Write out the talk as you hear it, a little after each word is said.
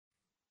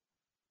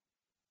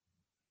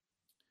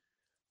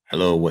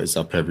Hello, what is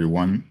up,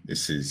 everyone?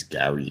 This is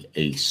Gary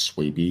A.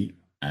 Swaby,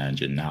 and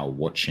you're now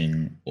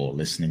watching or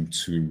listening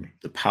to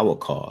the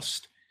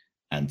Powercast.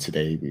 And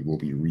today we will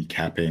be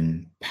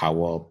recapping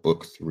Power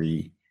Book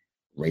 3,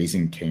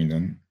 Raising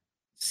Kanan,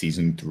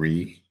 Season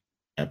 3,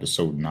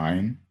 Episode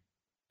 9.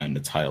 And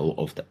the title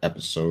of the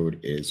episode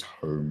is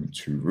Home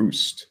to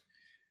Roost.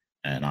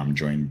 And I'm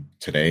joined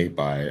today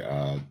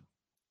by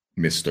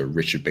Mr.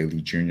 Richard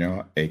Bailey Jr.,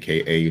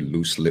 aka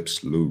Loose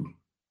Lips Lou.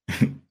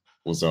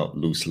 What's up,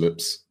 Loose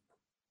Lips?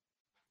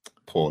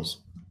 Pause.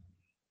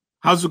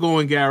 How's it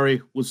going,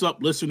 Gary? What's up,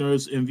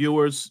 listeners and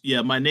viewers?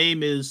 Yeah,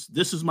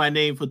 this is my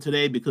name for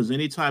today because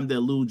anytime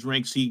that Lou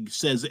drinks, he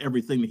says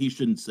everything that he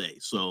shouldn't say.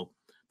 So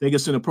I think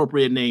it's an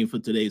appropriate name for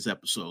today's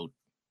episode.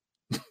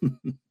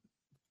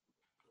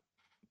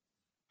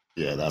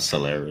 Yeah, that's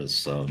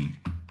hilarious.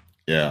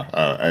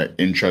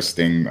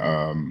 Interesting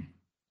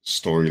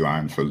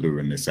storyline for Lou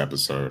in this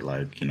episode.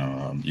 Like,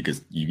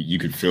 you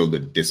could feel the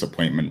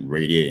disappointment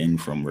radiating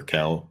from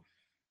Raquel.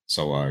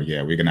 So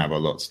we're gonna have a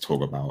lot to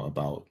talk about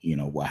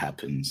what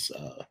happens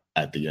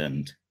at the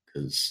end,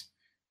 because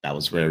that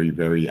was very,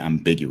 very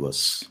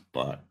ambiguous.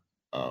 But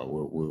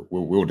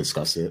we'll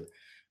discuss it.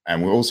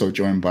 And we're also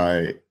joined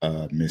by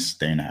Miss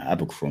Dana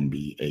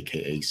Abercrombie,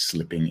 aka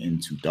Slipping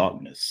into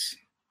Darkness.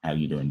 How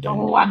you doing,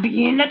 Dana? Oh, I'm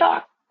being in the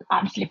dark.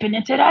 I'm slipping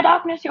into the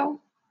darkness, yo.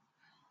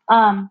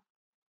 I'm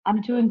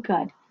doing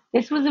good.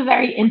 This was a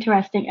very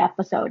interesting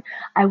episode.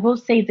 I will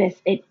say this: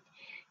 it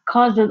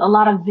causes a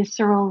lot of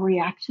visceral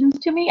reactions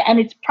to me, and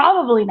it's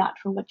probably not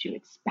for what you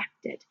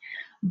expected.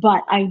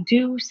 But I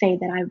do say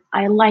that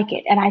I like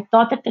it, and I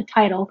thought that the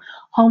title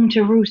 "Home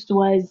to Roost"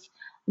 was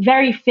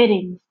very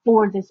fitting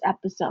for this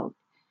episode.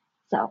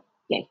 So,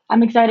 yeah,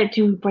 I'm excited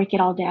to break it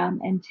all down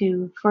and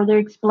to further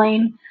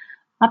explain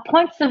my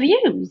points of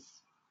views.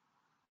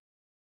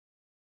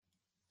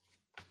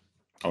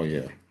 Oh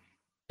yeah,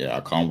 I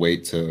can't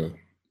wait to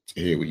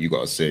hear what you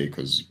got to say,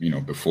 because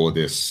before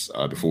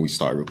we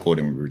started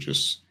recording, we were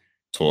just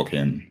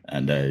talking,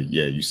 and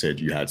you said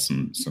you had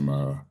some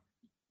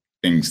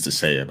things to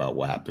say about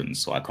what happened.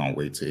 So I can't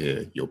wait to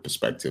hear your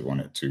perspective on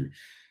it too.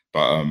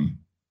 But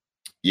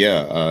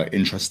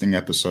interesting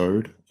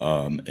episode.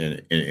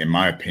 In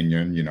my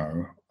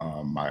opinion,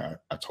 I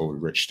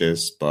told Rich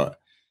this, but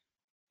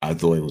I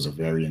thought it was a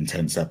very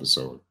intense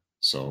episode.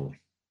 So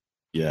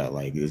yeah,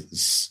 like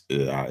it's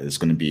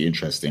going to be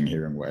interesting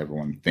hearing what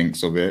everyone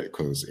thinks of it,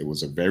 because it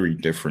was a very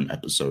different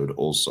episode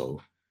also.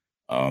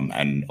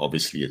 And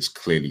obviously it's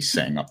clearly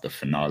setting up the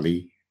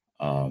finale.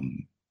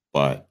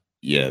 But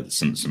yeah,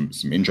 some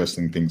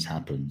interesting things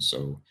happen.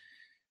 So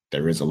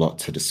there is a lot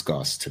to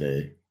discuss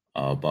today.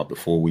 But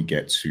before we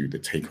get to the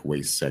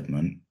takeaway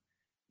segment,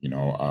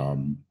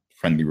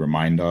 friendly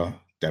reminder,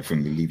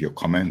 definitely leave your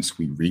comments.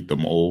 We read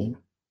them all.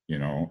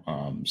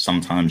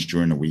 Sometimes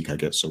during the week I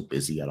get so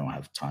busy I don't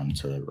have time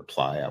to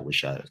reply. I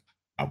wish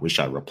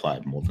I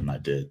replied more than I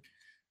did.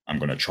 I'm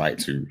gonna try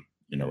to,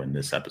 in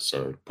this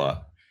episode.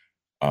 But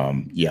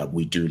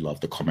we do love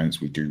the comments.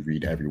 We do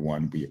read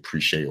everyone. We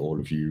appreciate all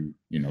of you,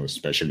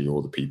 especially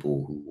all the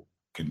people who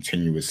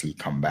continuously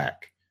come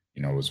back,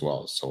 as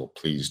well. So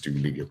please do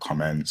leave your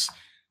comments.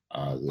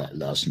 Let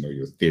us know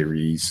your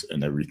theories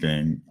and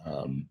everything.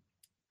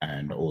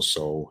 And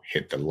also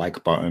hit the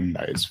like button.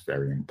 That is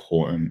very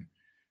important.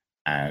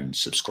 And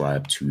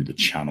subscribe to the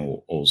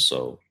channel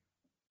also.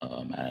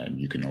 And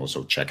you can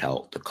also check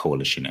out the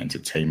Coalition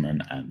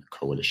Entertainment and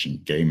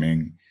Coalition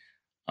Gaming.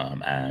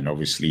 And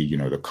obviously,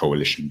 the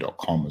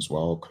coalition.com as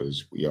well,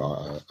 because we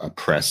are a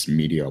press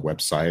media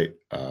website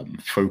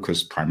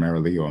focused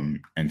primarily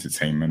on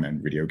entertainment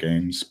and video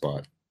games,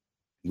 but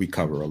we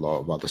cover a lot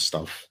of other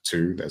stuff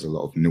too. There's a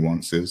lot of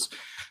nuances.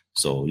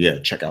 So yeah,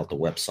 check out the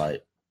website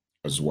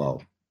as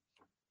well.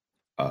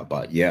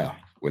 But yeah,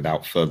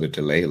 without further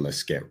delay,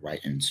 let's get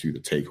right into the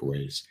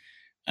takeaways.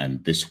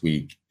 And this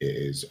week it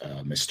is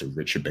Mr.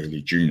 Richard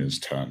Bailey Jr.'s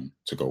turn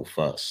to go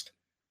first.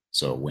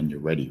 So when you're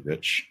ready,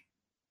 Rich.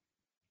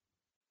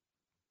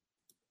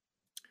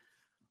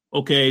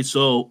 Okay,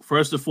 so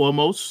first and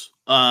foremost,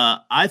 I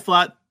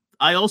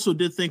also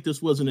did think this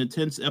was an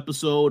intense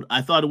episode.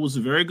 I thought it was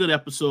a very good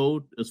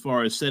episode as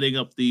far as setting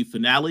up the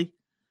finale.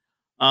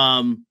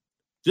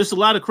 Just a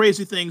lot of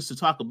crazy things to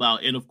talk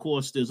about. And of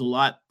course, there's a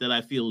lot that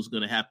I feel is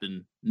going to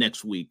happen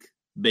next week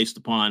based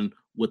upon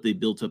what they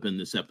built up in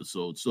this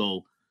episode.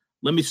 So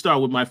let me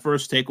start with my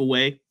first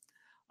takeaway.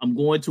 I'm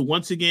going to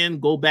once again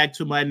go back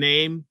to my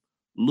name,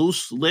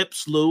 Loose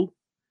Lips Lou,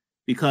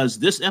 because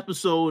this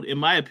episode, in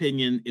my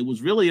opinion, it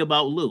was really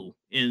about Lou.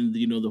 And,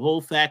 the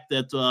whole fact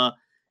that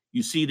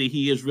you see that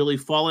he is really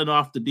falling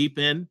off the deep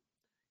end.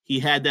 He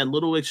had that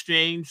little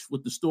exchange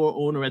with the store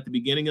owner at the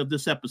beginning of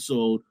this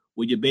episode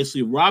where you're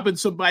basically robbing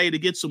somebody to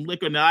get some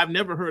liquor. Now, I've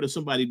never heard of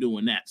somebody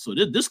doing that. So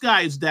this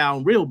guy is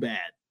down real bad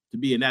to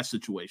be in that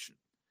situation.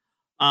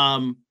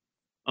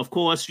 Of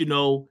course,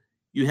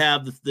 you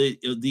have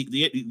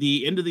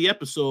the end of the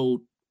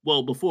episode.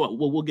 Well,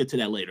 we'll get to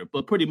that later.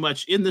 But pretty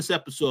much in this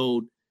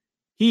episode,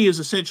 he is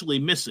essentially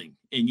missing.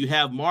 And you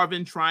have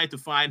Marvin trying to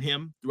find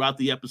him throughout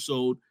the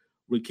episode.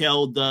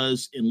 Raquel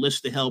does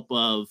enlist the help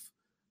of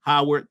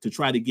Howard to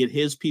try to get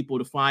his people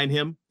to find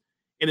him.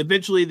 And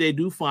eventually they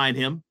do find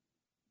him.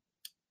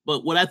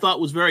 But what I thought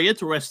was very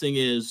interesting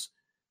is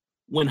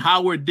when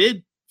Howard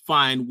did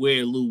find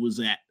where Lou was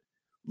at,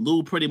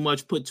 Lou pretty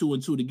much put 2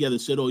 and 2 together,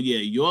 said, oh, yeah,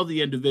 you're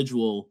the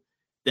individual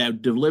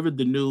that delivered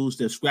the news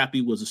that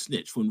Scrappy was a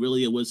snitch when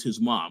really it was his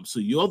mom. So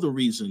you're the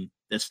reason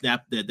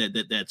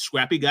that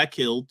Scrappy got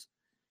killed.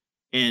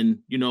 And,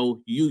 you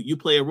know, you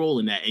play a role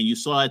in that. And you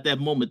saw at that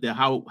moment that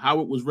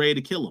Howard was ready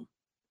to kill him.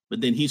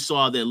 But then he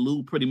saw that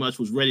Lou pretty much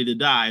was ready to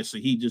die. So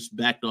he just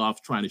backed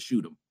off trying to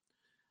shoot him.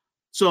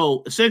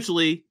 So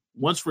essentially,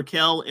 once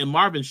Raquel and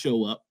Marvin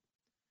show up,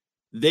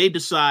 they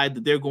decide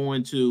that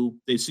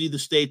they see the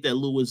state that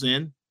Lou is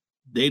in.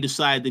 They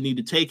decide they need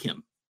to take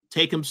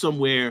him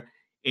somewhere,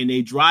 and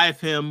they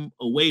drive him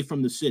away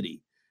from the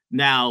city.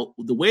 Now,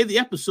 the way the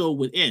episode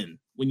would end,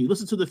 when you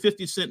listen to the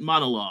 50 Cent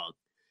monologue,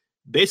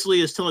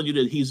 basically it's telling you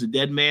that he's a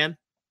dead man.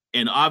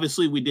 And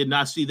obviously we did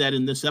not see that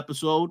in this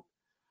episode.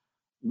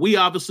 We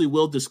obviously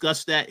will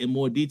discuss that in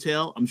more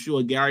detail. I'm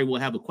sure Gary will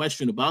have a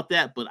question about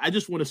that, but I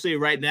just want to say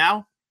right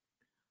now,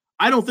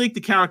 I don't think the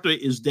character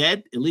is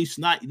dead, at least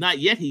not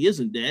yet. He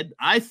isn't dead.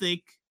 I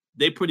think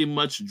they pretty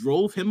much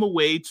drove him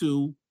away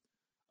to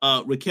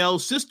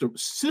Raquel's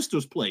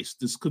sister's place.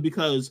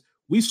 Because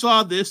we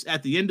saw this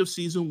at the end of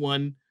season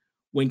 1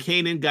 when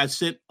Kanan got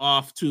sent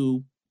off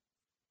to,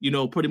 you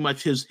know, pretty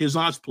much his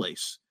aunt's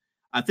place.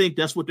 I think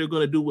that's what they're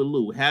going to do with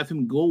Lou. Have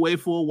him go away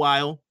for a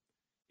while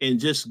and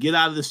just get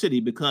out of the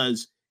city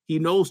because he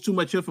knows too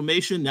much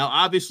information. Now,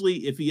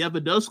 obviously, if he ever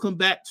does come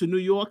back to New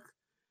York,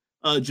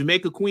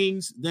 Jamaica,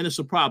 Queens, then it's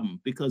a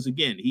problem because,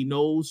 again, he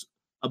knows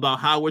about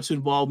Howard's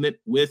involvement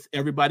with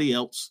everybody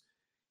else,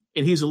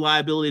 and he's a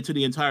liability to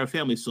the entire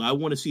family. So I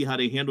want to see how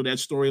they handle that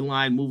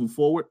storyline moving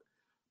forward.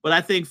 But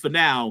I think for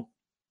now,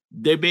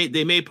 they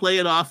may play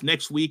it off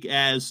next week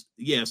as,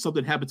 yeah,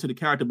 something happened to the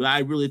character, but I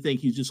really think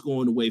he's just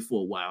going away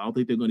for a while. I don't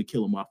think they're going to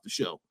kill him off the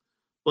show.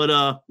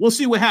 But we'll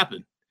see what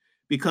happened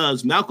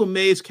because Malcolm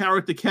May's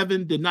character,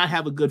 Kevin, did not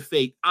have a good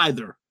fate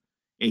either.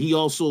 And he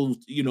also,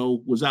 you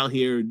know, was out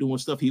here doing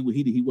stuff he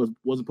wasn't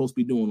supposed to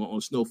be doing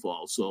on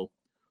Snowfall. So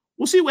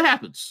we'll see what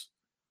happens.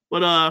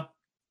 But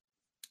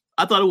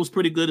I thought it was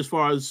pretty good as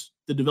far as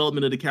the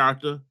development of the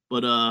character.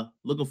 But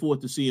looking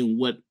forward to seeing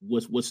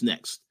what's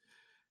next.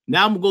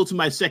 Now I'm going to go to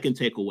my second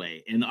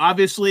takeaway. And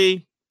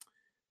obviously,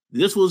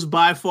 this was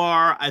by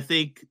far, I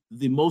think,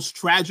 the most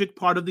tragic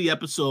part of the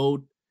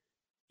episode.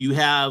 You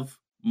have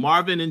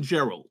Marvin and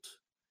Gerald.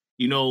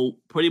 You know,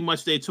 pretty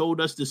much they told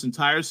us this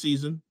entire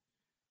season.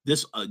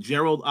 This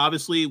Gerald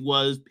obviously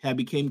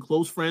became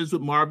close friends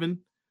with Marvin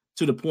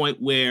to the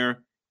point where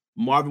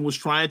Marvin was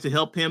trying to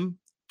help him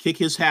kick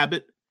his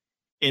habit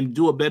and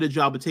do a better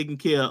job of taking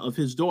care of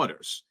his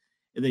daughters.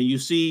 And then you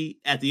see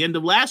at the end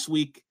of last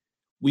week,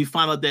 we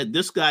found out that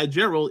this guy,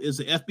 Gerald, is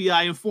an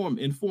FBI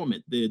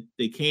informant.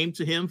 They came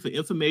to him for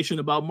information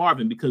about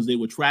Marvin because they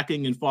were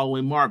tracking and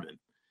following Marvin.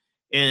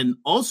 And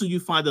also you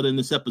find out in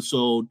this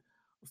episode,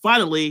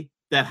 finally,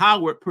 that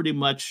Howard pretty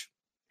much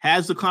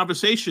has the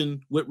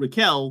conversation with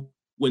Raquel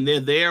when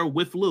they're there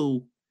with Lou.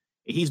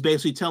 And he's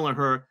basically telling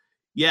her,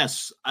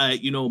 yes,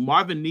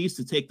 Marvin needs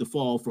to take the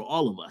fall for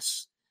all of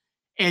us.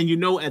 And, you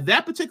know, at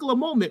that particular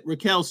moment,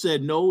 Raquel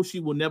said, no,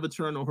 she will never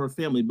turn on her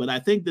family. But I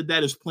think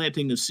that is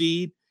planting a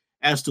seed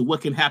as to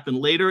what can happen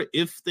later.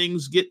 If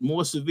things get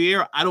more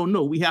severe, I don't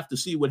know. We have to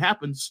see what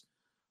happens.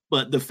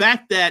 But the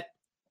fact that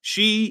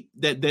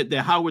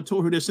that Howard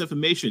told her this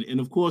information, and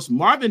of course,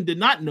 Marvin did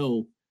not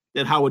know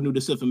that Howard knew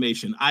this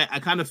information. I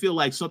kind of feel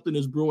like something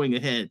is brewing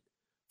ahead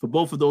for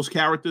both of those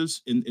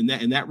characters in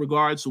that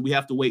regard. So we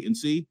have to wait and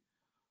see.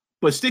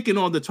 But sticking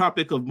on the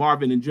topic of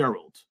Marvin and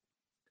Gerald,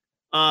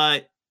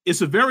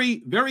 it's a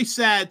very, very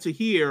sad to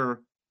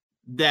hear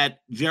that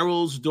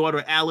Gerald's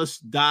daughter Alice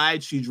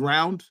died. She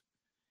drowned.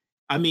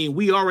 I mean,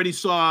 we already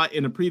saw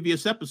in a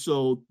previous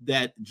episode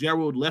that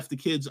Gerald left the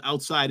kids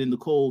outside in the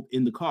cold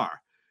in the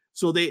car.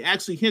 So they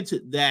actually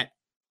hinted that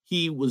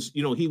he was,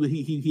 you know,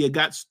 he had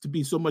got to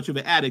be so much of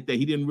an addict that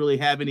he didn't really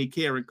have any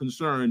care and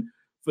concern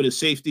for the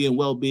safety and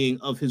well-being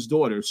of his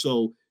daughter.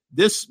 So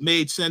this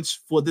made sense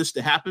for this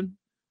to happen.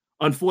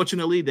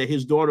 Unfortunately, that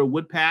his daughter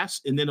would pass.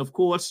 And then, of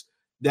course,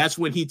 that's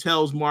when he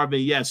tells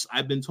Marvin, yes,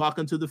 I've been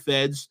talking to the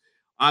feds.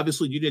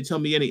 Obviously, you didn't tell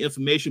me any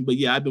information, but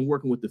yeah, I've been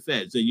working with the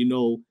feds. And, you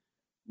know,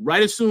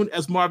 right as soon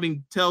as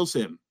Marvin tells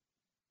him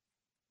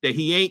that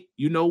he ain't,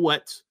 you know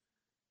what,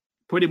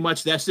 pretty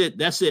much that's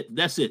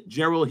it.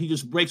 Gerald, he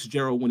just breaks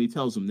Gerald when he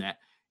tells him that.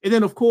 And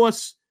then, of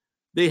course,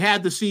 they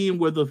had the scene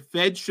where the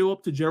feds show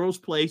up to Gerald's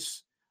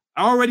place.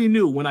 I already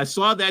knew when I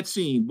saw that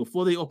scene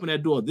before they opened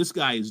that door, this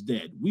guy is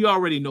dead. We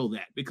already know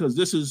that because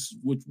this is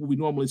what we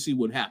normally see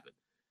would happen.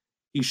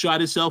 He shot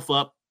himself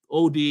up,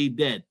 OD,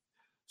 dead.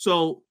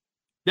 So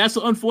that's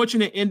an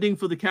unfortunate ending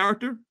for the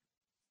character,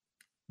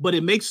 but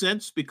it makes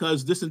sense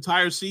because this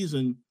entire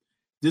season,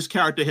 this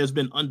character has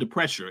been under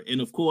pressure.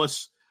 And of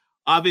course,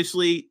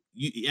 obviously,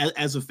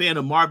 as a fan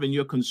of Marvin,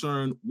 you're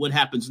concerned what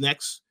happens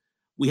next.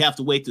 We have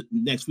to wait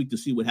next week to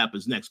see what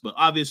happens next. But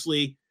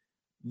obviously,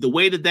 the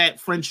way that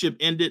friendship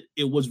ended,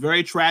 it was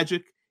very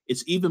tragic.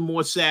 It's even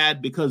more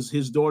sad because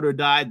his daughter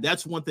died.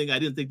 That's one thing I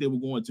didn't think they were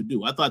going to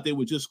do. I thought they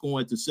were just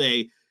going to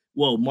say,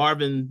 well,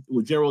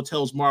 Gerald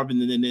tells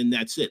Marvin, and then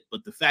that's it.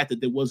 But the fact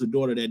that there was a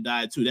daughter that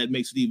died too, that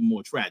makes it even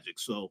more tragic.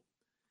 So,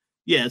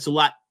 yeah, it's a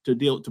lot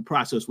to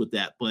process with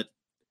that. But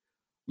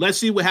let's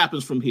see what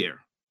happens from here.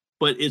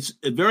 But it's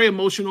very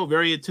emotional,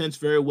 very intense,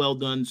 very well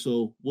done.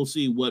 So we'll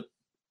see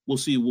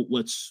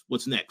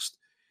what's next.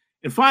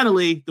 And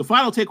finally, the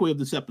final takeaway of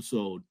this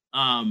episode.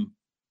 I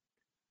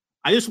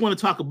just want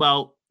to talk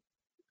about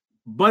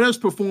Butter's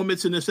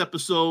performance in this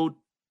episode.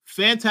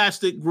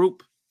 Fantastic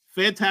group,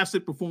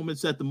 fantastic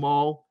performance at the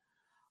mall.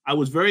 I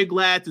was very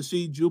glad to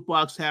see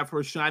Jukebox have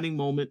her shining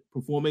moment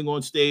performing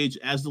on stage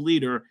as the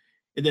leader.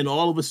 And then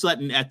all of a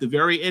sudden, at the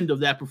very end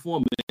of that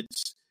performance,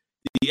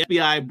 the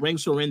FBI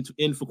brings her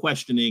in for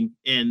questioning,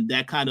 and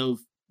that kind of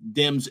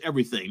dims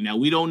everything. Now,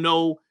 we don't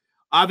know.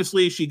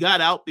 Obviously, she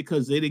got out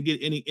because they didn't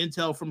get any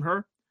intel from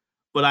her.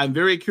 But I'm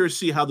very curious to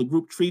see how the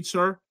group treats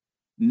her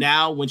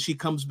now when she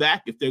comes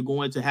back, if they're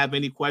going to have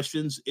any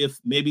questions, if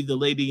maybe the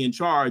lady in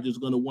charge is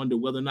going to wonder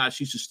whether or not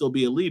she should still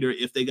be a leader,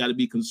 if they got to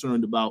be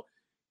concerned about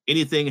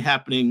anything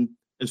happening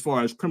as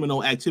far as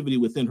criminal activity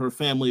within her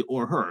family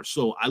or her.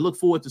 So I look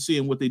forward to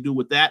seeing what they do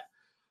with that.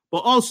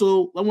 But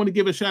also, I want to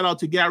give a shout out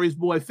to Gary's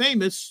boy,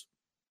 Famous,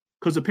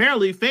 because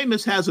apparently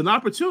Famous has an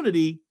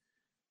opportunity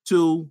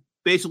to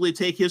basically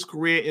take his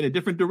career in a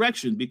different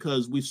direction,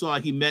 because we saw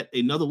he met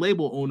another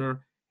label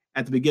owner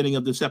at the beginning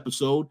of this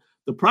episode.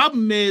 The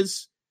problem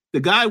is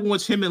the guy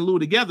wants him and Lou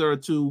together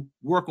to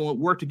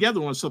work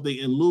together on something,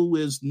 and Lou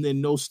is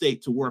in no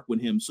state to work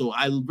with him. So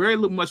I very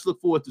much look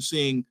forward to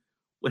seeing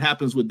what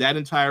happens with that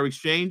entire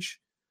exchange.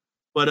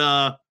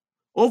 But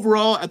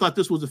overall, I thought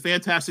this was a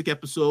fantastic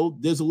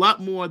episode. There's a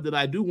lot more that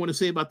I do want to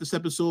say about this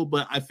episode,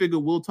 but I figure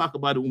we'll talk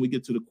about it when we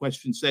get to the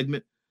question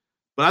segment.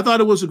 But I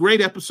thought it was a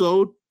great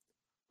episode,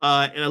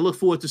 and I look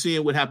forward to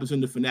seeing what happens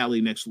in the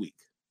finale next week.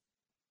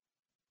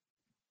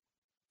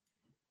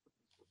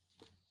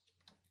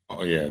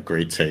 Oh yeah,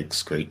 great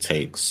takes.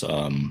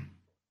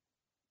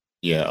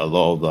 Yeah, a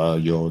lot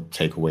of your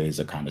takeaways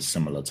are kind of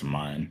similar to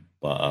mine,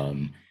 but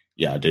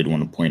yeah, I did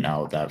want to point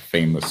out that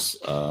Famous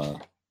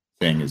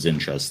thing is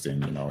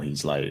interesting. You know,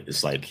 it's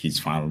like his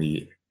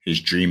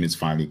dream is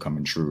finally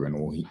coming true,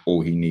 and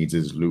all he needs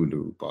is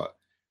Lulu, but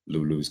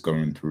Lulu's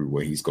going through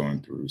what he's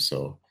going through.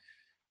 So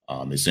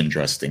it's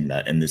interesting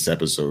that in this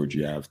episode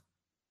you have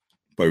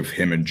both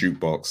him and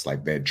Jukebox,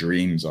 like their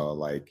dreams are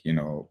like, you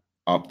know,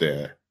 up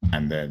there,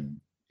 and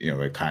then, you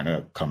know, it kind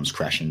of comes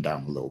crashing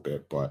down a little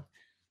bit. But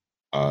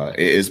it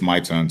is my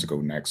turn to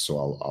go next, so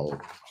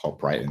I'll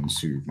hop right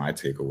into my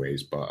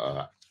takeaways.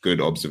 But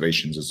good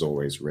observations as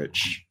always,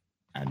 Rich,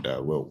 and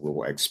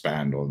we'll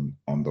expand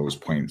on those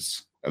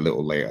points a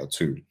little later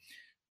too.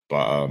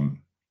 But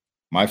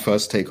my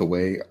first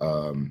takeaway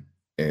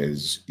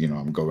is, you know,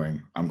 I'm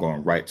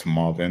going right to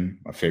Marvin,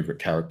 my favorite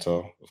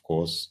character, of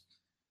course.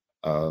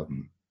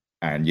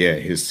 And yeah,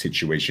 his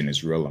situation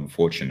is real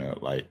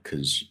unfortunate, like,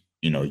 because,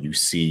 you know, you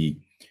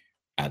see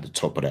at the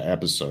top of the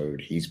episode,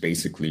 he's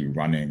basically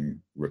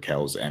running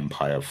Raquel's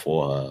empire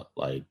for her.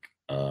 Like,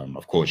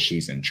 of course,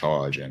 she's in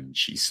charge and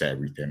she set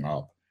everything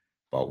up,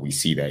 but we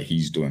see that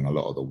he's doing a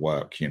lot of the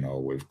work, you know,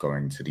 with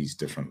going to these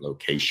different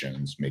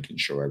locations, making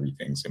sure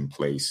everything's in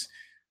place.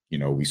 You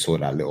know, we saw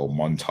that little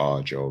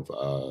montage of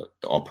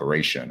the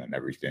operation and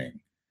everything,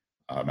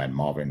 and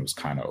Marvin was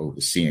kind of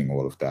overseeing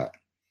all of that.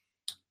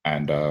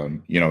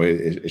 And, you know,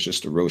 it's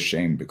just a real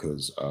shame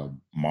because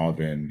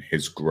Marvin,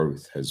 his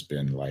growth has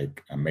been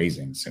like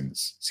amazing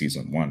since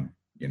season 1,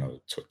 you know,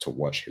 to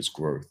watch his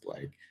growth,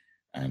 like,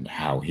 and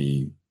how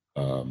he,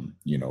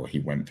 you know, he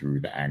went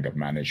through the anger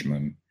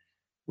management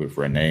with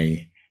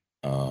Renee.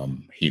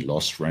 He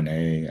lost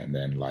Renee, and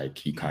then like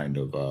he kind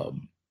of,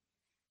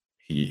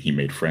 he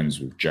made friends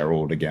with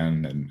Gerald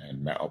again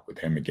and met up with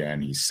him again.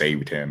 He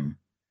saved him,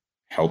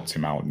 helped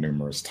him out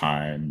numerous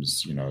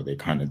times. You know, they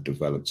kind of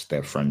developed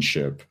their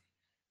friendship.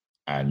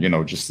 And, you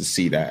know, just to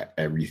see that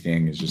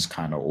everything is just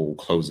kind of all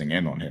closing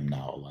in on him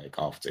now, like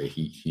after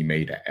he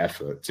made an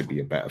effort to be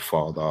a better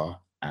father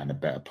and a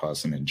better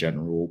person in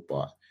general.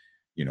 But,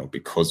 you know,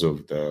 because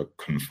of the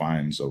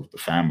confines of the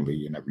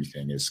family and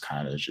everything, is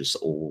kind of just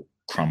all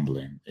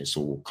crumbling. It's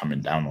all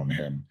coming down on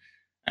him.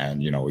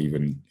 And, you know,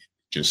 even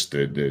just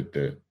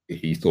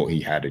he thought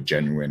he had a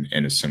genuine,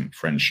 innocent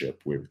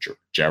friendship with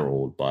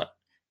Gerald, but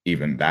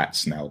even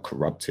that's now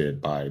corrupted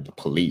by the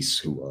police,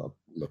 who are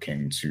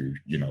looking to,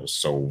 you know,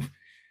 solve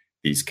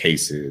these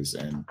cases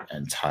and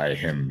tie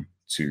him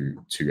to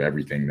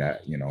everything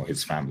that, you know,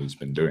 his family's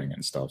been doing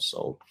and stuff.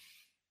 So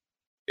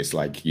it's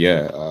like,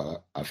 yeah,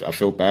 I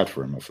feel bad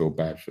for him. I feel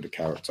bad for the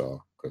character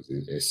because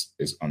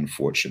it's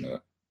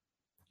unfortunate.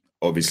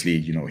 Obviously,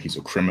 you know, he's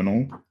a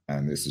criminal,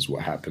 and this is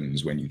what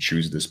happens when you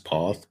choose this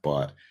path.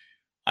 But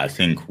I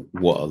think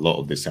what a lot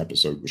of this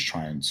episode was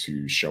trying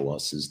to show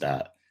us is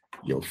that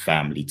your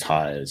family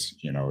ties,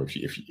 you know,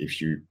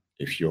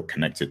 if you're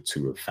connected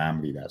to a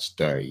family that's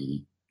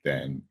dirty,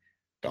 then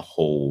the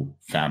whole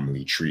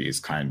family tree is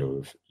kind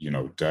of, you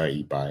know,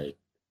 dirty by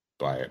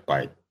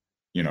by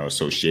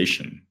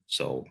association.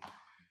 So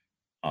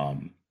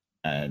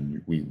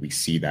and we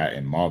see that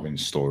in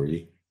Marvin's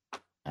story,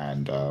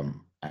 and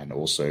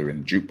also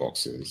in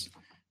jukeboxes,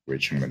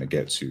 which I'm going to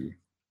get to.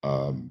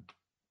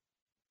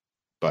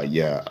 But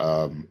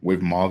yeah,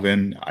 with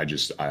Marvin,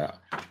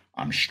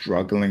 I'm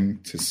struggling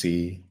to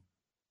see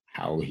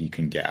how he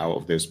can get out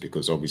of this,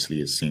 because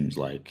obviously it seems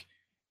like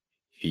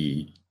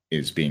he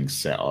is being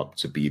set up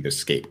to be the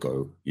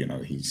scapegoat.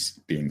 He's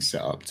being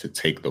set up to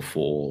take the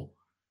fall,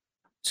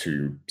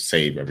 to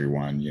save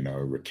everyone,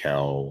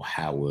 Raquel,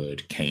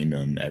 Howard,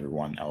 Kanan,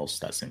 everyone else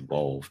that's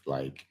involved.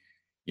 Like,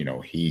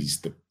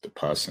 he's the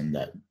person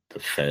that the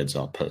feds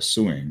are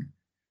pursuing.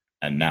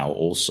 And now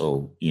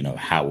also,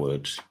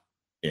 Howard,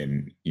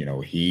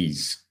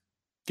 he's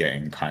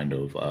getting kind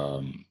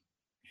of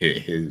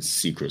his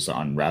secrets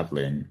are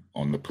unraveling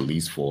on the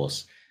police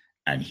force,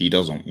 and he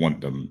doesn't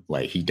want them,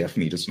 he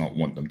definitely does not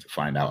want them to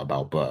find out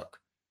about Burke.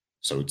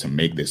 So to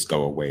make this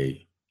go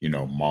away,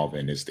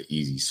 Marvin is the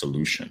easy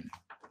solution.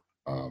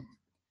 And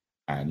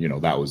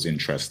that was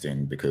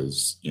interesting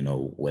because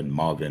when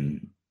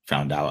Marvin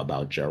found out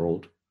about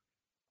Gerald,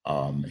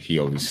 he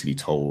obviously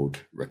told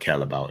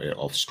Raquel about it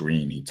off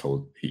screen. He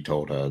told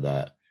her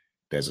that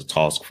there's a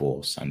task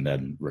force, and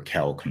then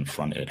Raquel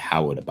confronted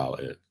Howard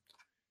about it.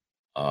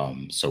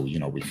 So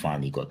we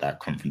finally got that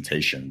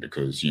confrontation,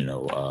 because a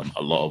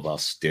lot of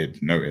us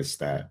did notice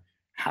that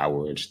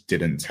Howard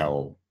didn't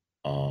tell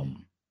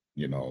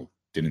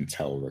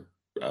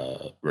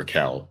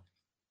Raquel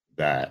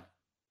that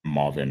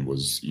Marvin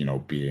was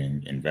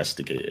being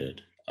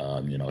investigated.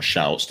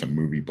 Shouts to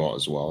MovieBot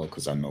as well,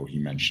 because I know he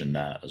mentioned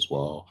that as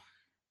well.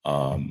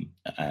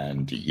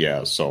 And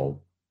yeah, so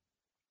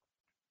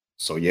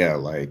yeah,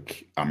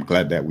 I'm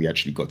glad that we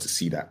actually got to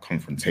see that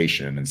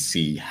confrontation and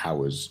see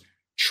Howard's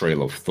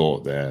trail of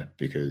thought there,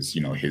 because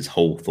his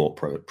whole thought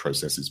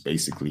process is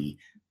basically,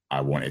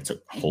 I wanted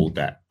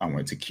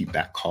to keep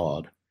that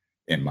card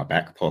in my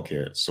back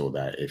pocket, so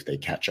that if they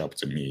catch up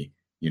to me,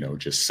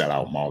 just sell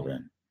out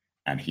Marvin.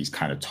 And he's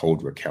kind of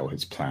told Raquel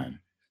his plan.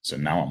 So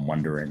now I'm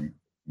wondering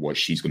what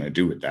she's going to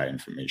do with that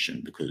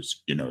information,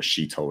 because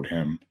she told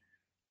him,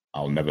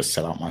 I'll never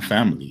sell out my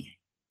family.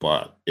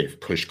 But if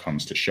push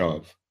comes to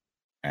shove,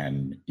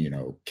 and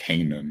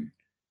Kanan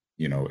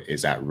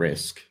is at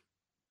risk,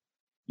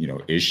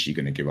 is she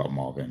going to give up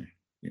Marvin?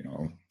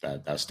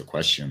 That's the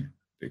question,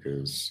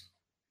 because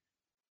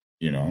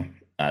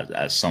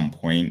at some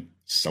point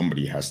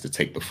somebody has to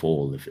take the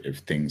fall if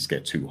things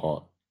get too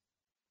hot.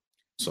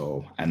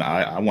 So, and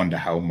I wonder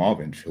how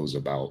Marvin feels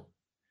about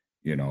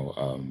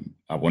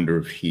I wonder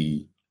if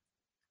he'll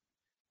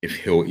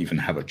even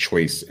have a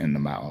choice in the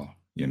matter.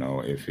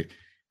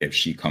 If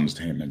she comes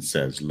to him and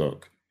says,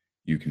 look,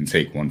 you can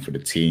take one for the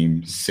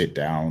team, sit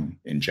down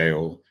in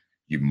jail,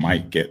 you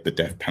might get the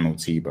death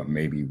penalty, but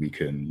maybe we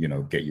can,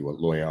 get you a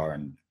lawyer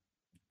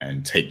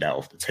and take that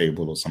off the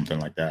table or something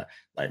like that.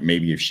 Like,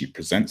 maybe if she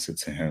presents it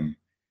to him,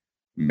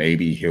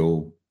 maybe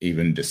he'll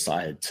even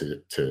decide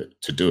to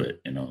do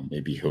it.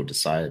 Maybe he'll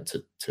decide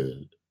to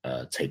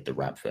take the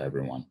rap for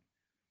everyone.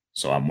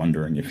 So I'm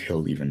wondering if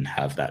he'll even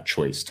have that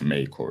choice to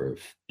make, or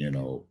if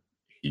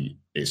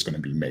it's going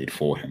to be made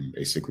for him,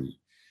 basically.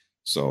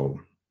 So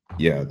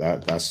yeah,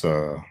 that's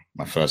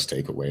my first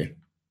takeaway.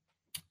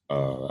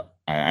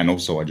 And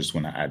also, I just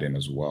want to add in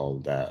as well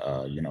that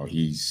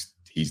he's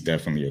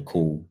definitely a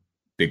cool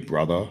big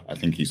brother. I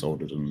think he's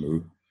older than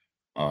Lou.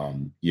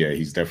 Yeah,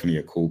 he's definitely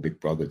a cool big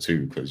brother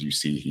too, because you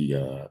see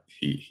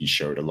he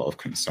showed a lot of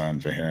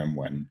concern for him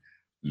when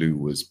Lou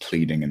was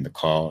pleading in the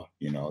car.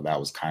 That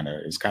was kind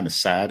of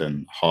sad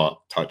and heart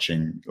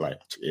touching. Like,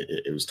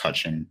 it was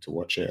touching to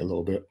watch it a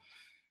little bit.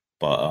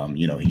 But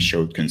he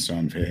showed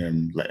concern for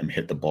him, let him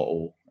hit the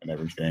bottle and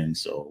everything.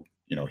 So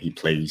he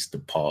plays the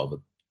part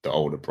of the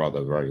older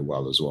brother very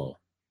well as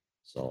well.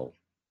 So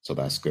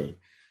that's good.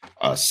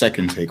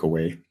 Second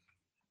takeaway.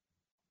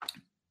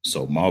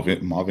 So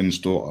Marvin's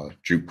daughter,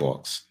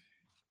 Jukebox,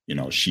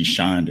 she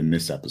shined in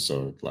this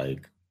episode.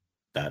 Like,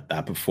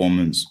 that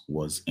performance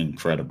was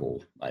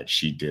incredible. Like,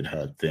 she did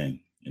her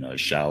thing.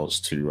 Shouts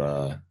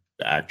to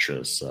the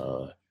actress.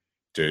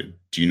 Do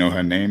you know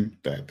her name?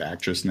 The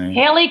actress name?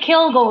 Haley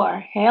Kilgore.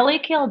 Haley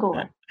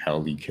Kilgore.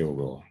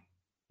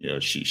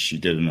 She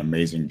did an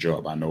amazing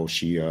job. I know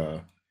she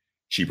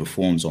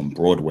performs on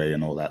Broadway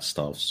and all that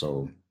stuff.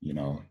 So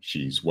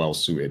she's well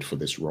suited for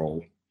this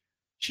role.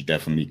 She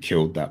definitely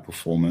killed that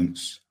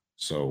performance.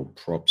 So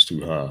props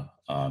to her.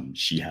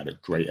 She had a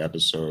great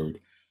episode.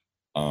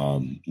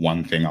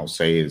 One thing I'll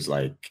say is,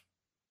 like,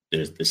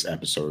 this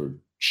episode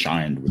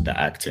shined with the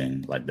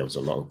acting. Like, there was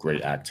a lot of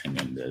great acting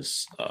in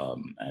this.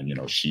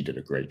 And she did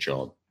a great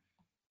job.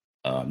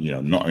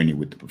 Not only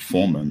with the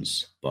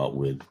performance, but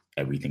with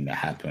everything that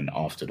happened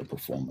after the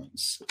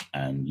performance.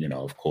 And,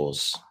 of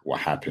course, what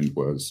happened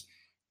was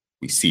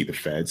we see the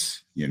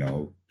feds,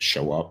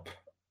 show up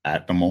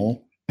at the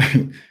mall,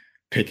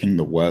 picking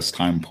the worst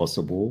time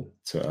possible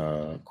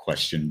to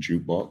question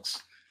Jukebox.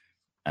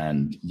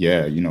 And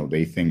yeah,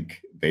 they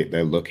think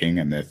they're looking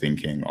and they're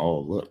thinking,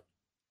 oh, look,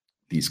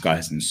 these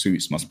guys in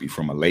suits must be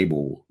from a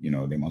label,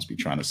 they must be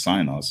trying to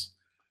sign us.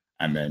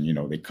 And then,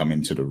 they come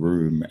into the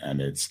room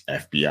and it's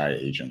FBI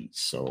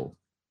agents. So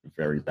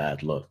very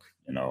bad look,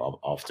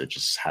 after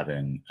just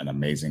having an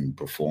amazing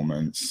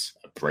performance,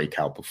 a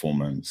breakout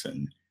performance,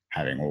 and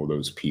having all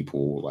those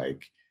people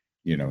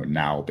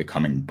now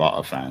becoming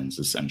Butter fans,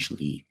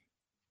 essentially.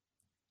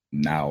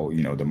 Now,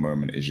 the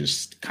moment is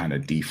just kind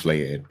of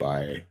deflated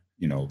by,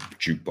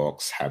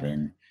 Jukebox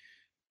having,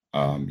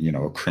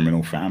 a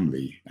criminal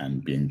family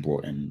and being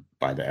brought in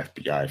by the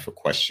FBI for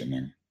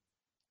questioning.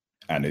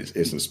 And it's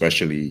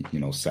especially,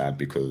 sad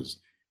because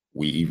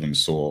we even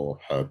saw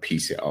her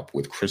piece it up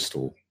with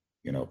Crystal.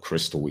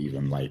 Crystal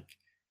even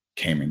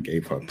came and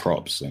gave her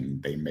props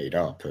and they made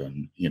up.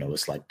 And,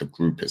 it's like the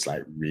group is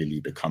really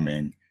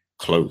becoming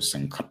close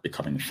and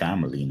becoming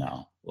family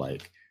now.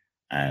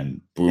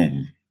 And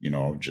boom,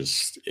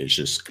 it's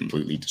just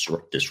completely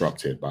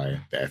disrupted by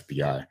the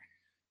FBI.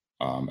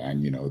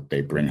 And,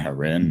 they bring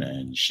her in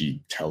and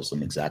she tells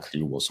them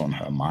exactly what's on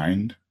her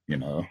mind.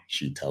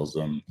 She tells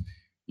them,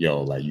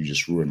 yo, you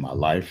just ruined my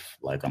life.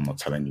 I'm not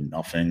telling you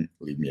nothing.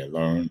 Leave me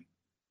alone.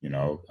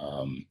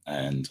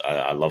 And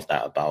I love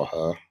that about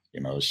her.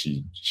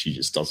 She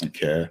just doesn't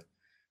care,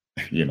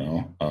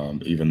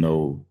 even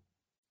though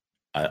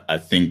I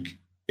think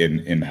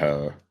in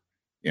her,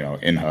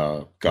 in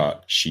her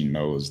gut, she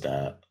knows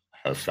that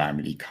her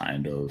family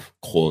kind of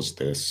caused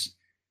this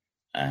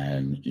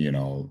and,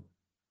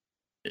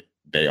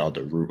 they are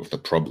the root of the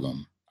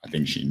problem. I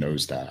think she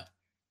knows that,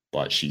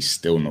 but she's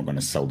still not going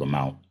to sell them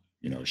out.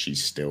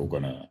 She's still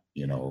gonna,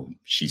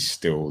 she's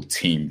still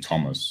Team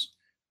Thomas.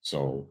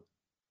 So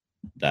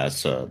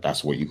that's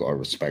what you gotta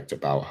respect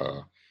about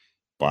her.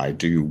 But I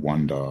do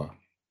wonder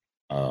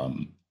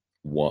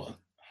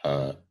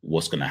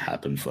what's gonna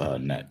happen for her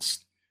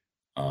next.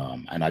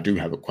 And I do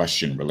have a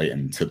question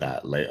relating to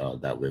that later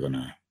that we're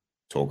gonna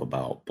talk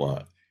about.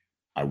 But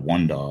I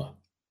wonder,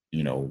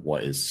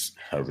 what is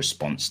her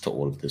response to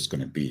all of this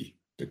gonna be?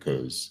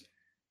 Because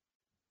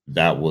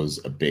that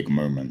was a big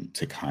moment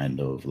to kind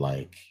of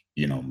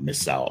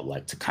miss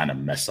out, to kind of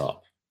mess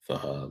up for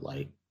her,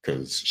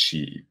 because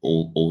she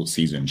all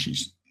season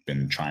she's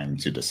been trying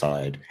to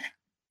decide,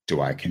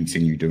 do I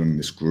continue doing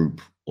this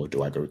group or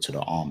do I go to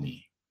the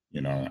army?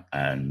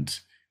 And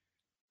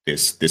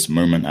this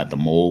moment at the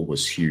mall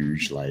was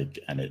huge,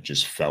 and it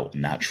just felt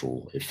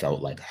natural. It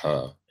felt like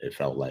her. It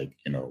felt like,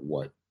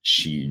 what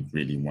she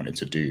really wanted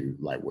to do,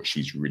 what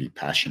she's really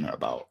passionate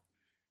about.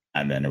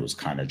 And then it was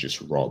kind of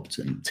just robbed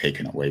and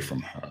taken away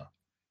from her.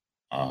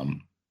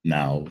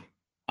 Now,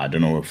 I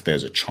don't know if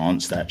there's a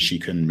chance that she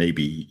can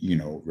maybe,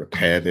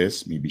 repair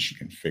this. Maybe she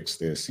can fix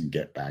this and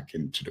get back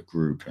into the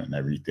group and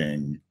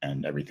everything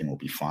will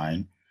be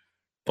fine.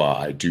 But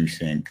I do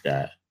think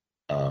that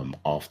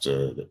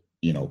after,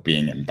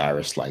 being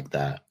embarrassed like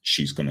that,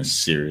 she's going to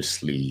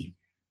seriously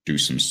do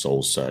some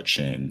soul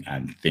searching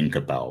and think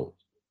about,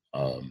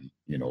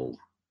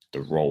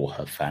 the role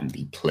her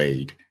family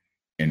played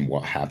in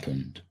what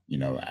happened,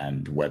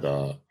 and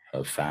whether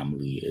her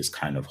family is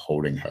kind of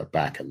holding her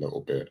back a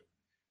little bit.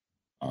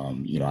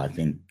 I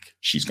think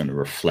she's going to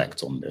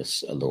reflect on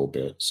this a little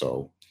bit.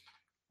 So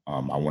I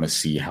want to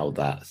see how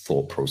that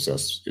thought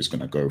process is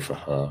going to go for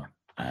her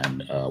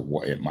and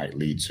what it might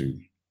lead to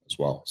as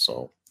well.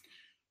 So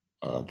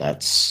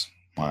that's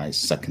my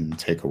second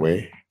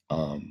takeaway.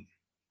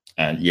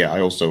 And yeah, I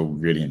also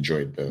really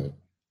enjoyed the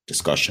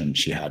discussion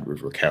she had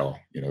with Raquel,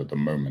 the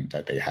moment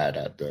that they had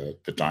at the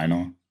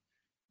diner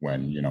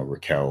when,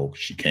 Raquel,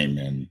 she came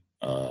in.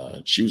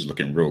 She was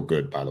looking real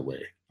good, by the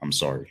way. I'm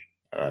sorry.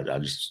 I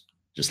just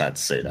had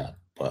to say that.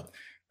 But,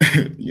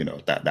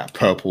 that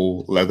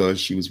purple leather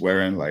she was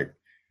wearing, that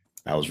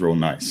was real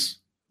nice.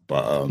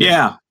 But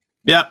yeah.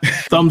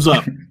 Thumbs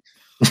up.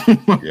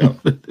 Yeah,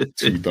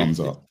 2 thumbs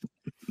up.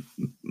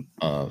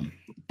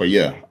 But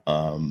yeah,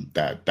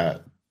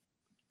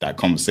 that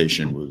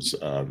conversation was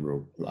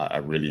real. I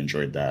really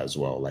enjoyed that as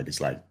well. It's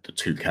the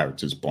 2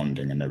 characters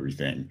bonding and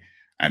everything.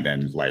 And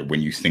then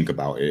when you think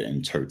about it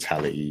in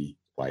totality,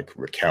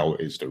 Raquel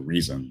is the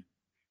reason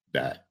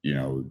that,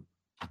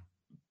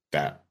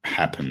 that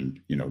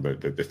happened,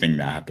 the thing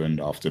that happened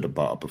after the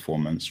Butter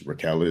performance.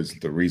 Raquel is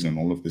the reason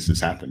all of this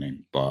is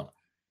happening. But,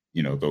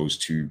 those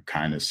 2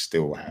 kind of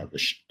still have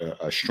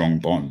a strong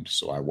bond.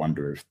 So I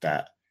wonder if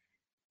that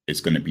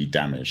is going to be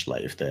damaged,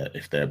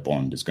 if their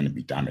bond is going to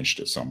be damaged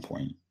at some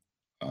point.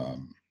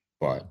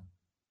 But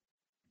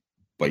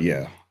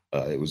yeah,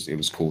 it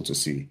was cool to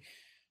see.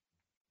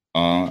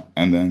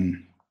 And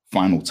then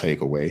final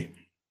takeaway.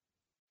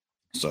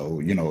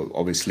 So,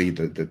 obviously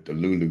the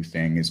Lulu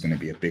thing is going to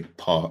be a big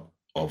part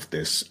of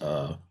this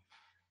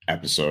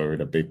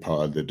episode, a big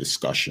part of the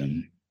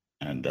discussion.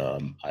 And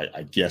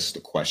I guess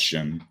the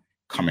question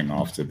coming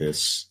after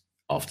this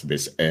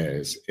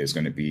airs is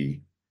going to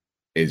be,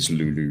 is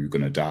Lulu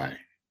going to die?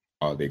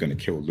 Are they going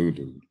to kill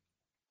Lulu?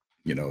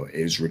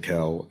 Is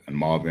Raquel and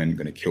Marvin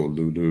going to kill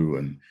Lulu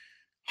and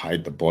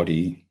hide the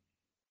body?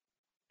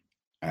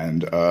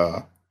 And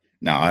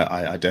now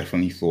I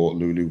definitely thought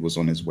Lulu was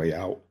on his way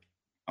out.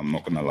 I'm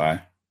not going to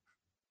lie.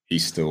 He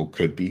still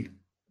could be.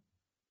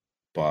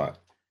 but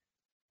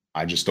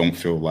I just don't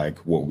feel like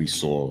what we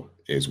saw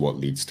is what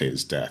leads to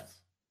his death.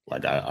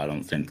 Like I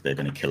don't think they're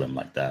gonna kill him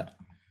like that.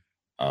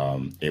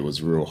 It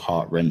was real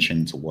heart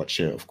wrenching to watch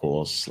it, of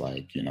course,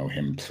 like,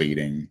 him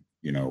pleading,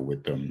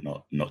 with them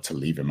not to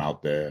leave him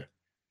out there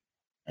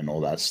and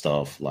all that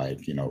stuff. Like,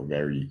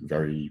 very,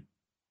 very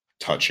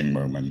touching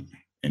moment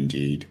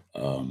indeed.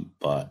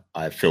 But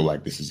I feel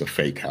like this is a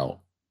fake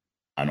out.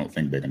 I don't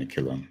think they're going to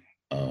kill him.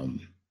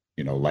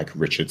 Like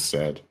Richard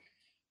said,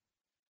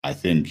 I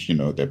think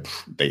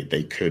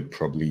they could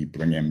probably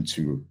bring him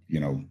to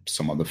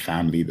some other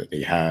family that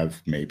they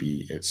have.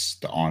 Maybe it's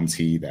the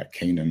auntie that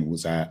Kanan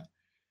was at,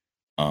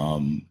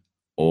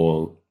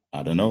 or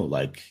I don't know,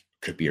 like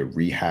could be a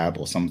rehab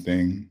or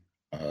something.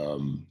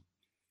 The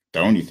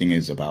only thing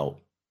is about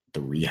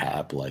the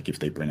rehab, like if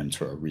they bring him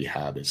to a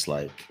rehab, it's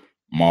like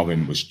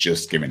Marvin was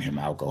just giving him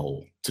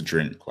alcohol to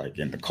drink, like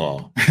in the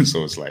car.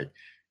 So it's like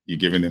you're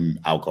giving him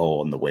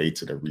alcohol on the way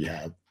to the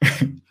rehab.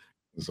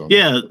 So,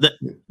 yeah,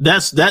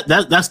 that's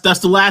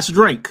the last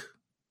drink.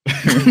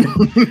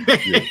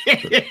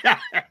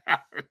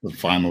 The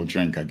final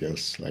drink, I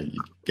guess. Like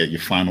you get your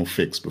final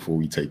fix before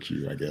we take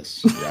you, I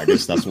guess. Yeah, I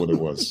guess that's what it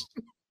was.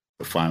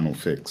 The final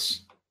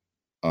fix.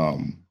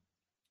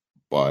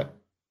 But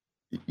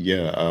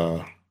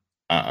yeah,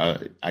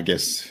 I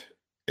guess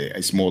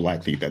it's more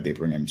likely that they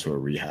bring him to a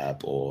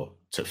rehab or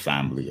to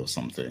family or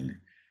something.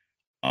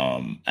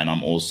 And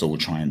I'm also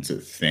trying to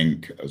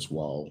think as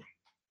well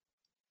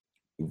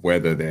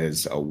whether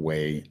there's a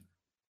way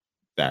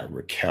that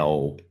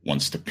Raquel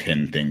wants to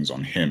pin things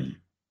on him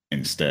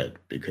instead,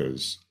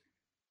 because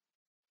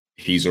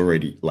he's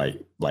already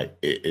like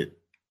it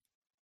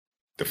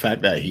the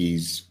fact that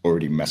he's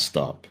already messed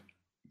up.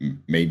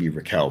 Maybe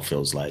Raquel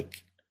feels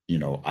like,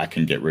 I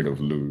can get rid of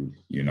Lou.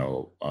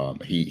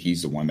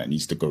 He's the one that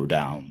needs to go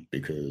down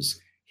because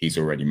he's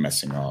already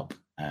messing up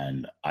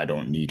and I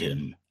don't need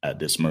him at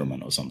this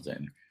moment or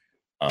something.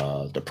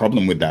 The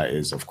problem with that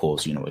is, of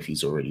course, if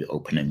he's already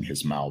opening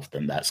his mouth,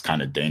 then that's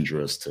kind of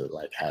dangerous to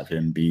like have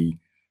him be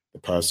the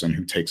person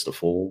who takes the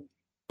fall.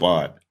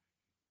 But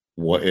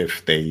what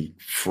if they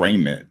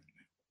frame it?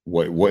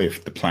 What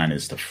if the plan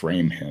is to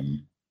frame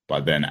him,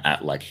 but then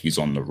act like he's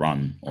on the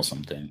run or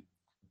something?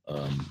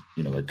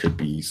 It could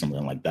be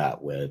something like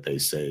that where they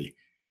say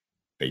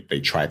they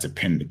try to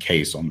pin the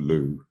case on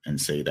Lou and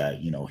say that,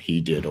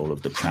 he did all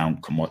of the Crown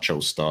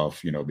Camacho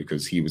stuff,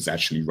 because he was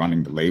actually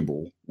running the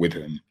label with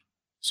him.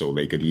 So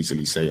they could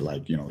easily say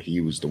like, he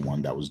was the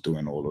one that was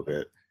doing all of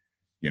it,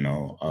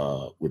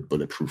 with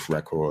Bulletproof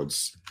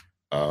Records.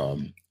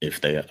 If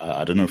they,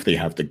 I don't know if they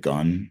have the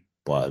gun,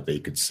 but they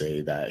could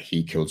say that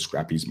he killed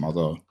Scrappy's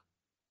mother.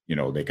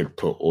 They could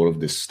put all of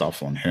this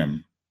stuff on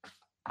him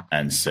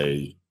and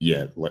say,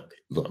 yeah, look,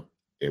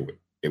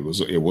 it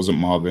wasn't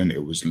Marvin,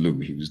 it was Lou.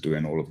 He was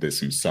doing all of this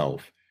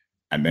himself,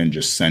 and then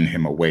just send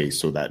him away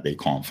so that they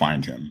can't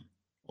find him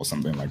or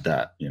something like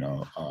that,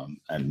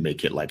 and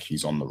make it like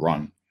he's on the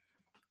run.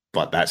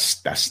 But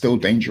that's still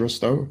dangerous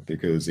though,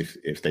 because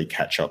if they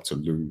catch up to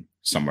Lou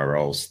somewhere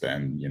else,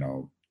 then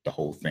the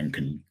whole thing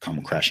can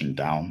come crashing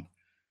down.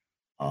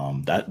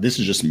 That this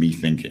is just me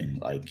thinking,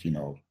 like,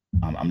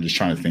 I'm just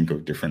trying to think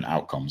of different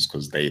outcomes,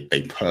 because they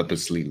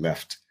purposely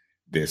left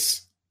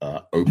this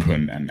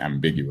open and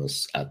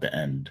ambiguous at the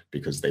end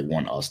because they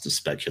want us to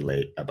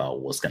speculate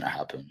about what's going to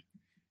happen.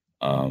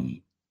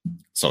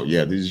 So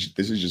yeah, this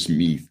is just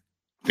me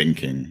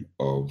thinking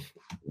of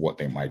what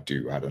they might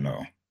do. I don't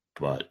know,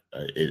 but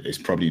it's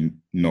probably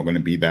not going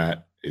to be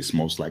that. It's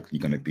most likely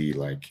going to be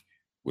like,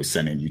 we're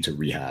sending you to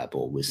rehab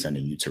or we're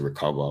sending you to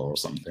recover or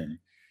something.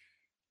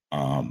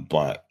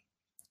 But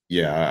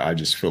yeah, I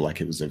just feel like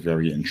it was a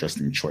very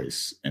interesting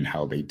choice in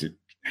how they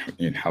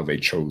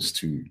chose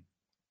to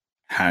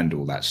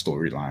handle that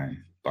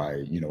storyline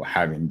by,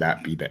 having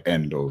that be the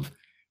end of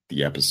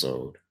the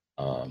episode.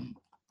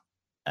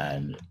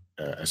 And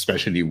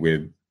especially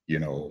with,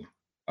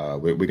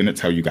 we're going to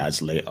tell you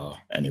guys later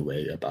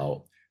anyway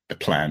about the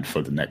plan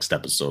for the next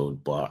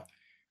episode, but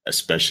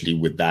especially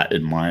with that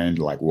in mind,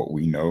 like what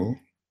we know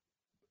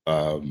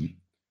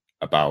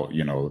about,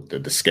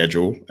 the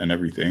schedule and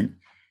everything.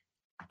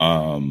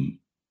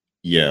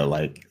 Yeah,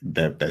 like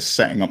they're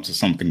setting up to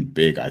something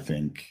big, I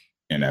think,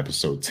 in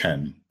episode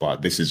 10,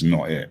 but this is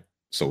not it.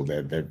 So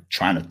they're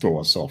trying to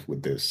throw us off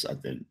with this, I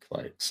think.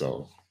 Like,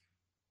 so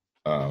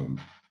that's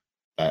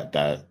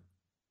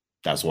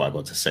what I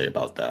got to say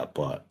about that.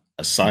 But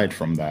aside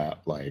from that,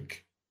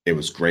 like, it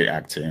was great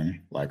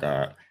acting. Like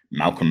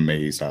Malcolm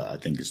Mays, I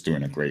think, is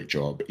doing a great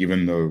job,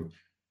 even though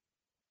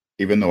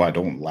I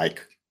don't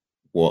like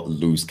what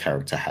Lou's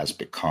character has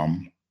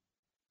become.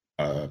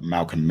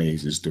 Malcolm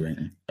Mays is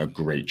doing a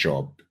great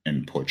job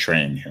in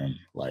portraying him,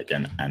 like,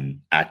 and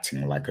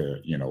acting like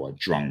a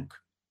drunk,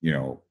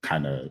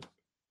 kind of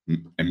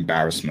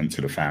embarrassment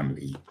to the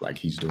family. Like,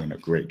 he's doing a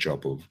great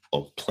job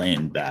of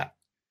playing that.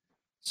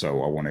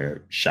 So I want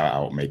to shout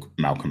out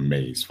Malcolm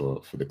Mays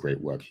for the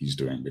great work he's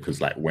doing, because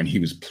like when he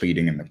was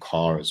pleading in the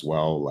car as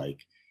well,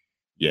 like,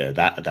 yeah,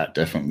 that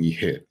definitely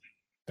hit.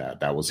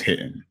 That was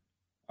hitting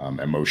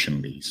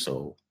emotionally.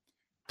 So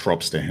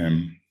props to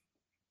him.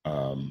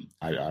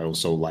 I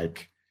also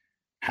like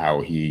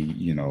how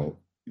he,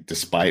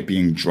 despite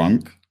being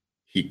drunk,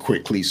 he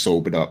quickly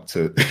sobered up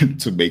to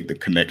to make the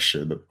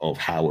connection of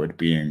Howard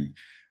being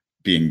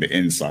the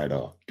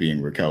insider,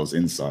 being Raquel's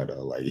insider.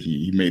 Like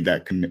he made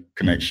that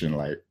connection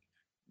like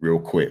real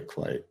quick,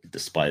 like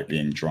despite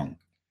being drunk.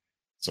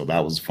 So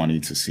that was funny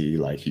to see.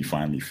 Like he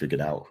finally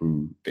figured out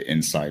who the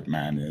inside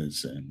man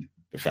is, and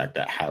the fact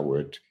that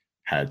Howard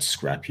had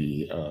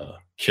Scrappy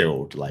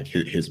killed, like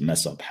his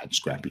mess up had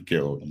Scrappy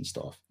killed and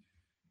stuff.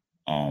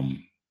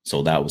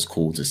 So that was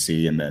cool to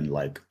see. And then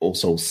like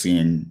also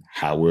seeing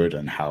Howard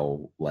and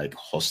how like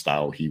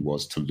hostile he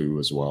was to Lou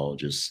as well.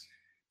 Just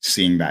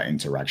seeing that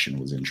interaction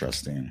was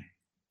interesting.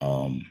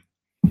 Um,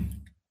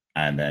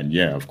 and then,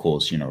 yeah, of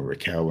course,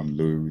 Raquel and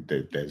Lou,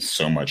 there's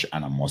so much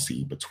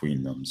animosity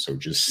between them. So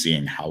just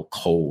seeing how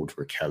cold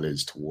Raquel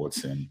is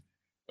towards him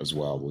as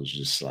well was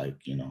just like,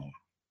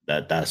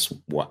 that's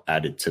what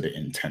added to the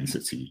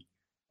intensity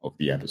of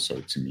the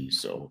episode to me.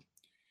 So,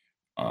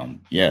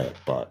 yeah,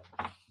 but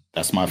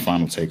that's my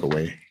final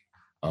takeaway.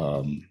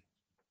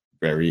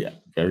 Very,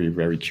 very,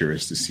 very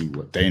curious to see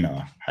what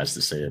Dana has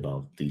to say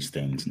about these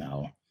things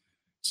now.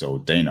 So,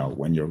 Dana,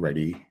 when you're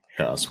ready,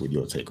 hit us with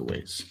your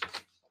takeaways.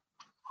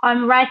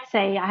 I'm right to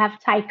say I have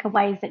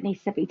takeaways that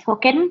needs to be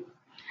taken.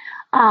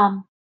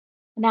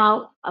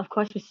 Now, of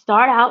course, we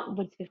start out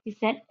with 50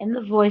 Cent in the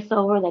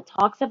voiceover that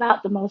talks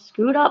about the most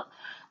screwed up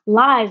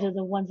lies are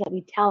the ones that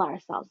we tell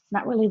ourselves. It's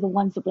not really the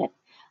ones that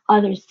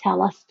others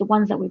tell us, the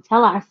ones that we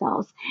tell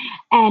ourselves.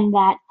 And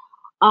that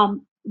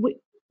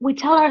we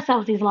tell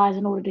ourselves these lies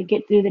in order to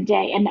get through the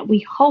day, and that we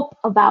hope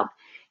about,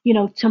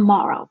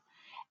 tomorrow.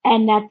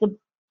 And that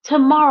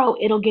tomorrow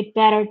it'll get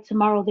better.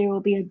 Tomorrow there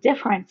will be a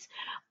difference.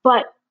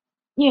 But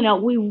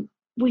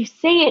we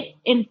say it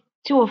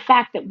into a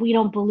fact that we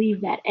don't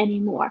believe that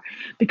anymore,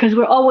 because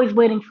we're always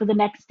waiting for the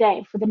next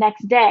day,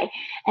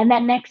 and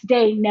that next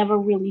day never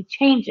really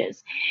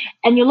changes.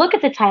 And you look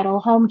at the title,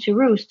 Home to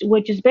Roost,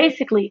 which is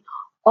basically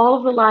all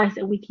of the lies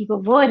that we keep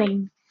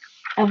avoiding,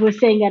 and we're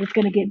saying that it's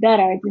going to get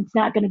better, it's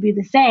not going to be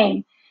the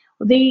same.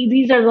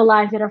 These are the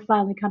lies that are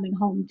finally coming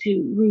home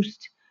to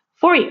roost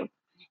for you.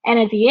 And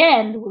at the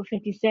end, where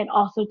 50 Cent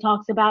also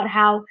talks about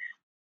how,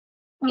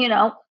 you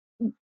know,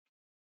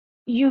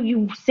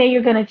 you say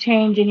you're going to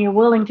change and you're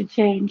willing to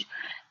change,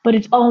 but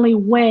it's only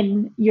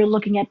when you're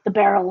looking at the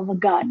barrel of a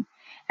gun.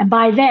 And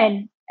by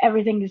then,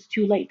 everything is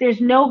too late. There's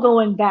no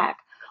going back,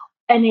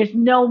 and there's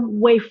no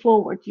way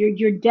forward.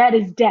 Your dead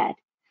is dead.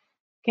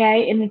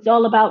 Okay? And it's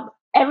all about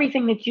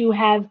everything that you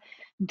have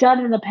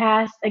done in the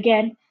past,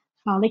 again,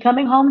 finally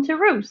coming home to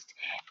roost.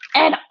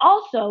 And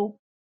also,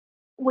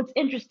 what's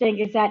interesting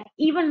is that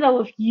even though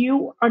if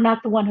you are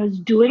not the one who's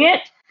doing it,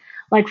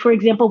 like for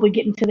example, we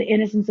get into the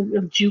innocence of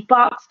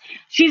Jukebox,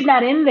 she's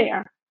not in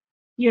there,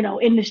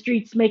 in the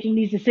streets making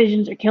these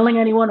decisions or killing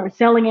anyone or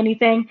selling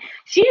anything.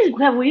 She's,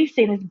 what we've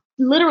seen, has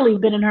literally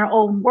been in her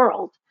own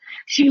world.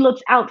 She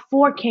looks out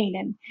for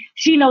Kanan.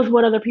 She knows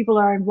what other people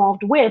are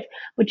involved with,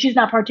 but she's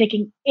not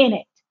partaking in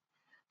it.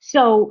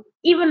 So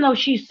even though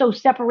she's so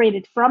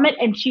separated from it,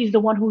 and she's the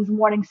one who's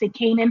warning, say,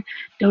 Kanan,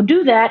 don't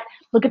do that.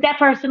 Look at that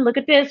person. Look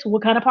at this.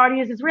 What kind of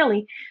party is this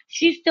really?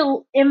 She's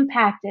still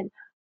impacted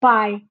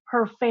by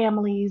her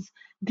family's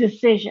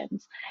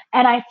decisions.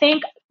 And I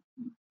think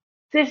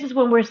this is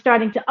when we're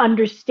starting to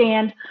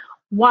understand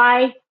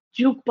why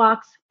Jukebox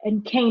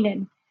and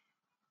Kanan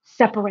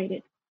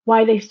separated,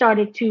 why they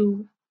started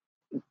to,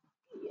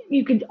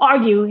 you could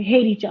argue,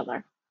 hate each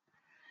other.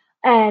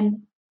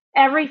 And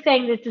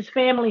everything that this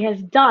family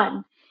has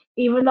done,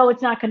 even though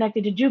it's not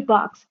connected to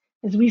Jukebox,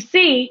 as we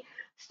see,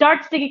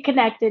 starts to get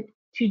connected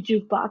to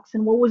Jukebox.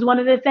 And what was one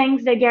of the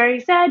things that Gary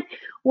said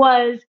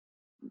was,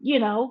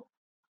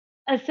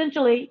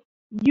 essentially,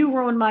 you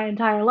ruined my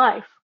entire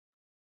life.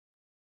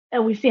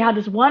 And we see how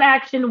this one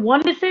action,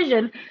 one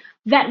decision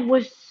that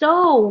was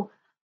so,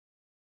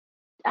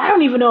 I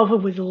don't even know if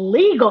it was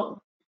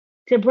legal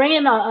to bring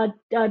in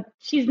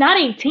she's not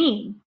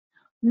 18,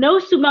 no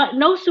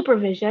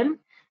supervision,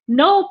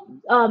 no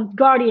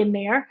guardian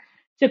there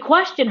to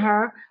question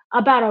her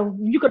about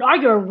you could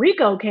argue a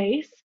RICO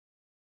case,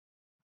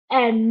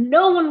 and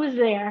no one was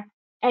there,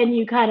 and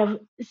you kind of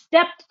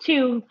stepped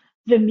to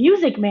the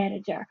music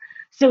manager.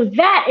 So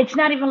that it's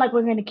not even like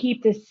we're going to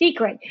keep this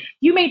secret.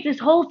 You made this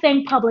whole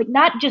thing public,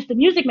 not just the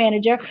music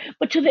manager,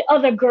 but to the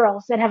other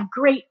girls that have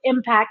great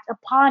impact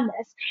upon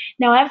this.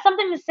 Now, I have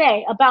something to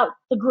say about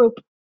the group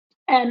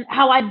and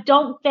how I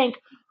don't think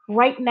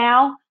right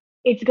now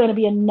it's going to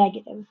be a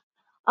negative.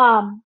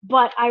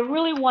 But I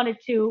really wanted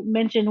to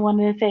mention one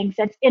of the things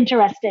that's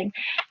interesting,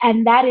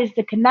 and that is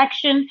the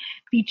connection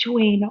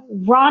between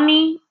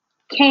Ronnie,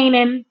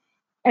 Kanan,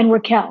 and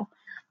Raquel,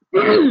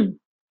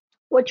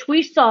 which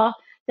we saw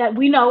that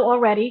we know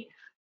already.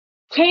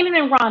 Kanan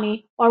and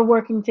Ronnie are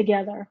working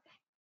together.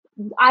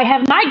 I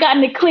have not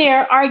gotten a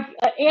clear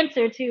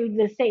answer to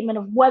the statement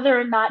of whether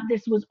or not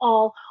this was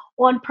all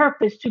on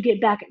purpose to get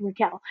back at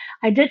Raquel.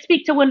 I did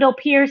speak to Wendell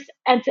Pierce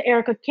and to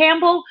Erica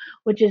Campbell,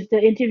 which is the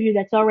interview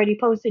that's already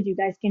posted. You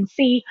guys can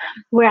see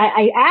where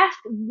I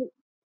asked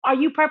are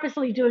you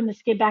purposely doing this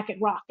to get back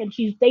at Rock? And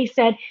they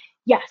said,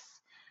 yes.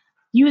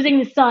 Using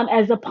the son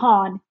as a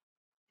pawn,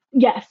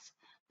 yes.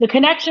 The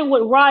connection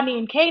with Rodney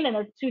and Kanan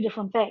are two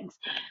different things.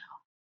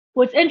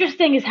 What's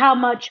interesting is how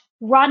much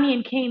Rodney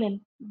and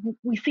Kanan,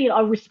 we see,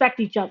 respect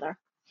each other.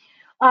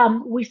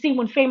 We see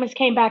when Famous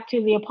came back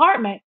to the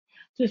apartment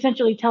to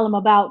essentially tell him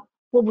about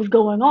what was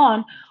going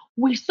on,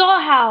 we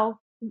saw how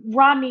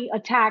Rodney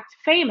attacked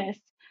Famous,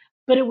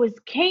 but it was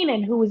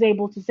Kanan who was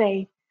able to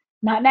say,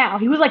 not now.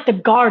 He was like the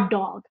guard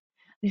dog.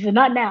 He said,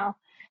 not now.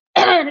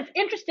 And it's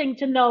interesting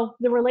to know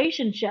the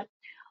relationship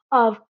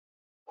of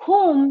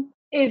whom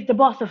is the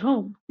boss of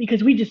whom,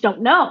 because we just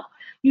don't know.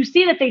 You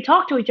see that they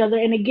talk to each other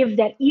and it gives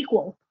that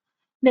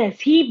equalness.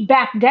 He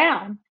backed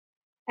down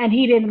and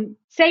he didn't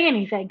say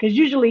anything, because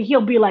usually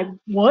he'll be like,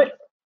 what?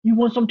 You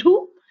want some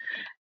too?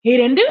 He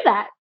didn't do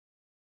that.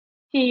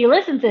 He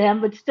listened to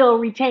him, but still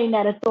retained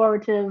that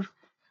authoritative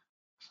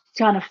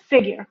kind of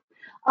figure.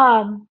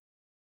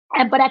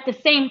 But at the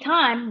same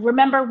time,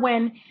 remember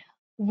when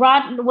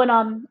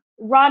Ronnie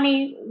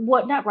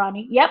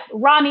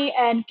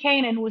and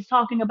Kanan was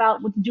talking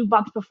about with the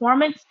jukebox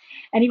performance,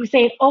 and he was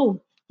saying,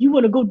 "Oh, you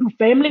want to go do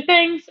family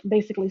things?"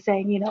 Basically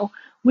saying,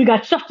 we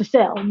got stuff to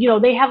sell.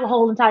 They have a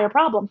whole entire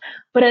problem.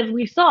 But as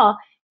we saw,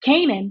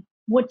 Kanan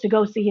went to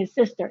go see his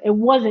sister. It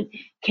wasn't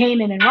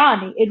Kanan and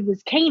Ronnie; it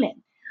was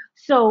Kanan.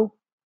 So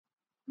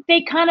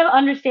they kind of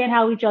understand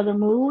how each other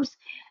moves,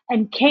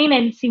 and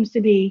Kanan seems to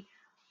be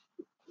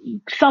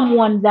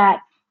someone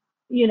that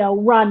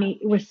Ronnie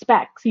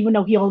respects, even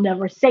though he'll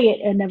never say it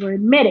and never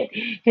admit it.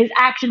 His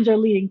actions are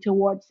leading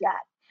towards that.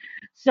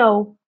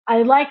 So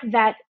I like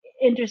that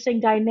interesting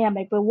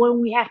dynamic. But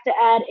when we have to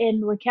add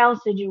in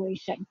Raquel's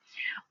situation,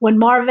 when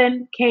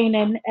Marvin,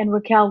 Kanan, and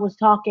Raquel was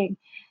talking,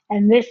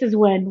 and this is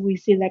when we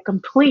see that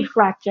complete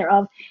fracture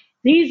of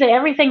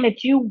everything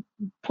that you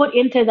put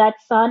into that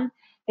son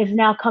is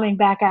now coming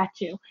back at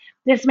you.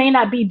 This may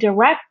not be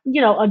direct,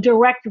 a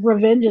direct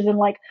revenge isn't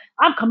like,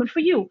 I'm coming for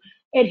you.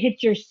 It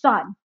hit your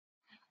son.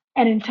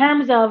 And in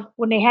terms of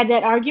when they had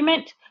that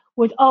argument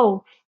with,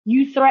 oh,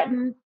 you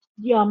threatened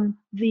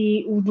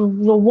the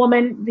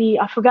woman,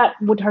 I forgot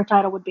what her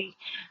title would be,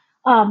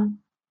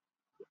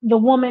 the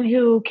woman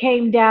who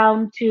came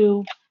down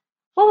to,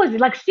 what was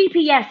it, like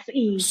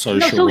CPSE,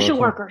 social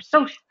worker.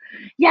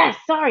 Yes,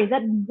 sorry,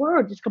 that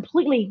word just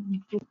completely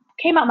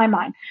came out my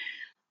mind.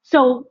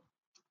 So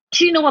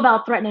she knew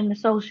about threatening the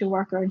social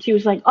worker, and she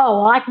was like,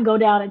 oh, well, I can go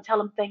down and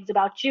tell him things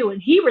about you. And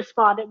he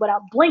responded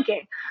without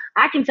blinking,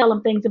 I can tell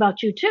him things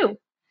about you too.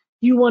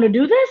 You want to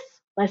do this?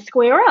 Let's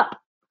square up.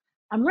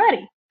 I'm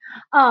ready.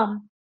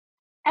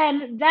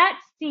 And that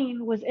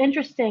scene was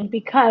interesting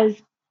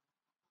because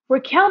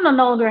Raquel no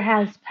longer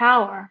has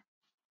power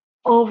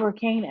over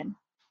Kanan.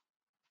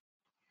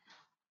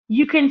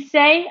 You can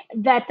say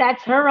that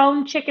that's her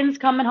own chickens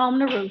coming home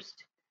to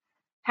roost.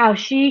 How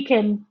she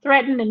can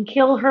threaten and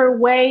kill her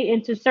way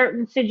into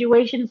certain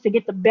situations to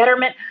get the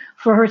betterment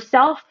for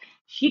herself.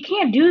 She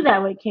can't do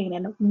that with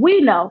Kanan.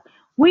 We know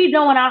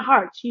in our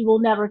hearts she will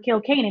never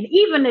kill Kanan,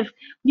 even if,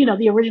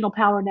 the original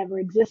power never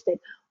existed.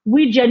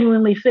 We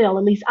genuinely feel,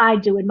 at least I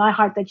do in my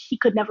heart, that she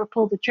could never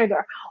pull the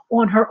trigger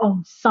on her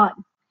own son.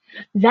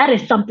 That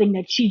is something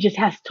that she just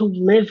has to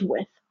live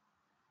with.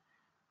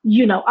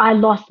 I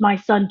lost my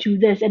son to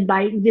this, and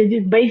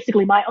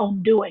basically my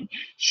own doing.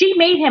 She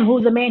made him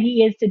who the man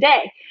he is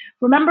today.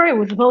 Remember, it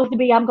was supposed to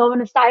be, I'm going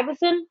to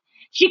Stuyvesant.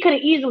 She could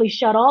have easily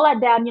shut all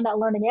that down. You're not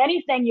learning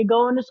anything. You're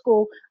going to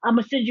school. I'm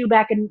going to send you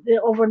back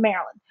over in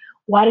Maryland.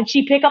 Why did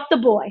she pick up the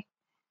boy?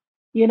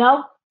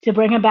 To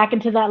bring him back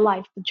into that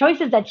life. The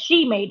choices that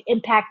she made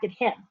impacted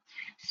him.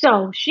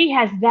 So she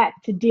has that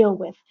to deal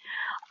with.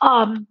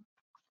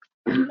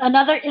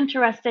 Another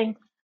interesting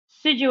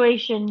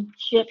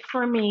situationship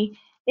for me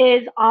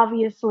is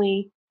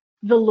obviously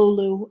the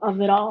Lulu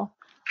of it all.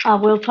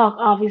 We'll talk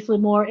obviously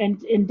more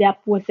in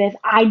depth with this.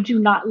 I do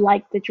not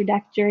like the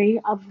trajectory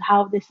of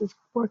how this is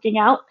working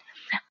out.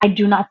 I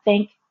do not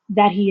think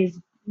that he is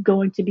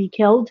going to be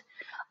killed.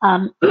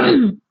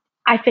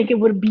 I think it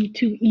would be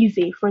too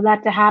easy for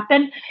that to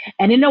happen.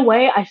 And in a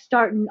way, I'm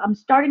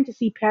starting to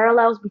see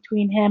parallels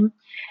between him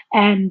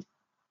and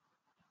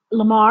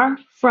Lamar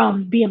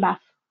from BMF.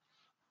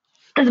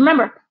 Because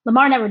remember,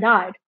 Lamar never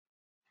died.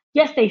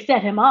 Yes, they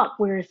set him up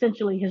where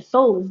essentially his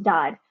soul has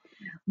died.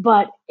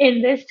 But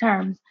in this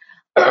terms,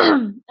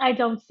 I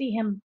don't see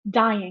him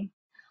dying.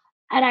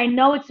 And I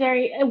know it's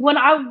very,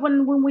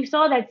 when we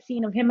saw that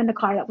scene of him in the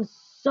car, that was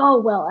so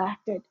well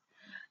acted.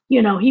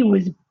 He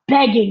was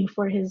begging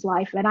for his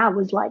life, and I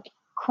was like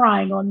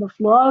crying on the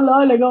floor. Oh,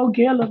 Lord, they're going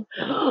to kill him.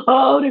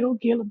 Oh, they're going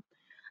to kill him.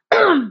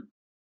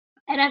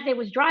 And as they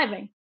was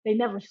driving, they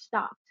never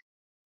stopped.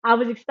 I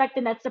was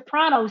expecting that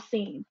Sopranos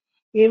scene.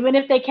 Even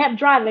if they kept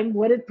driving,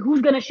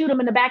 who's going to shoot him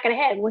in the back of the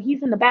head? Well,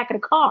 he's in the back of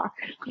the car.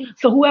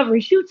 So whoever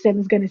shoots him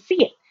is going to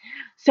see it.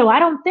 So I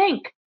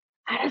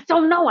just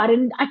don't know. I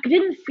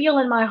didn't feel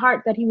in my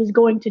heart that he was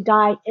going to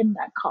die in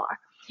that car.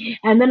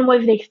 And then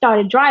when they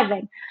started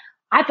driving,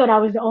 I thought I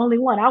was the only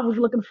one. I was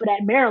looking for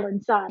that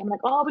Maryland sign. I'm like,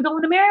 oh, we're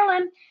going to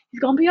Maryland.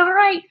 He's going to be all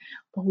right.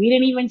 But we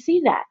didn't even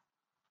see that.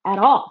 at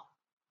all.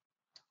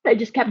 They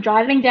just kept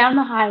driving down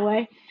the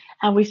highway,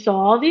 and we saw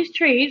all these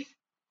trees,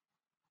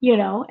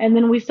 and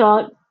then we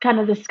saw kind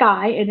of the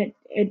sky, and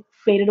it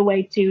faded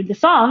away to the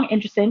song,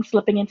 interesting,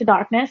 Slipping into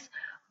Darkness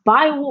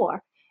by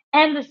War.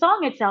 And the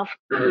song itself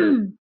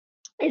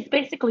is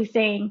basically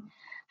saying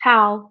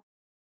how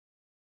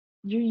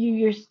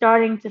you're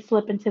starting to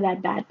slip into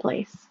that bad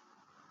place.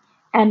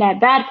 And that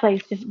bad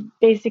place just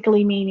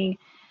basically meaning,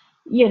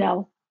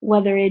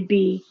 whether it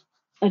be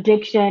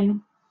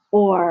addiction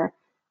or,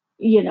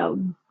 you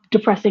know,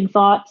 depressing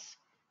thoughts,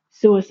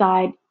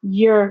 suicide,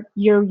 you're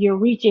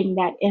reaching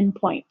that end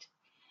point.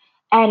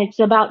 And it's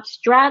about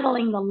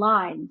straddling the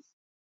lines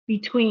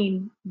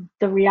between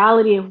the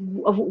reality of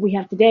what we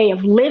have today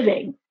of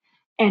living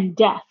and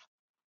death.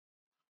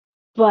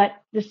 But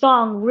the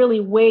song really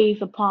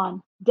weighs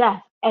upon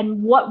death.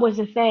 And what was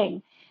the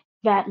thing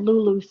that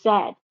Lulu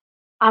said?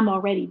 I'm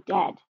already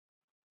dead.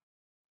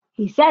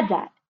 He said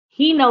that.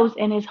 He knows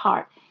in his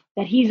heart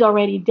that he's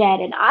already dead.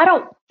 And I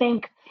don't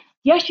think,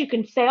 yes, you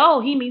can say,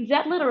 oh, he means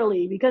that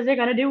literally because they're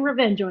going to do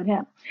revenge on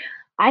him.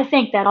 I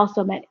think that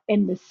also meant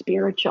in the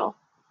spiritual.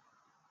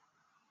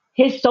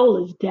 His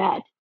soul is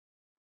dead.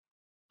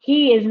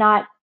 He is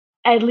not,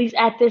 at least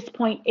at this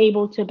point,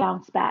 able to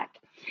bounce back.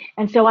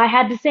 And so I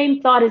had the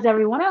same thought as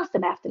everyone else.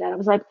 And after that, I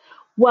was like,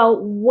 well,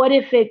 what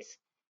if it's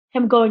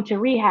him going to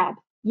rehab?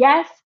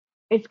 Yes,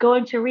 it's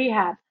going to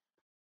rehab.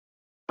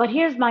 But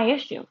here's my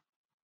issue.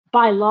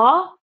 By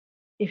law,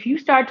 if you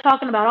start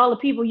talking about all the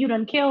people you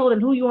done killed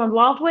and who you were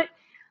involved with,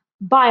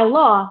 by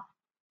law,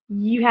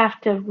 you have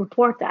to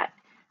report that.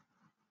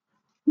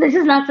 This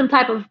is not some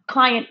type of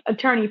client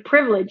attorney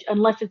privilege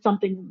unless it's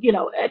something,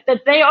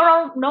 that they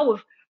don't know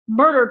if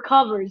murder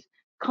covers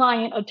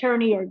client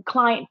attorney or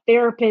client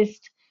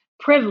therapist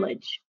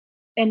privilege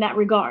in that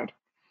regard.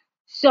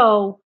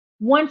 So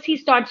once he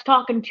starts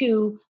talking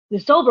to the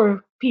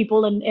sober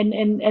people and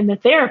the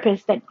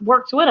therapist that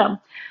works with him,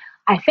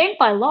 I think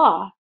by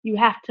law, you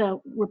have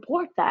to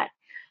report that.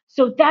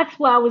 So that's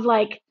why I was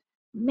like,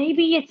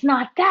 maybe it's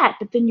not that.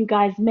 But then you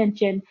guys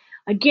mentioned,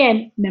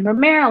 again, remember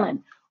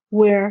Maryland,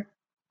 where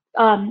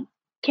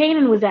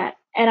Kanan was at.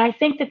 And I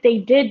think that they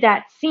did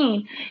that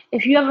scene.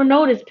 If you ever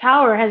notice,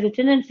 Power has a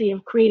tendency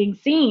of creating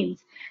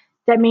scenes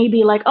that may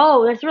be like,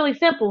 oh, that's really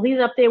simple. He's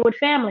up there with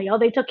family. Oh,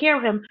 they took care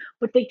of him.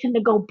 But they tend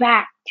to go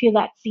back to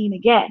that scene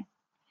again.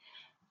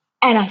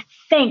 And I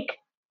think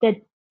that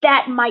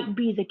that might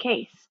be the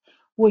case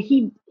where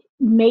he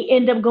may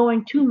end up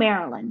going to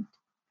Maryland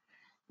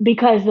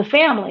because the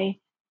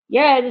family,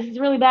 yeah, this is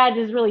really bad.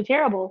 This is really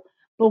terrible.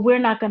 But we're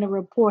not going to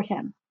report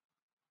him.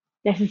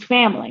 That's his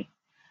family.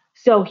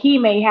 So he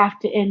may have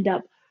to end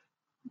up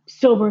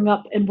sobering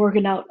up and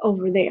working out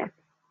over there.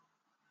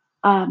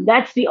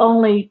 That's the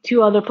only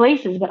two other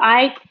places. But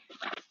I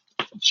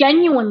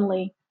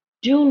genuinely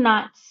do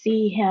not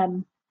see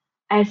him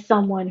as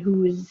someone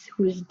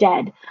who's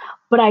dead.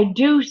 But I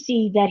do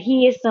see that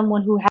he is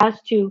someone who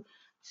has to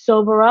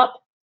sober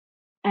up.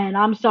 And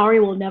I'm sorry,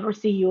 we'll never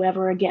see you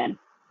ever again.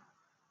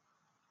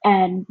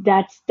 And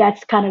that's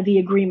kind of the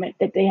agreement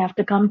that they have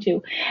to come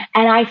to.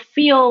 And I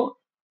feel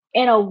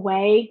in a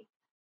way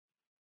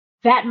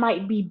that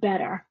might be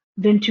better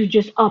than to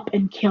just up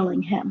and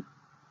killing him.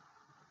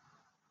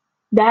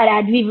 That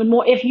adds even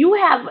more. If you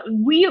have,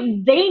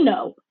 they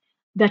know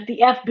that the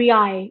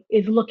FBI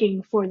is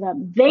looking for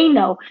them. They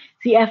know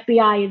the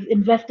FBI is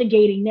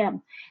investigating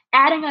them.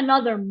 Adding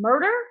another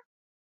murder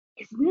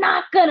is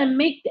not gonna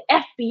make the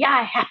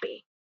FBI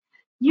happy.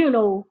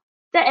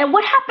 And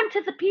what happened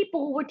to the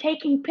people who were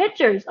taking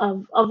pictures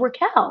of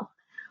Raquel?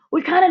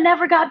 We kind of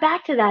never got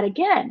back to that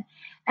again.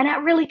 And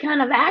that really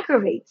kind of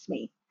aggravates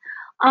me.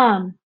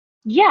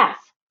 Yes.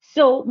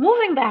 So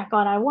moving back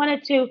on, I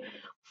wanted to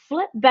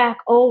flip back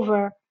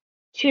over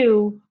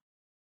to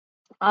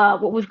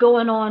what was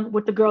going on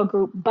with the girl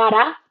group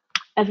Bara,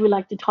 as we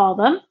like to call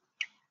them.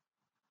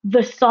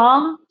 The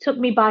song took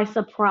me by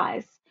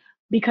surprise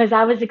because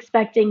I was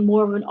expecting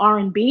more of an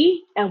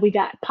R&B, and we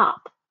got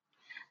pop.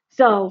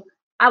 So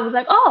I was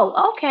like,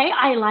 oh, okay,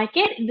 I like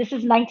it. This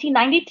is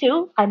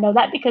 1992. I know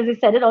that because they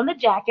said it on the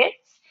jackets.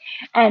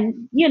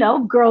 And,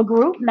 girl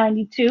group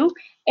 92.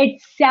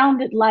 It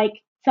sounded like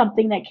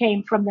something that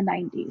came from the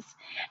 90s.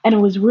 And it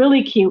was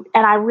really cute.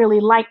 And I really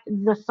liked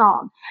the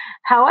song.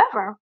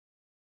 However,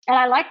 and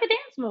I like the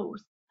dance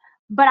moves,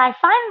 but I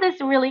find this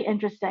really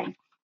interesting.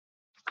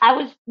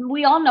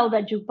 We all know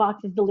that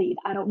Jukebox is the lead.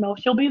 I don't know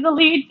if she'll be the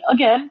lead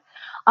again,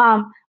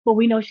 but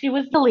we know she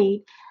was the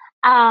lead.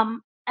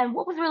 And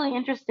what was really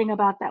interesting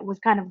about that was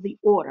kind of the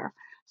order.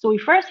 So we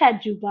first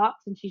had Jukebox,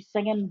 and she's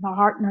singing her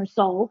heart and her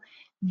soul.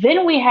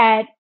 Then we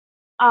had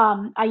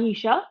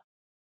Aisha,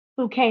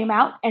 who came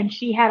out, and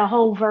she had a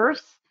whole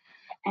verse,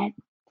 and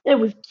it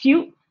was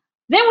cute.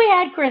 Then we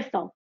had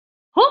Crystal.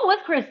 Who was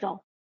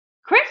Crystal?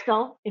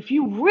 Crystal, if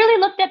you really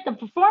looked at the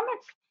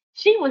performance,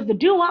 she was the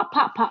doo-wop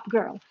pop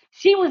girl.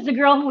 She was the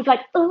girl who was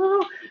like,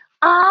 ooh,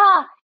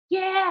 ah,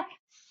 yeah,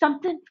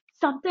 something,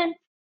 something.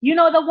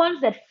 The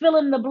ones that fill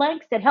in the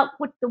blanks that help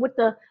with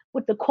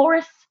the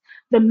chorus,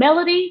 the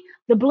melody,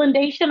 the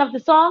blendation of the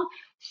song.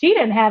 She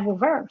didn't have a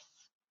verse.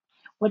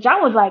 which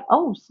I was like,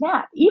 oh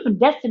snap! Even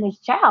Destiny's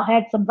Child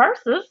had some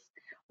verses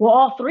where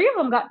all three of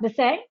them got to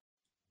sing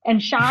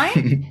and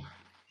shine.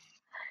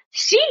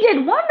 She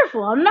did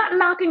wonderful. I'm not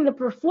knocking the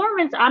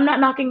performance. I'm not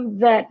knocking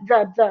the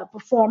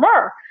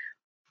performer.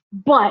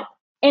 But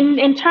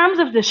in terms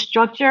of the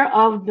structure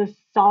of the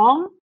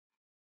song,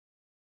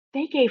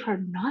 they gave her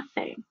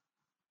nothing.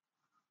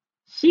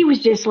 She was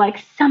just like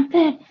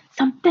something,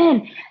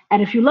 something.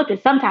 And if you looked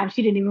at, sometimes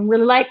she didn't even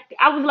really like.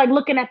 I was like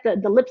looking at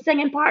the lip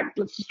singing part,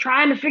 just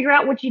trying to figure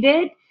out what she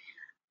did.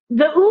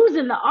 The oohs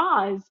and the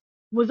ahs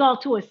was all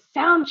to a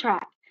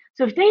soundtrack.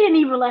 So if they didn't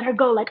even let her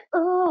go like,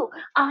 ooh,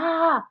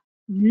 ah,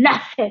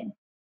 nothing.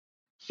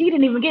 She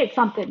didn't even get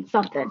something,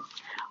 something.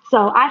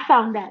 So I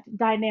found that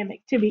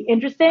dynamic to be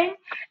interesting.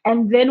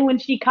 And then when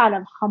she kind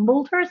of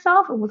humbled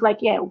herself and was like,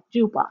 yeah,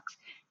 jukebox,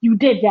 you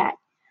did that.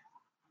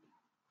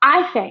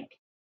 I think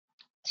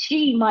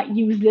she might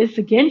use this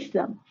against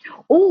them.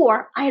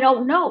 Or I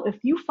don't know, if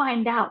you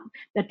find out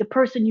that the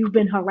person you've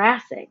been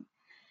harassing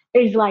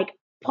is like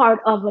part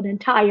of an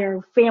entire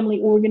family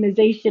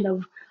organization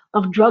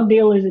of drug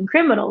dealers and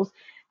criminals,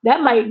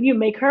 that might you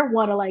make her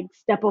want to like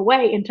step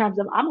away in terms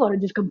of, I'm going to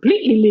just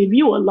completely leave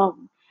you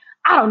alone.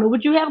 I don't know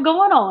what you have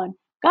going on.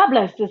 God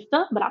bless,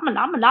 sister, but I'm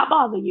gonna not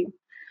bother you.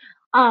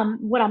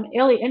 What I'm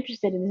really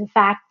interested in is the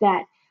fact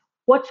that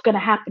what's going to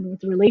happen with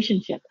the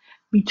relationship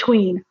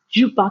between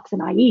Jukebox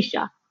and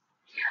Aisha.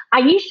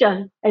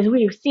 Aisha, as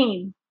we have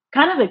seen,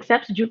 kind of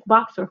accepts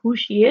Jukebox for who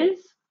she is.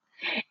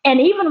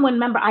 And even when,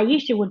 remember,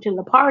 Aisha went to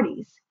the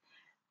parties,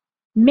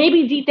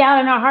 maybe deep down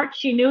in her heart,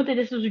 she knew that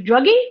this was a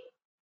druggie,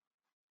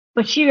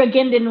 but she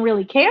again didn't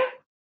really care.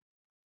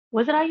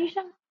 Was it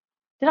Aisha?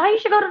 Did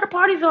Aisha go to the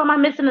parties, or am I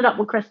missing it up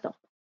with Crystal?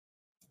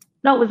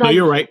 No, it was Aisha. No,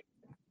 you're right.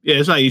 Yeah,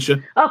 it's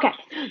Aisha. Okay,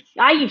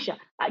 Aisha.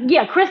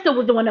 Yeah, Crystal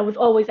was the one that was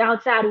always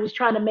outside, who was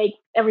trying to make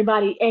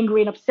everybody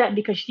angry and upset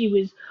because she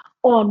was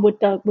on with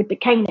the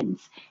Kanans,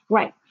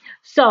 right?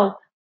 So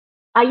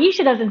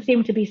Aisha doesn't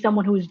seem to be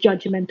someone who is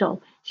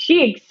judgmental.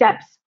 She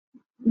accepts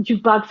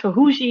Jukebox for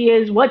who she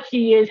is, what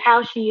she is,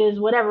 how she is,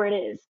 whatever it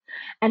is.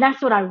 And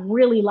that's what I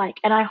really like.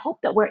 And I hope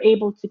that we're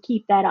able to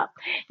keep that up.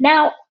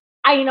 Now,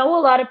 I know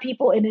a lot of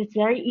people, and it's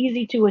very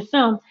easy to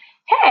assume,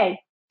 hey,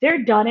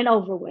 they're done and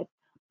over with.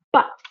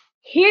 But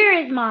here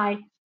is my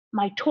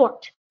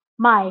tort,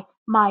 my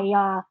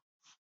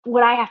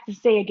what I have to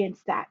say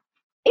against that.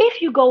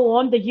 If you go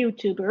on the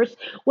YouTubers,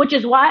 which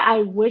is why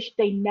I wish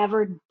they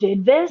never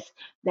did this,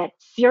 that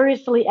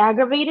seriously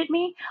aggravated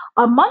me.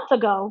 A month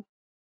ago,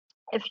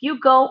 if you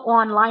go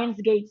on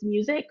Lionsgate's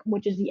music,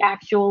 which is the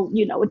actual,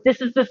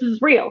 this is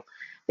real.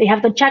 They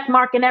have the check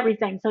mark and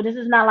everything. So this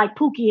is not like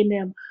Pookie and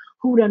them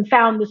who done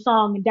found the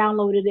song and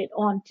downloaded it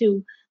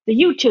onto the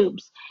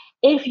YouTubes.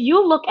 If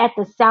you look at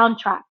the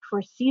soundtrack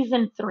for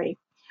season 3,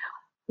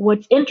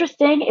 what's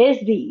interesting is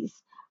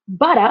these.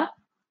 Butter,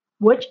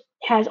 which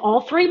has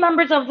all 3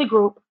 members of the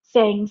group,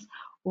 sings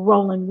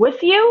Rolling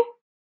With You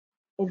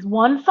is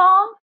one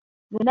song.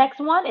 The next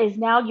one is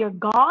Now You're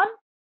Gone.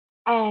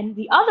 And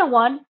the other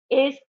one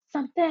is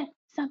Something,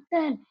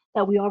 Something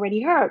that we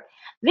already heard.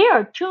 There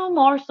are 2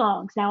 more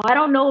songs. Now, I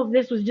don't know if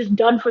this was just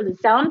done for the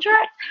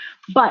soundtrack,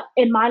 but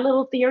in my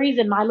little theories,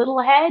 in my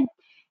little head,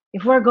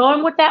 if we're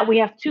going with that, we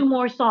have 2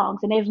 more songs.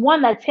 And there's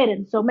one that's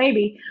hidden. So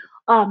maybe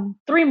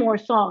 3 more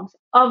songs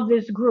of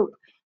this group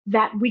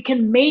that we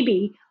can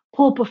maybe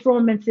pull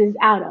performances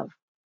out of.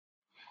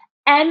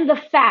 And the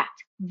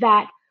fact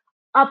that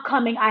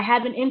upcoming, I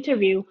have an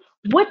interview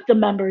with the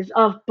members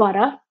of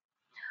Butter.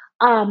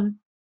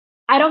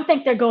 I don't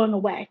think they're going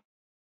away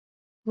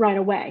right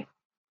away.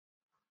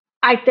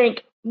 I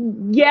think,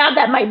 yeah,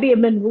 that might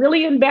have been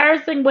really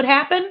embarrassing what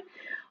happened,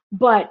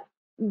 but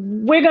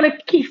we're going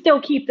to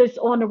still keep this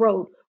on the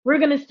road. We're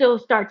going to still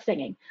start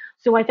singing.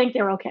 So I think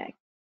they're okay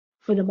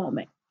for the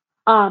moment.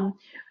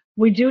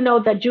 We do know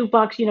that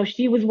Jukebox,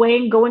 she was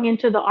weighing going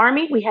into the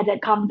army. We had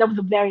that that was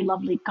a very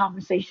lovely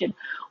conversation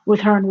with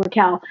her and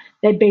Raquel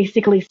that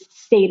basically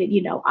stated,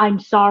 I'm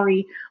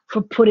sorry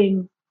for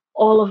putting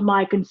all of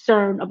my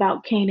concern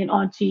about Kanan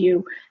onto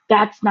you.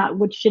 That's not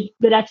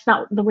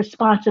the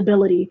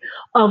responsibility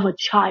of a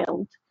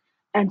child.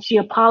 And she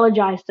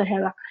apologized to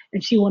her,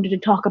 and she wanted to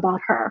talk about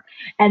her.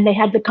 And they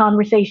had the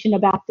conversation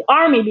about the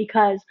army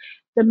because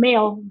the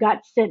mail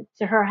got sent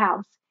to her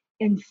house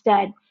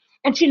instead.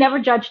 And she never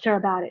judged her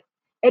about it.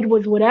 It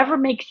was, whatever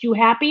makes you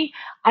happy,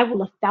 I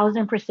will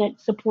 1,000%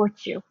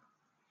 support you.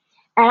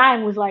 And I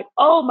was like,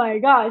 oh my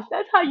gosh,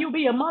 that's how you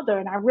be a mother.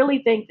 And I really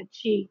think that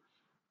she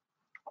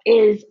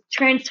is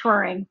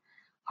transferring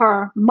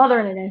her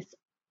motherness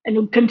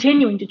and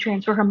continuing to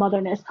transfer her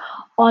motherness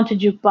onto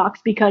Jukebox,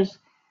 because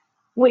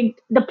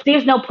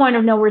there's no point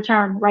of no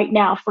return right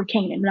now for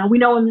Kanan. Now, we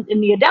know in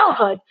the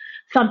adulthood,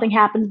 something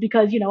happens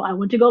because, I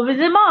went to go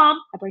visit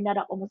mom. I bring that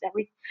up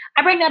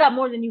I bring that up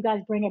more than you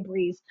guys bring it,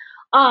 Breeze.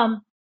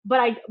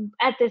 But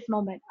at this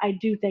moment, I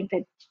do think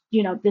that,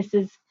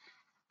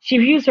 she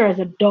views her as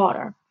a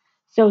daughter.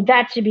 So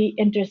that should be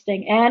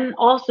interesting. And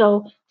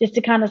also, just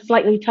to kind of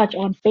slightly touch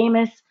on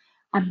Famous,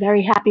 I'm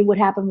very happy what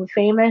happened with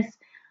Famous.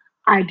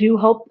 I do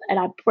hope and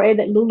I pray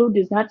that Lulu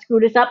does not screw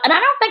this up. And I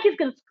don't think he's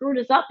going to screw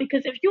this up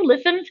because if you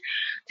listened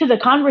to the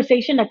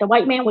conversation that the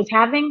white man was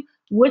having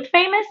with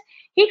Famous,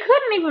 he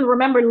couldn't even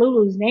remember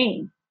Lulu's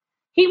name.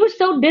 He was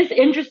so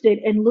disinterested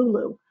in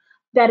Lulu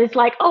that it's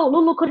like, oh,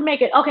 Lulu couldn't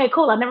make it. Okay,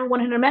 cool. I never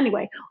wanted him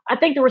anyway. I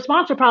think the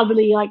response would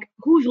probably be like,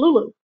 who's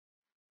Lulu?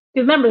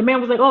 Because remember, the man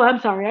was like, oh, I'm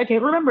sorry. I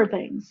can't remember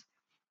things.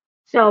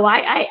 So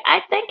I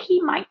think he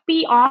might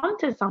be on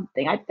to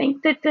something. I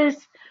think that this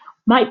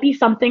might be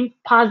something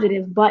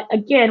positive. But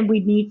again, we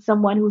need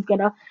someone who's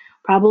going to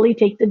probably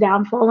take the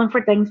downfall and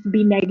for things to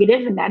be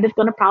negative, and that is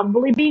going to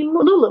probably be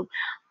Lulu.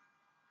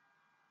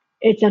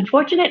 It's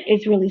unfortunate.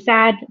 It's really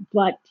sad.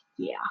 But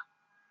yeah,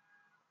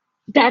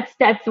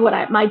 that's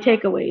what my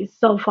takeaways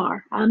so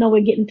far. I know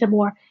we're getting to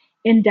more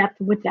in depth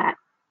with that.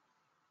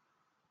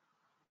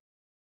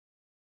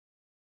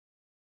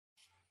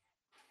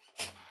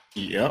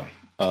 Yeah.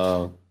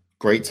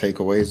 Great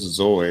takeaways as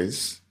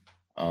always.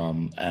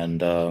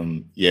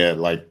 Yeah,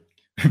 like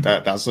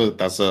that's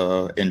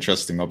a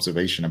interesting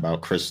observation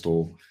about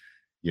Crystal,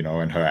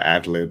 and her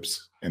ad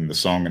libs in the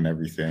song and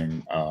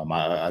everything.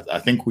 I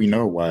think we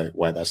know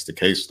why that's the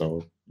case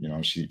though.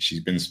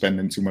 She's been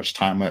spending too much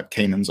time at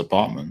Kanan's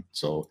apartment,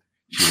 so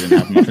she didn't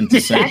have nothing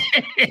to say.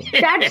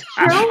 That's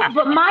true,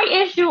 but my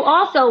issue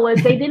also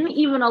was they didn't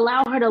even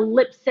allow her to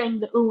lip sing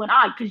the ooh and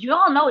ah, because you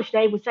all know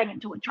Shay was singing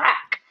to a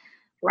track,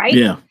 right?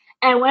 Yeah.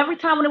 And every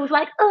time when it was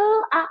like,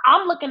 oh,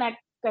 I'm looking at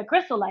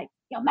Crystal like,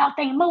 your mouth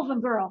ain't moving,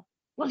 girl.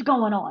 What's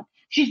going on?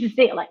 She used to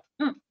say it like,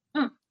 mm,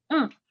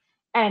 mm.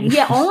 And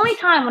yeah, only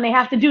time when they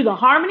have to do the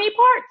harmony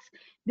parts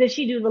does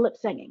she do the lip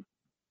singing.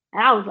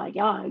 And I was like,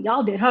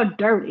 y'all did her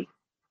dirty.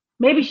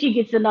 Maybe she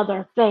gets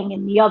another thing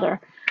in the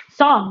other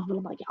songs, but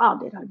I'm like, y'all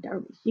did her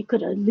dirty. She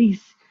could have at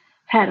least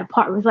had a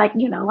part. It was like, I'm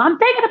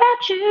thinking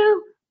about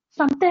you.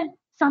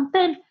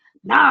 Something.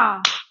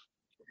 Nah.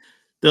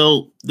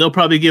 They'll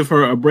probably give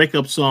her a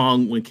breakup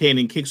song when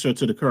Kanan kicks her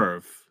to the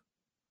curb.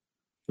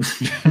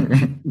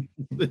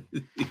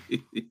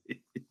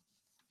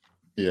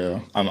 Yeah,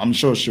 I'm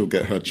sure she'll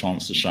get her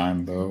chance to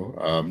shine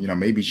though.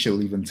 Maybe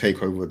she'll even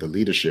take over the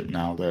leadership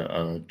now that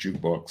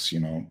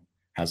Jukebox,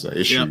 has an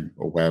issue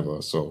or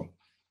whatever. So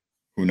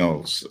who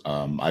knows?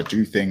 I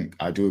do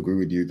agree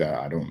with you that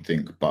I don't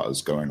think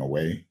Butter's going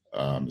away,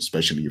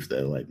 especially if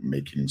they're like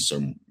making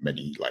so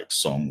many like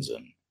songs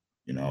and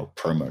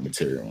promo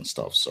material and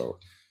stuff. So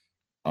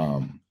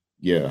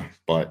yeah,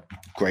 but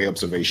great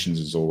observations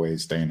as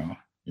always, Dana.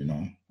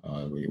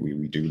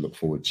 We do look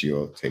forward to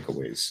your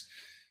takeaways.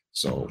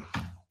 So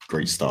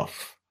great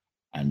stuff.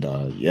 And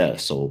yeah,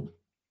 so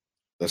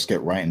let's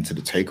get right into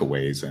the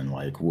takeaways and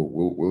like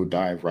we'll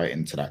dive right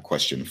into that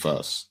question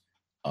first,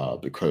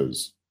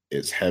 because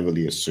it's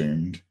heavily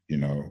assumed,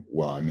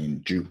 well, I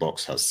mean,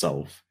 Jukebox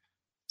herself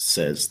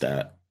says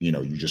that, you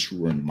just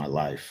ruined my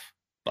life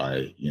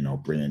by,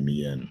 bringing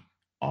me in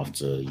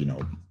after,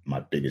 my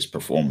biggest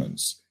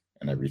performance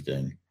and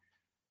everything.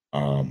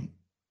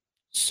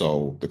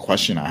 So the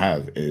question I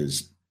have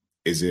is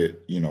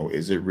it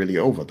really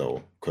over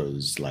though?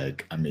 Because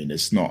like, I mean,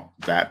 it's not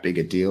that big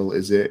a deal,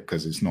 is it?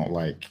 Because it's not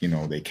like,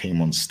 they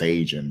came on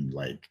stage and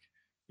like,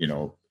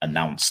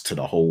 announced to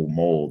the whole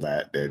mall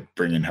that they're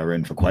bringing her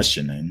in for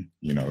questioning.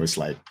 It's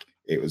like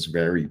it was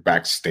very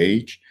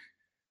backstage.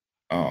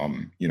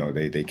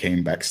 They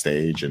came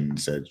backstage and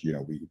said,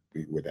 we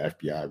with the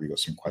FBI, we got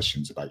some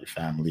questions about your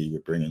family, we're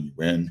bringing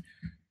you in,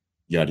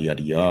 yada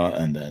yada yada.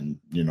 And then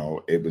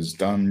it was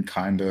done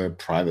kind of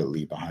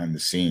privately behind the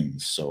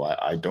scenes. So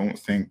I don't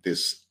think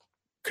this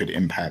could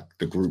impact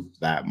the group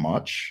that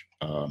much,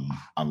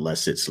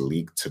 unless it's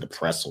leaked to the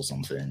press or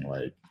something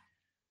like.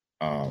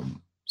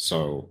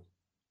 So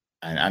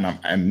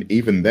and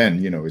even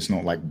then, it's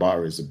not like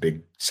Butter is a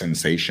big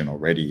sensation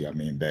already. I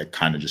mean, they're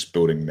kind of just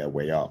building their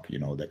way up.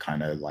 They're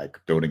kind of like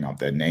building up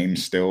their name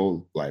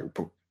still, like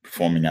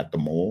performing at the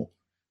mall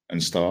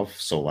and stuff.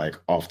 So like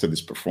after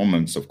this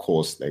performance, of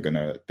course,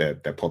 their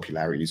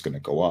popularity is gonna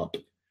go up.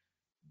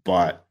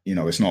 But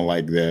it's not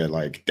like they're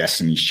like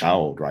Destiny's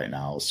Child right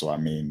now. So I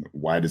mean,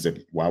 why would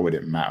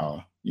it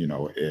matter,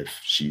 if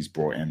she's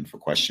brought in for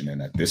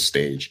questioning at this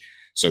stage?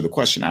 So the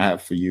question I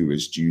have for you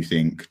is, do you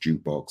think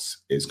Jukebox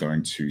is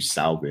going to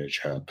salvage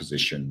her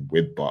position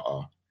with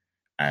Butter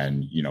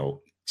and,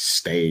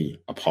 stay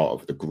a part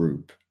of the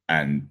group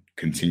and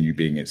continue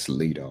being its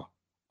leader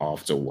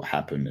after what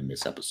happened in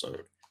this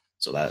episode?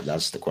 So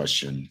that's the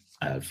question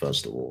I had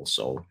first of all.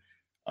 So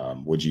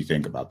what do you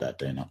think about that,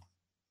 Dana?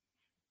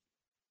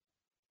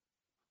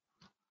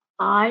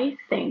 I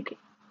think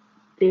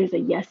there's a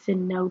yes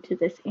and no to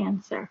this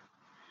answer.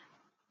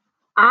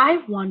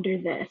 I wonder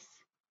this.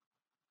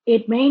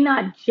 It may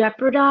not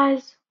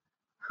jeopardize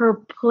her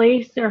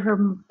place or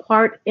her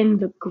part in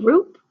the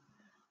group,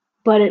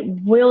 but it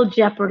will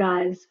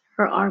jeopardize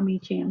her army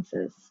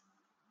chances.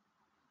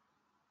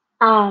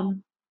 I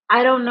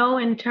don't know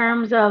in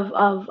terms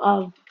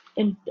of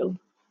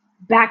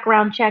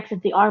background checks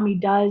that the army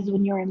does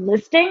when you're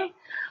enlisting,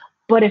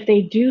 but if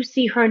they do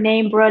see her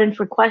name brought in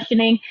for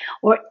questioning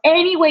or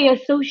any way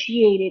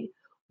associated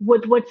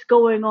with what's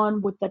going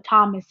on with the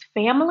Thomas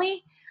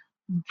family,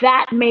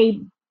 that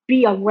may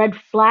be a red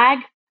flag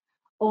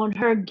on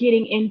her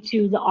getting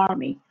into the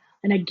Army.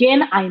 And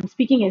again, I am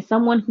speaking as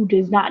someone who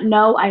does not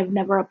know. I've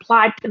never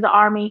applied to the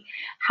Army,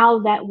 how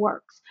that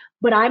works.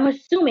 But I'm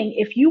assuming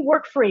if you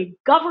work for a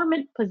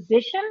government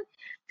position,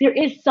 there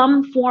is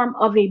some form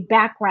of a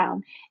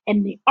background.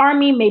 And the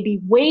Army may be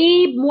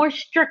way more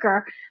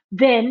stricter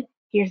than,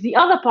 here's the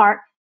other part,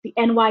 the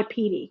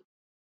NYPD.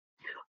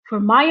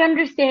 From my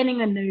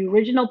understanding in the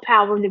original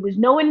Power, there was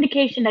no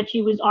indication that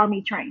she was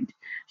Army trained.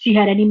 She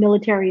had any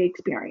military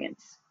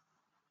experience.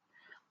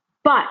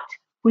 But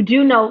we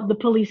do know the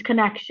police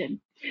connection.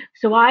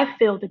 So I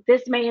feel that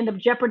this may end up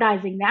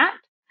jeopardizing that.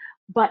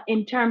 But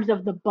in terms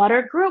of the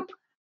Butter group,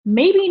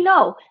 maybe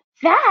no.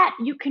 That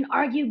you can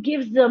argue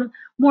gives them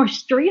more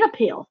street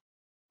appeal,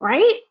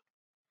 right?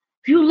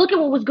 If you look at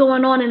what was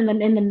going on in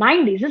the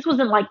 90s, this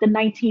wasn't like the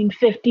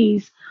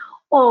 1950s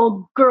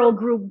all girl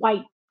group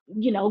white,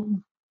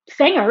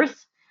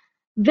 singers.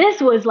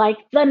 This was like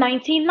the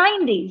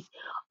 1990s.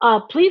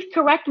 Please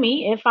correct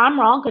me if I'm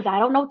wrong because I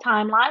don't know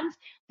timelines.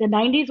 The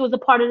 90s was a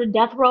part of the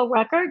Death Row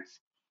Records,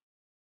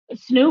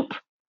 Snoop,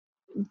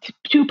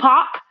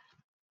 Tupac,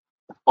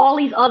 all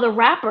these other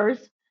rappers,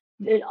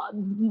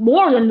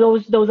 more than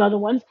those other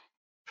ones,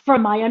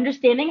 from my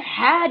understanding,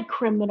 had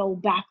criminal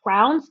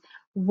backgrounds,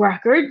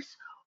 records,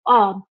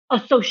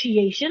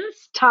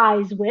 associations,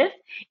 ties with.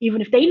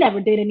 Even if they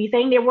never did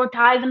anything, there were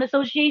ties and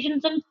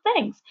associations and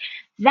things.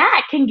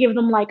 That can give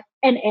them like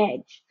an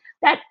edge.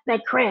 That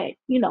cred,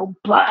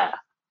 blah.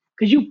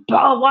 Because you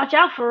watch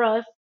out for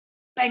us.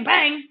 Bang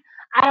bang.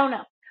 I don't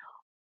know.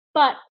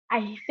 But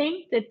I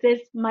think that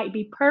this might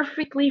be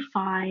perfectly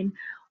fine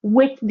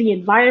with the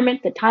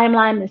environment, the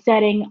timeline, the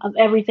setting of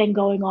everything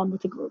going on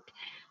with the group.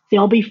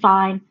 They'll be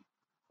fine.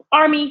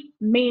 Army,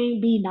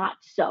 maybe not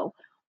so.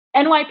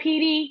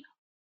 NYPD,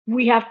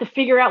 we have to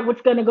figure out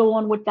what's going to go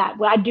on with that.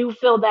 But I do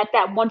feel that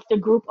once the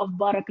group of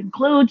Butter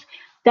concludes,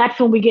 that's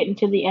when we get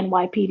into the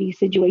NYPD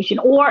situation.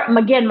 Or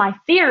again, my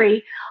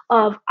theory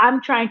of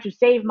I'm trying to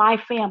save my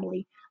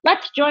family.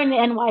 Let's join the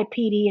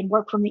NYPD and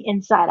work from the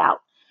inside out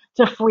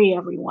to free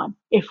everyone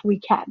if we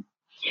can.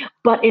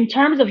 But in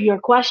terms of your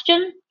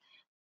question,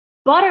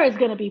 Butter is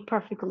going to be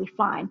perfectly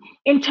fine.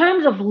 In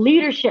terms of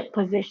leadership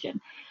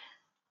position,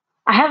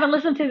 I haven't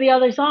listened to the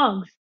other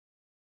songs.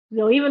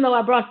 So even though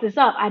I brought this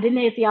up, I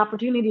didn't get the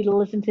opportunity to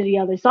listen to the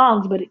other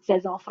songs, but it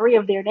says all three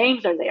of their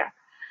names are there.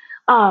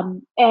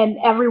 And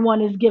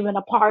everyone is given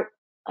a part,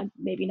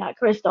 maybe not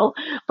Crystal,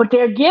 but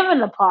they're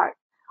given a part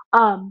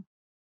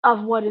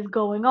of what is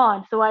going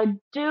on. So I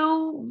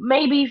do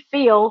maybe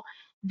feel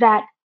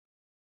that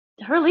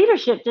her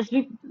leadership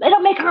they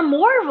don't make her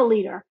more of a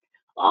leader.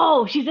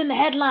 Oh, she's in the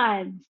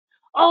headlines.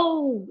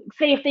 Oh,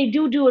 say if they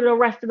do it, the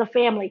rest of the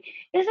family.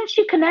 Isn't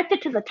she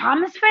connected to the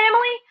Thomas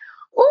family?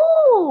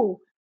 Ooh.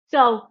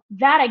 So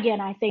that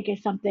again, I think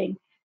is something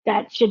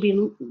that should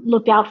be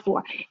looked out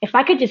for. If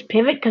I could just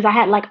pivot, because I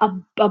had like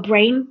a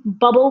brain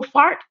bubble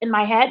fart in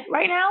my head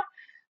right now.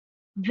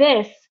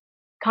 This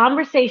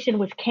conversation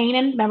with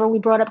Kanan, remember we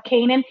brought up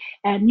Kanan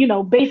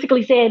and,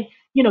 basically said,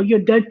 you're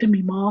dead to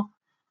me, Ma.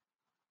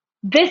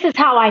 This is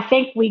how I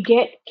think we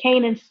get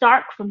Kanan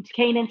Stark from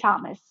Kanan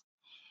Thomas.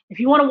 If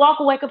you want to walk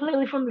away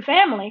completely from your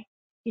family,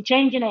 you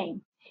change your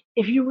name.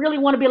 If you really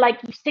want to be like,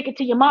 you stick it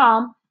to your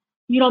mom,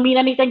 you don't mean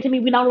anything to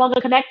me, we're no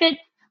longer connected,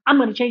 I'm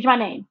going to change my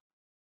name.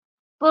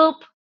 Boop.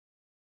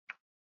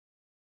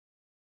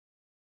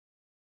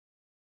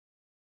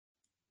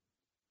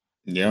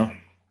 Yeah,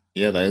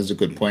 yeah, that is a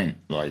good point.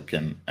 Like,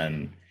 and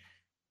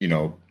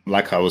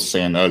like I was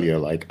saying earlier,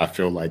 like I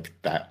feel like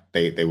that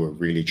they were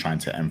really trying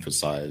to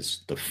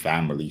emphasize the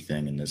family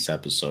thing in this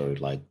episode,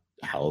 like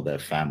how their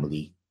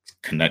family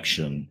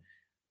connection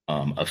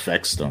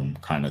affects them,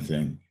 kind of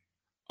thing.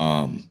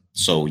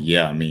 So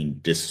yeah, I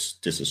mean,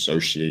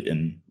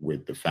 disassociating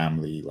with the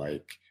family,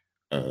 like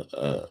uh,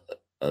 uh,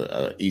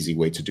 a easy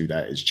way to do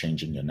that is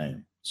changing your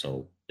name.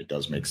 So it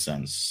does make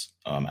sense.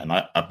 And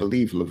I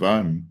believe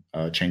Laverne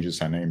changes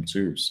her name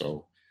too.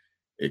 So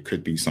it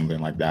could be something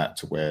like that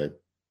to where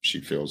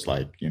she feels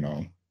like,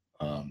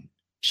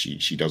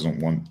 she doesn't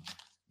want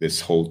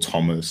this whole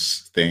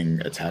Thomas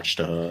thing attached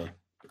to her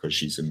because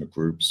she's in the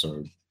group.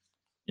 So,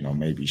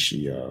 maybe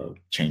she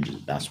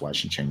changes, that's why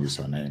she changes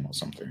her name or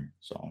something.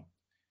 So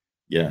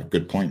yeah,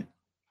 good point.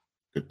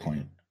 Good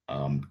point.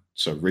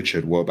 So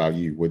Richard, what about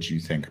you? What do you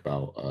think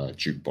about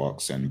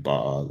Jukebox and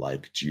Butter?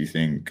 Like, do you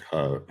think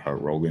her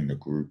role in the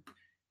group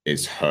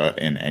is hurt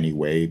in any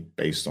way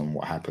based on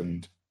what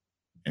happened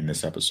in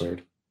this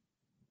episode?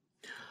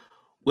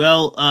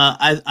 Well,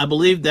 I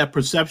believe that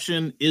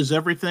perception is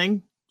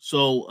everything.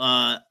 So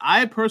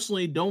I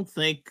personally don't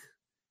think,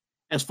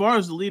 as far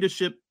as the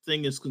leadership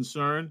thing is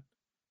concerned,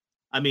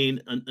 I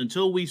mean,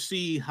 until we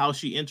see how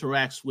she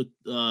interacts with,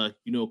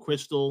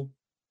 Crystal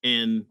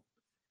and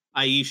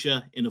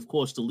Aisha, and of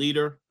course the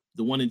leader,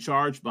 the one in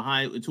charge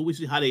behind, until we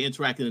see how they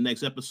interact in the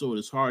next episode,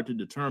 it's hard to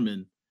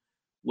determine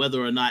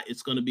whether or not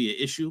it's going to be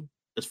an issue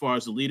as far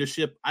as the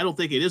leadership. I don't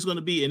think it is going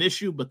to be an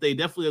issue, but they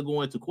definitely are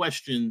going to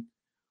question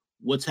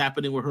what's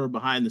happening with her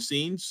behind the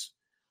scenes.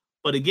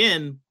 But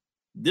again,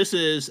 this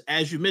is,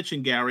 as you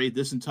mentioned, Gary,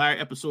 this entire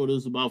episode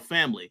is about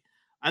family.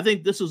 I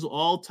think this is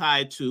all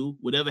tied to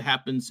whatever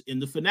happens in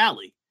the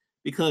finale.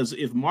 Because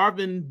if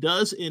Marvin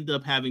does end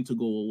up having to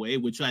go away,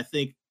 which I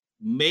think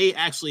may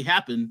actually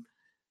happen,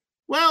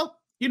 well,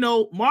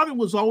 Marvin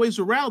was always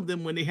around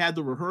them when they had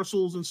the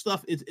rehearsals and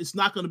stuff. It's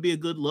not going to be a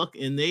good look,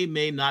 and they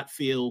may not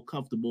feel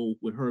comfortable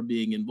with her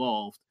being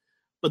involved.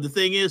 But the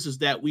thing is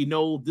that we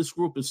know this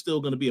group is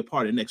still going to be a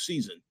part of next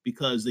season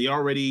because they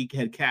already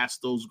had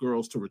cast those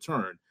girls to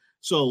return.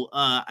 So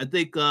I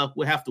think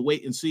we'll have to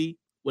wait and see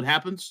what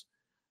happens.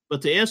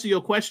 But to answer your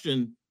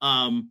question,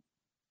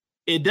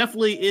 it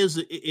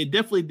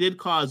definitely did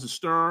cause a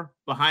stir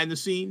behind the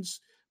scenes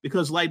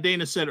because, like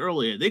Dana said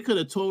earlier, they could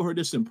have told her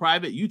this in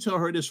private. You tell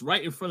her this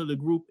right in front of the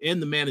group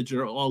and the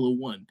manager all in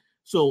one.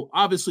 So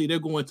obviously they're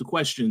going to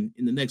question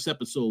in the next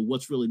episode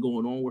what's really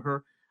going on with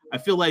her. I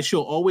feel like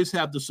she'll always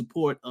have the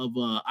support of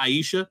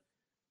Aisha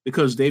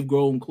because they've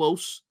grown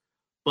close.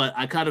 But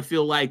I kind of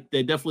feel like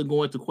they're definitely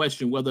going to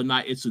question whether or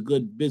not it's a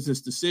good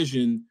business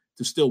decision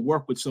to still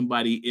work with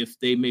somebody if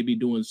they may be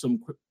doing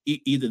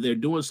either they're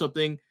doing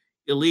something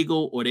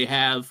illegal or they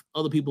have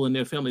other people in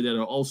their family that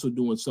are also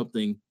doing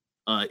something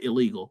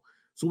illegal.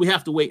 So we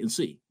have to wait and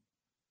see.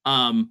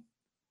 But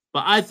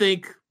I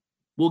think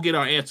we'll get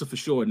our answer for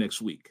sure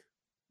next week.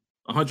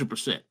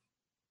 100%.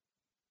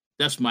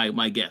 That's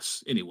my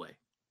guess anyway.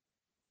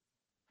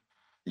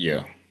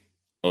 Yeah.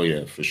 Oh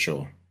yeah, for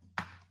sure.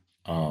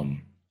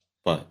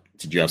 But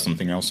did you have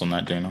something else on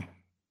that, Dana,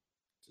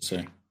 to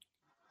say?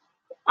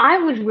 I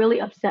was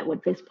really upset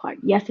with this part.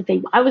 Yes,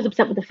 I was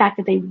upset with the fact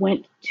that they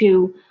went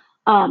to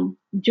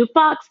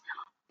Jukebox,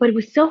 but it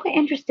was so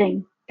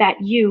interesting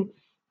that you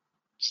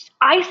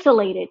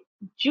isolated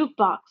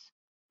Jukebox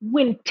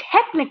when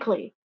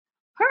technically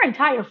her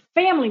entire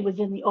family was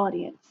in the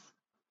audience.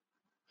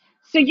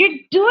 So you're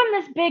doing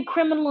this big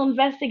criminal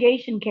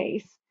investigation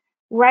case,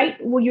 right?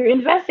 Well, you're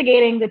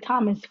investigating the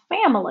Thomas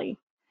family.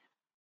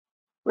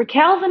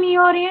 Raquel's in the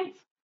audience,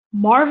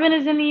 Marvin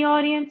is in the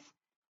audience,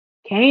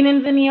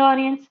 Kanan's in the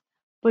audience,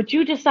 but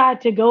you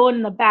decide to go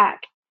in the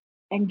back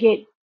and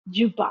get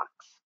Jukebox.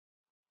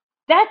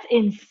 That's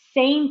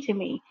insane to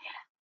me.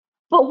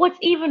 But what's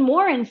even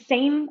more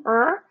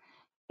insaner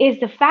is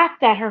the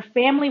fact that her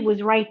family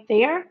was right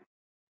there.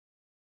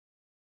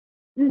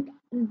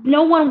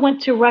 No one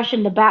went to rush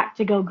in the back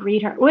to go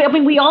greet her. I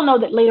mean, we all know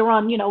that later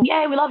on,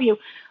 yay, we love you.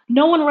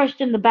 No one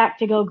rushed in the back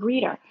to go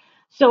greet her.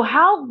 So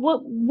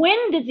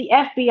when did the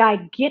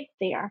FBI get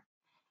there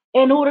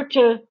in order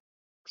to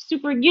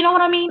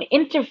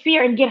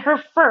interfere and get her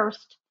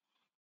first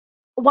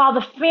while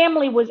the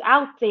family was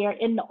out there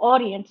in the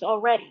audience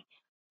already?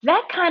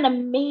 That kind of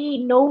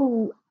made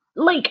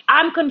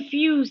I'm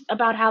confused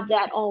about how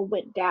that all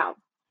went down.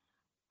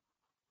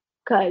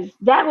 Because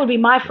that would be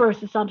my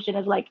first assumption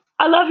is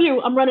I love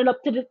you. I'm running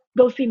up to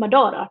go see my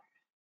daughter.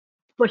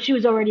 But she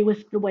was already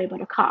whisked away by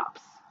the cops.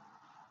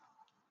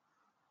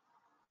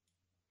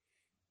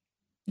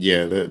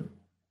 Yeah, the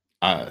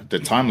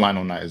timeline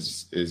on that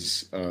is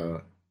it's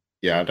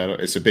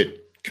a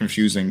bit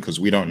confusing because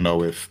we don't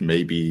know if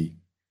maybe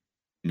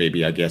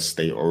I guess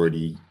they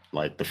already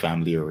the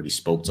family already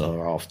spoke to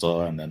her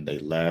after and then they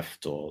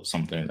left or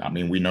something. I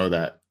mean, we know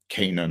that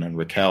Kanan and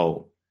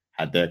Raquel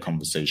had their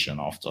conversation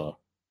after.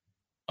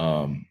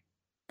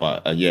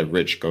 But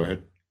Rich, go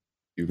ahead.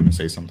 You were going to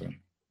say something.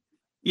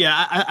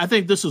 Yeah, I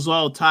think this is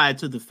all tied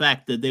to the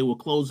fact that they were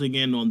closing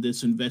in on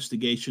this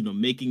investigation or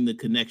making the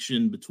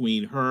connection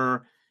between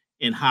her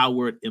and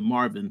Howard and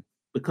Marvin.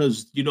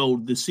 Because,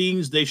 the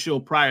scenes they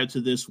showed prior to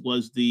this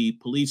was the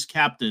police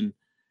captain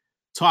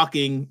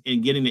talking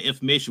and getting the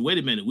information. Wait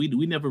a minute, we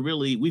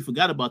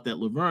forgot about that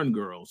Laverne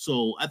girl.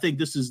 So I think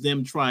this is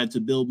them trying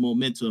to build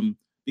momentum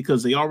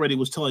because they already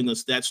was telling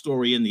us that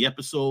story in the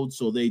episode.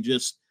 So they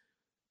just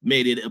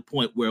made it a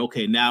point where,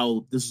 okay,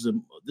 now this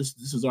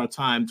is our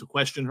time to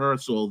question her.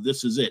 So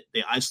this is it.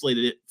 They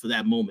isolated it for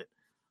that moment.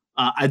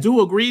 I do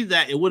agree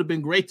that it would have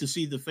been great to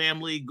see the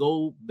family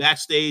go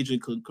backstage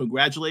and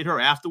congratulate her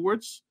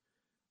afterwards.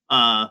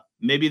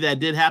 Maybe that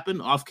did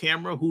happen off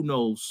camera. Who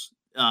knows?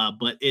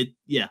 But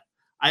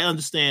I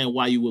understand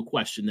why you would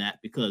question that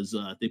because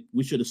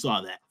we should have saw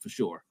that for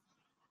sure.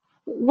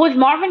 Was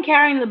Marvin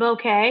carrying the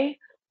bouquet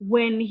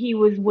when he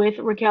was with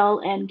Raquel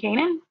and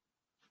Kanan?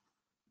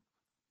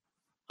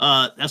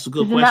 That's a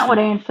good question. That would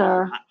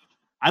answer.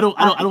 I don't.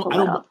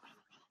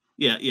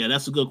 Yeah,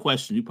 that's a good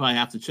question. You probably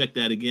have to check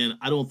that again.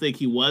 I don't think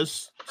he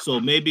was. So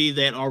maybe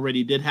that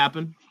already did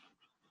happen.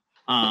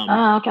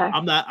 Okay.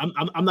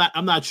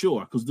 I'm not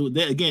sure because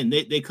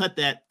they cut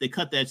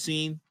that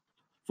scene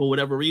for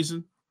whatever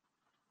reason.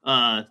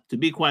 To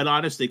be quite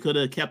honest, they could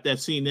have kept that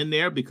scene in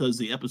there because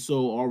the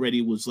episode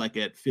already was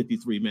at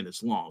 53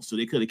 minutes long. So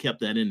they could have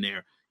kept that in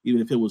there even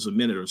if it was a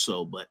minute or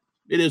so. But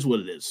it is what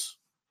it is.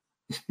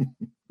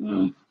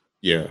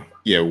 Yeah.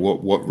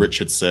 What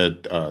Richard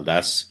said,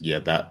 that's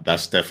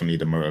definitely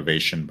the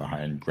motivation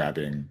behind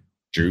grabbing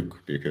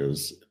Duke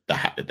because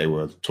they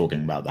were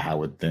talking about the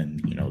Howard thing,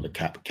 the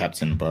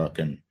Captain Burke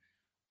and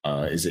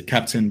is it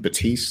Captain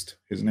Baptiste?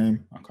 His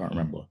name, I can't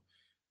remember.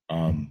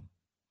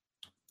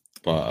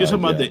 But you're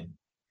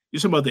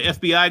talking about the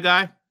FBI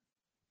guy?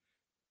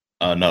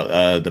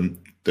 No,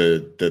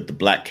 the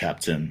black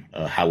captain,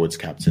 Howard's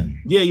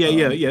captain.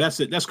 Yeah. That's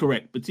it. That's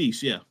correct.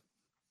 Baptiste. Yeah.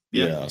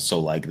 Yeah. So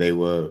like they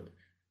were,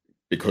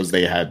 because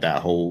they had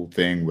that whole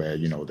thing where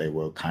they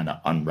were kind of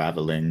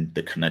unraveling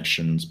the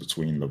connections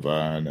between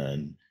Laverne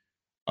and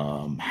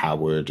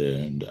Howard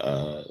and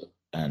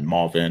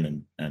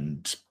Marvin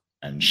and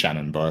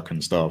Shannon Burke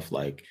and stuff,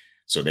 like,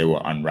 so they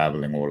were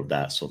unraveling all of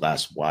that. So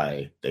that's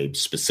why they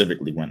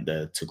specifically went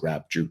there to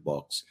grab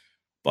Jukebox.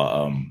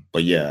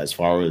 But yeah, as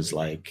far as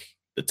like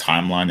the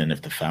timeline and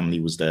if the family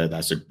was there,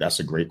 that's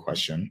a great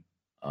question.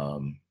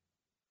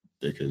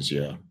 Because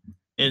yeah,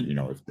 and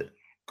if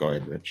go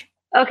ahead, Rich.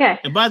 Okay.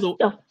 And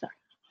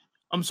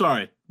I'm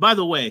sorry. By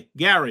the way,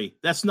 Gary,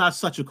 that's not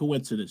such a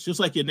coincidence, just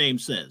like your name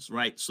says,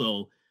 right?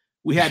 So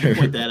we had to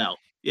point that out.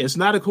 Yeah, it's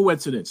not a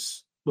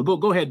coincidence. But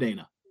go ahead,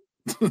 Dana.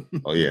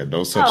 Oh yeah,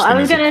 no such. I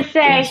was gonna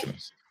say,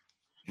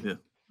 yeah.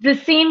 The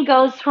scene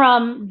goes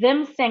from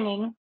them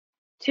singing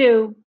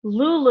to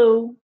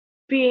Lulu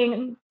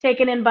being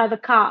taken in by the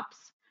cops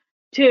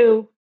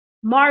to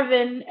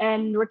Marvin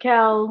and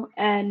Raquel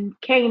and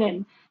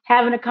Kanan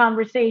having a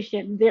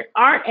conversation. There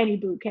aren't any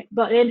bouquet,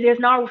 but there's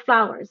no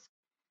flowers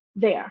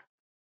there.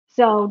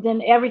 So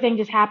then everything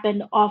just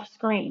happened off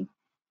screen.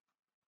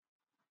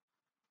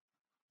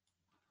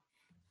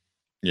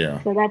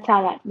 Yeah. So that's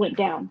how that went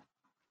down.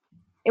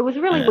 It was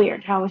really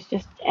weird how it's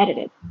just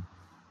edited.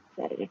 It's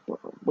edited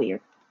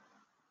weird.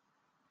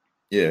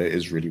 Yeah, it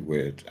is really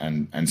weird.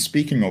 And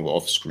speaking of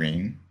off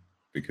screen,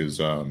 because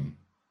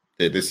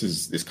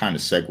this kind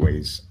of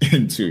segues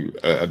into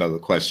another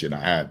question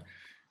I had.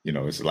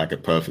 It's like a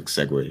perfect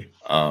segue.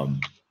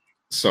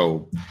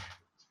 So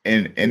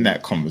in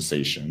that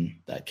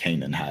conversation that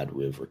Kanan had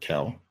with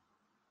Raquel,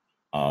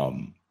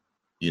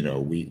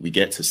 we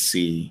get to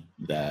see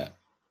that,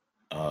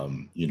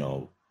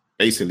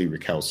 basically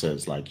Raquel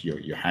says like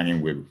you're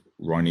hanging with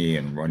Ronnie,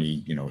 and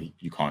Ronnie,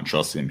 you can't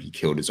trust him. He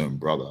killed his own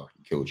brother.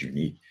 He killed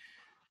Unique.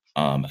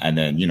 And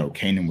then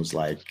Kanan was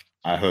like,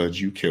 I heard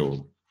you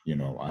killed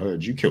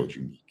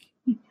Unique.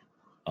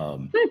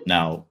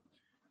 Now,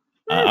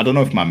 I don't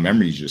know if my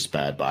memory is just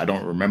bad, but I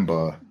don't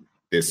remember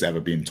this ever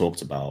being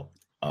talked about.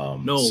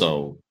 No.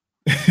 So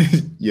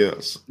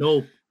yes.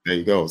 No. There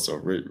you go. So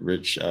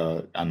Rich,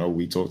 I know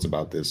we talked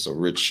about this. So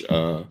Rich,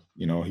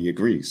 he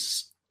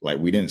agrees. Like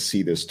we didn't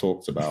see this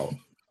talked about.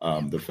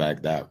 The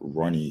fact that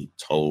Ronnie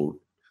told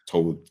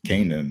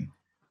Kanan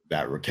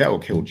that Raquel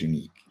killed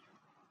Unique,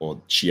 or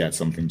she had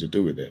something to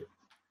do with it.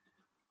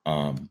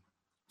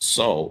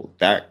 So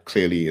that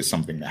clearly is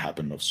something that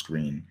happened off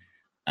screen,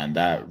 and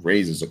that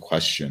raises a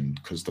question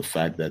because the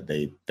fact that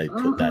they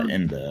put that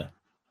in there.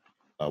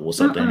 What's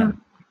up, Dana?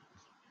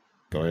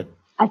 Go ahead.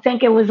 I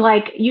think it was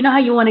like, how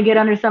you want to get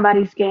under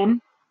somebody's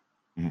skin?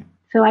 Mm-hmm.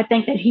 So I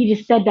think that he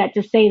just said that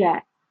to say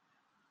that.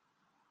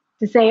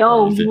 To say,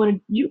 oh, you want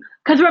to,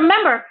 because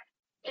remember,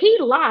 he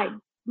lied.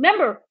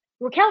 Remember,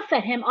 Raquel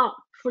set him up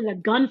for the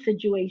gun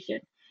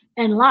situation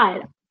and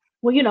lied.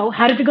 Well,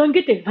 how did the gun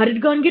get there? How did the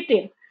gun get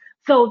there?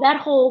 So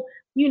that whole,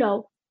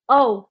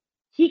 oh,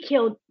 he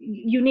killed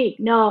Unique.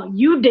 No,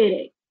 you did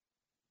it.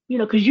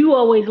 Because you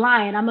always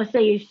lying. I'm going to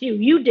say it's you.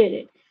 You did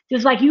it.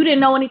 Just like you didn't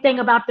know anything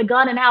about the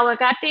gun and how it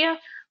got there.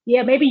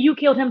 Yeah, maybe you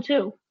killed him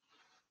too.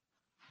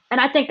 And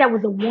I think that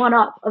was a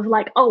one-up of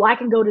like, oh, I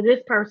can go to this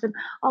person.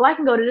 Oh, I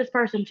can go to this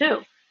person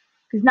too.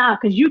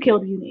 Because you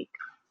killed Unique.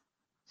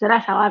 So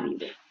that's how I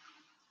viewed it.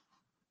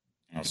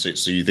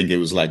 So you think it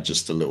was like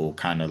just a little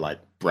kind of like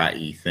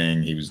bratty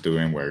thing he was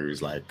doing where he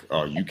was like,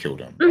 oh, you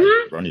killed him.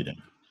 Mm-hmm. Like, Ronnie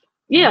didn't.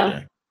 Yeah.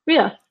 Okay.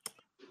 Yeah.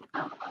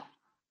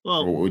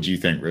 Well, what do you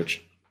think,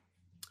 Rich?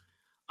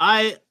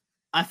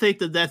 I think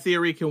that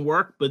theory can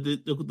work, but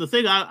the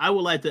thing I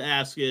would like to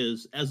ask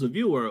is, as a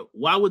viewer,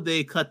 why would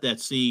they cut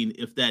that scene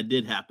if that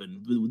did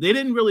happen? They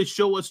didn't really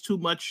show us too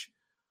much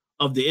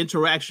of the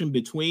interaction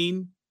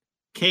between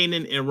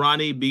Kanan and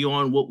Ronnie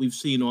beyond what we've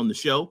seen on the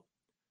show.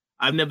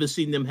 I've never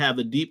seen them have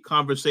a deep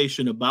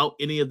conversation about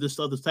any of this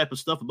other type of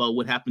stuff about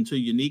what happened to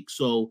Unique.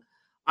 So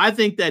I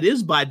think that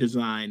is by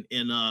design,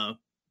 and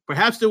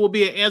perhaps there will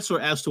be an answer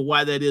as to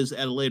why that is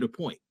at a later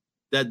point.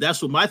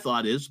 That's what my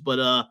thought is,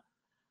 but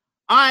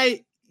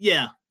I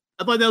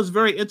thought that was a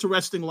very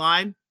interesting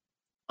line.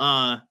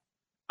 I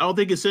don't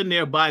think it's in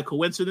there by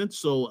coincidence,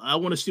 so I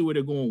want to see where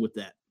they're going with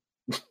that.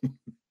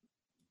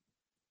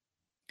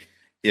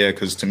 Yeah,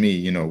 because to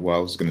me, what I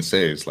was going to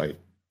say is like,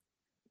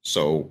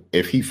 so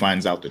if he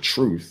finds out the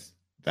truth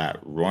that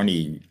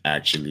Ronnie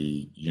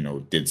actually,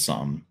 did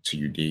something to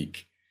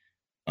Unique,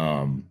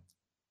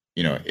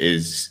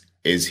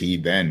 is he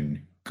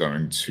then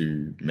going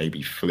to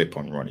maybe flip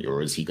on Ronnie,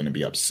 or is he going to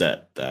be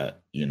upset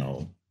that,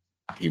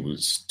 he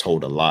was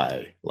told a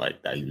lie,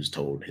 like that he was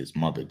told his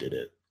mother did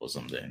it or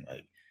something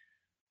like,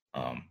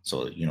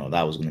 so,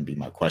 that was going to be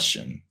my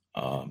question.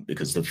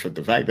 Because the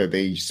fact that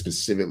they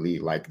specifically,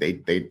 like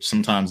they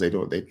sometimes they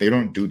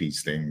don't do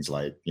these things,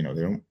 like,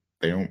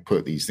 they don't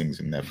put these things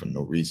in there for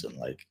no reason.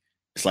 Like,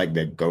 it's like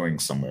they're going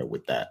somewhere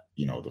with that,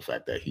 the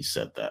fact that he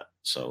said that.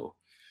 So,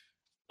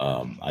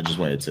 I just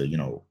wanted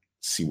to,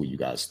 see what you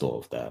guys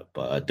thought of that.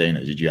 But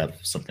Dana, did you have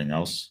something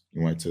else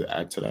you wanted to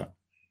add to that?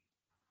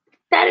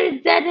 That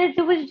is,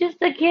 it was just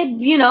a kid,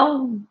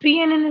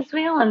 being in his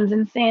feelings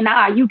and saying,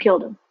 you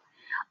killed him.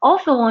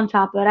 Also, on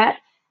top of that,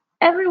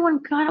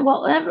 everyone kind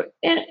of,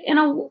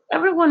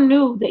 everyone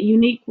knew that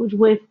Unique was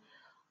with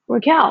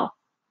Raquel.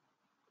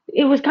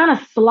 It was kind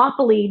of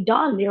sloppily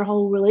done, their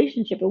whole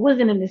relationship. It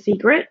wasn't in the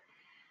secret.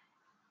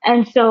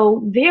 And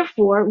so,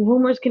 therefore,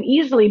 rumors can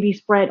easily be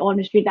spread on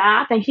the street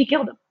that I think she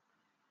killed him.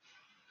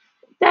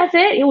 That's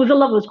it. It was a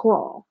lover's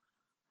quarrel.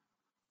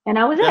 And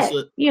that was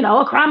it.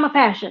 A crime of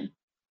passion.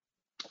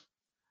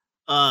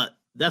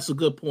 That's a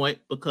good point,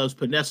 because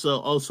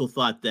Panessa also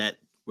thought that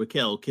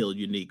Raquel killed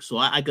Unique. So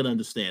I can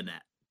understand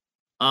that.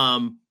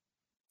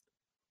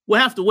 We'll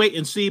have to wait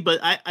and see, but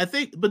I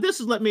think, but this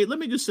is, let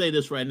me just say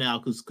this right now,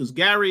 because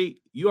Gary,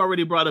 you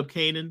already brought up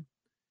Kanan.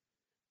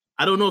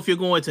 I don't know if you're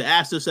going to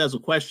ask this as a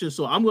question,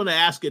 so I'm going to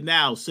ask it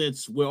now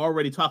since we're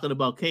already talking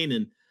about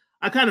Kanan.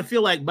 I kind of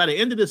feel like by the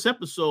end of this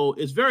episode,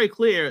 it's very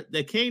clear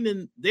that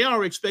Kanan, they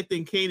are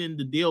expecting Kanan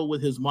to deal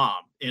with his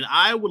mom. And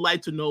I would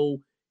like to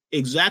know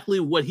exactly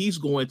what he's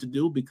going to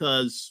do,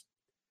 because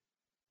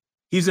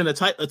he's in a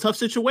tough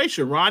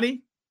situation.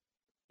 Ronnie,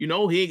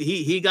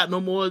 he got no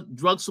more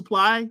drug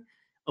supply.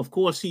 Of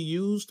course, he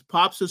used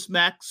Pops and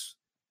Smack's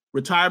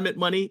retirement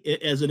money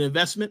as an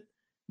investment.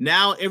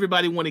 Now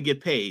everybody want to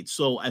get paid.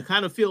 So I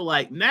kind of feel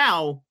like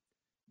now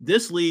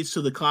this leads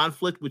to the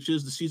conflict, which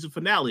is the season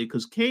finale,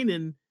 because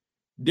Kanan,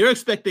 they're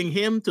expecting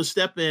him to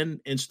step in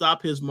and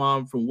stop his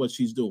mom from what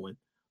she's doing.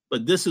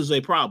 But this is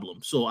a problem.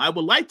 So I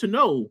would like to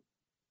know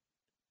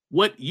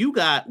what you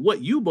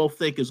both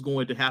think is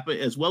going to happen,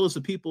 as well as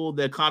the people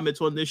that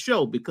comment on this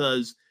show,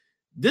 because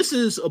this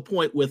is a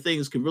point where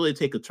things can really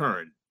take a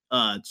turn.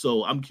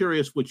 So I'm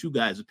curious what you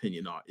guys'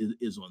 opinion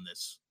is on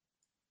this.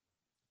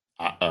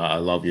 I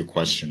love your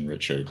question,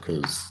 Richard,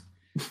 because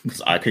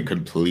I could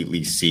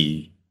completely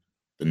see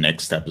the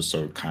next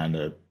episode kind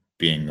of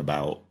being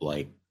about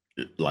like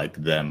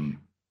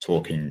them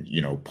talking,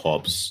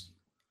 Pops,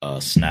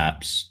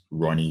 Snaps,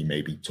 Ronnie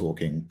maybe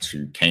talking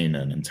to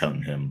Kanan and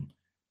telling him,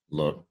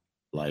 look,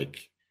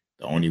 like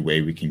the only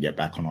way we can get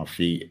back on our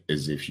feet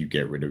is if you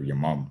get rid of your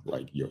mom.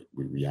 Like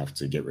we have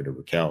to get rid of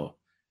Raquel,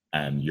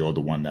 and you're the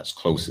one that's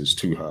closest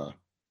to her,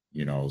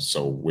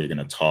 so we're going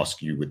to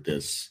task you with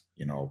this,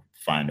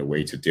 find a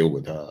way to deal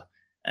with her.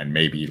 And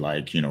maybe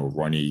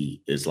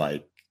Ronnie is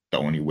like, the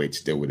only way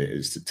to deal with it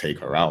is to take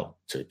her out,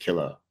 to kill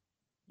her,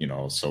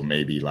 so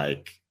maybe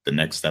the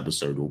next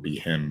episode will be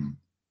him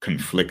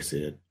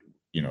conflicted,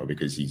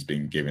 because he's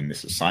been given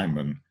this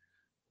assignment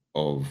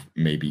of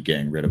maybe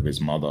getting rid of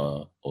his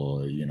mother,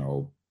 or,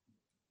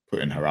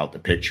 putting her out the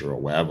picture or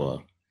whatever.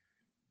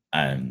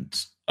 And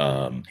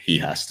he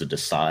has to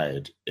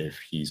decide if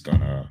he's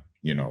gonna,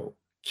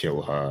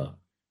 kill her,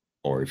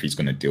 or if he's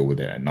gonna deal with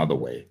it another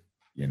way,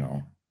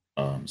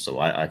 So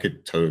I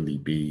could totally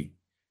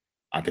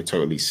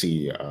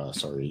see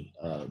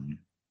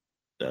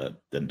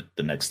the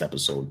next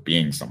episode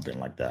being something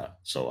like that.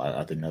 So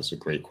I think that's a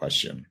great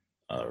question,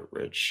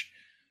 Rich.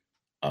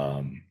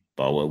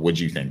 But what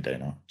do you think,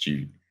 Dana?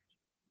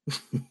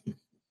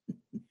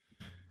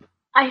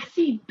 I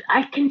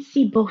can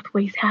see both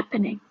ways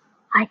happening.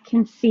 I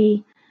can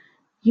see,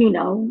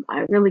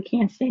 I really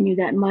can't stand you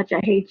that much.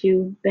 I hate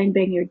you. Bang,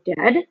 bang, you're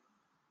dead.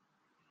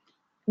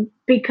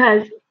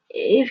 Because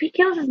if he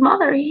kills his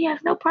mother, he has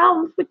no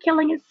problems with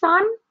killing his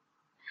son.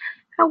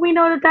 How we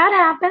know that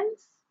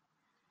happens?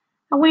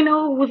 How we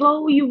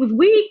know you was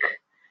weak?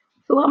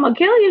 So I'm gonna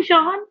kill you,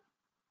 Sean.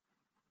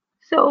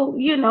 So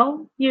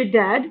you're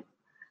dead.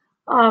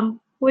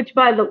 Which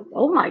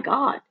oh my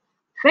God,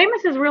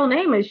 Famous's real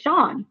name is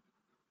Sean.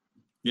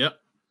 Yep.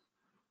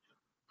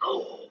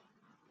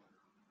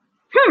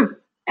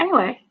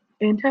 Anyway,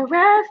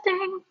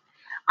 interesting.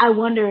 I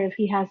wonder if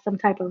he has some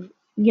type of,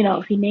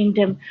 if he named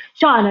him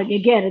Sean.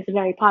 Again, it's a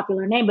very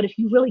popular name, but if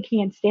you really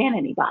can't stand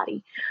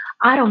anybody,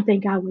 I don't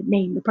think I would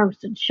name the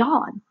person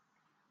Sean,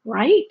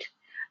 right?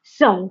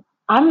 So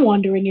I'm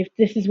wondering if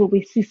this is where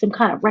we see some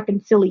kind of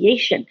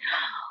reconciliation.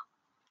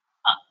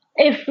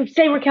 If,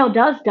 say, Raquel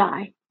does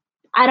die,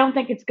 I don't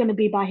think it's going to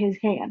be by his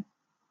hand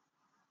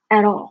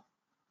at all.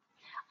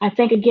 I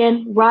think,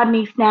 again,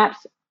 Rodney,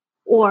 Snaps,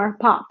 or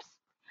Pops.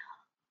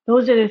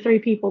 Those are the three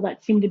people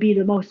that seem to be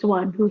the most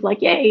one who's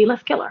like, yay,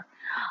 let's kill her.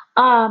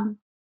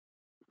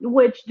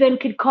 Which then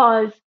could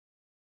cause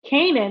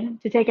Kanan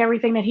to take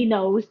everything that he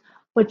knows,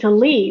 but to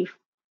leave.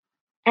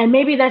 And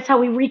maybe that's how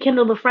we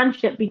rekindle the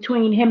friendship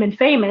between him and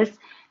Famous.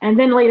 And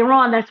then later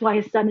on, that's why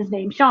his son is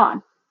named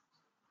Sean.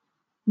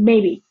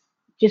 Maybe.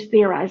 Just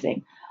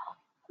theorizing.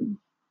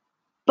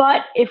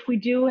 But if we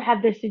do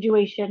have this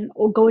situation,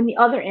 or go in the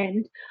other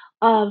end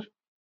of,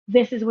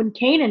 this is when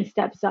Kanan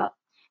steps up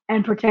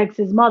and protects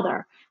his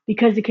mother,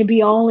 because it could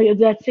be only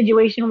that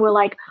situation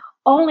where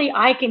only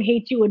I can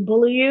hate you and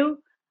bully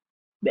you.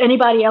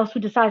 Anybody else who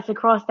decides to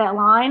cross that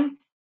line,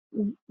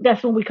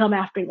 that's when we come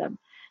after them.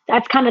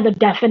 That's kind of the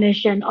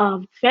definition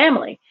of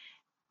family.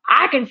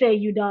 I can say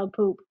you dog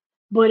poop,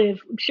 but if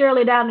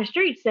Shirley down the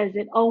street says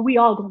it, we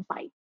all gonna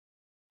fight.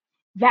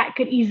 that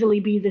could easily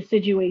be the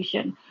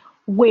situation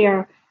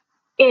where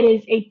it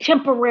is a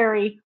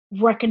temporary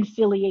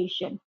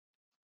reconciliation.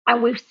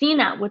 And we've seen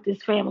that with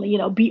this family,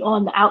 be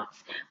on the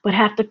outs, but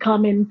have to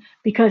come in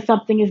because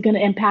something is going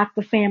to impact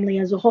the family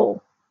as a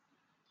whole.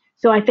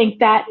 So I think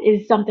that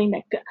is something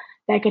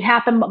that could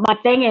happen. But my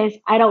thing is,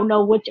 I don't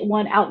know which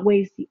one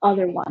outweighs the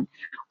other one.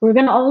 We're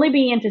going to only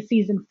be into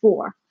season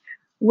 4,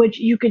 which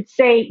you could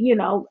say,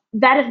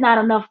 that is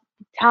not enough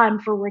time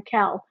for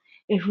Raquel.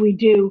 If we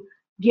do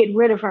get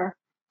rid of her,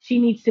 she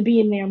needs to be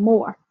in there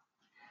more.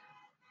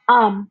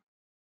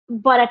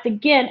 But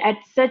at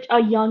such a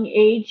young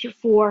age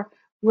for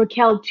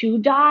Raquel to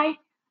die,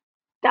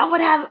 that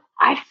would have,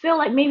 I feel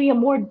like, maybe a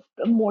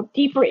more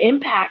deeper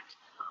impact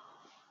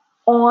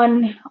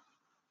on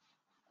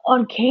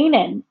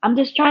Kanan. I'm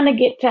just trying to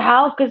get to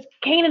how, because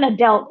Kanan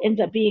adult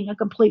ends up being a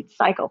complete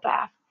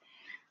psychopath.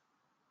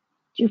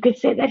 You could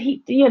say that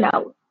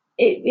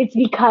it's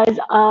because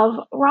of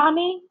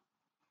Ronnie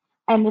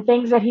and the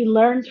things that he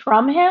learns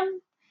from him,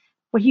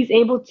 where he's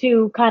able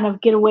to kind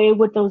of get away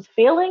with those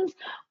feelings.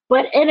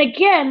 And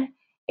again,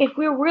 if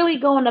we're really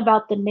going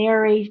about the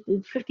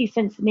narration, 50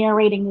 Cent's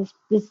narrating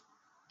this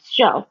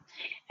show,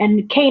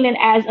 and Kanan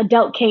as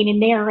adult Kanan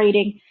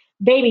narrating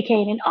baby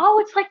Kanan, oh,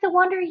 it's like the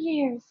Wonder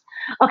Years.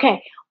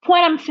 Okay,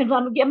 I'm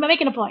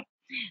making a point.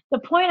 The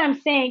point I'm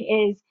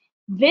saying is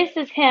this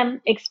is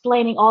him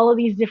explaining all of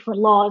these different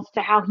laws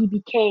to how he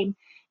became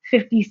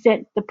 50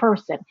 Cent the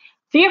person.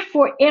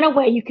 Therefore, in a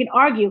way, you can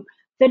argue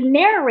the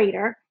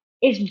narrator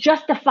is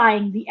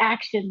justifying the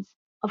actions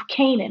of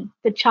Kanan,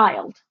 the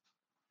child.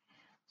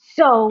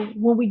 So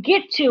when we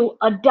get to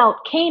adult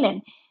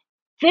Kanan,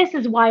 this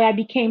is why I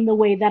became the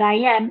way that I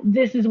am.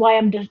 This is why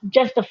I'm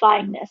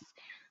justifying this.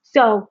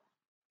 So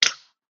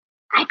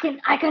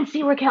I can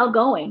see Raquel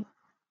going,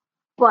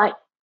 but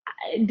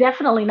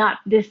definitely not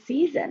this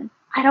season.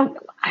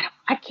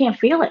 I can't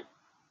feel it.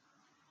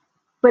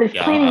 But it's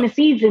planting the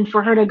seeds in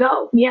for her to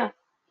go. Yeah.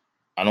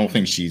 I don't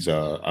think she's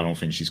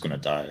gonna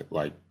die.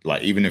 Like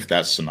even if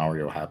that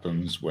scenario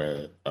happens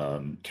where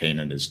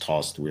Kanan is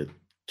tasked with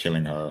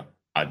killing her,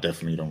 I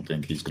definitely don't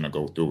think he's gonna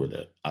go through with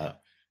it.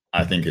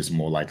 I think it's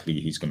more likely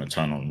he's gonna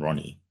turn on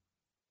Ronnie.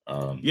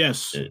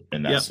 Yes.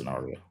 In that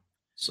scenario.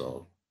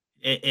 So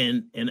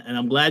and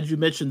I'm glad you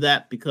mentioned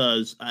that,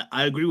 because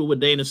I agree with what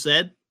Dana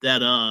said,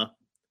 that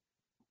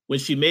when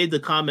she made the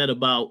comment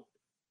about,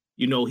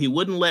 he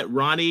wouldn't let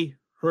Ronnie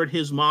hurt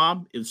his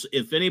mom.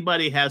 If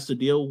anybody has to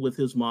deal with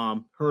his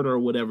mom, hurt her or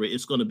whatever,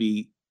 it's going to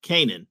be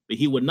Kanan. But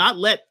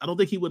I don't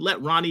think he would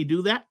let Ronnie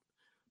do that.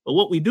 But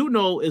what we do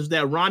know is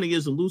that Ronnie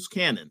is a loose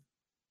cannon.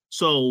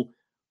 So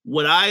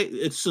what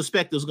I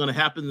suspect is going to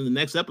happen in the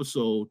next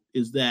episode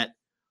is that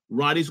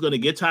Ronnie's going to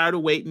get tired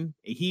of waiting,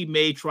 and he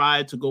may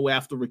try to go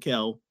after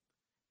Raquel.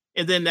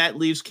 And then that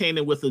leaves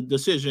Kanan with a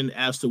decision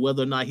as to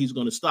whether or not he's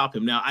going to stop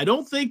him. Now, I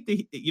don't think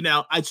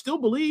I still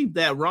believe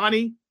that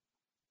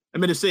I'm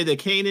going to say that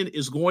Kanan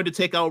is going to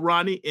take out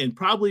Ronnie, and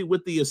probably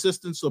with the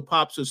assistance of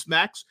Pops and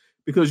Smacks,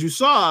 because you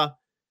saw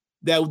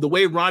that the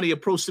way Ronnie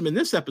approached him in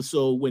this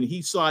episode, when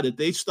he saw that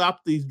they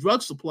stopped the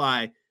drug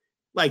supply,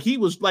 like he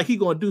was like he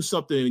going to do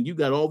something, and you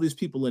got all these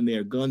people in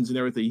there, guns and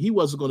everything. He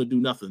wasn't going to do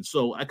nothing.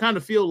 So I kind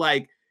of feel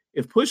like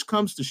if push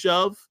comes to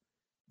shove,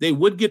 they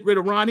would get rid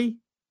of Ronnie.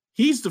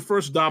 He's the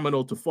first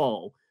domino to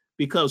fall,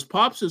 because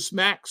Pops and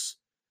Smacks,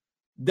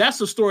 that's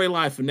the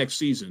storyline for next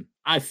season,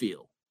 I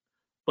feel.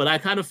 But I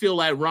kind of feel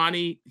like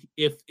Ronnie,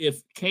 if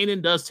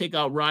Kanan does take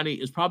out Ronnie,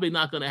 it's probably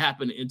not going to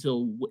happen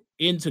until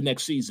into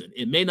next season.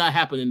 It may not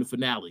happen in the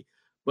finale,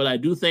 but I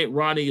do think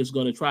Ronnie is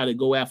going to try to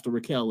go after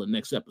Raquel in the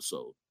next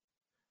episode.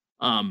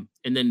 And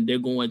then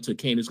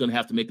Kanan's going to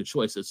have to make a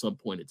choice at some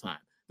point in time.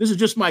 This is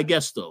just my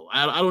guess, though.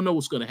 I don't know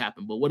what's going to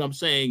happen, but what I'm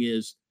saying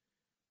is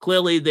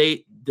clearly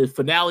the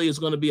finale is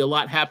going to be a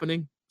lot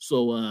happening.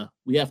 So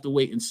we have to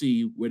wait and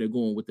see where they're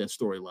going with that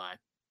storyline.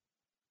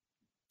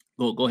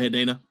 Go ahead,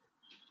 Dana.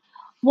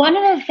 One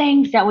of the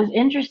things that was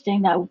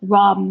interesting that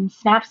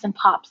Snaps and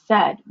Pops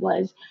said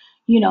was,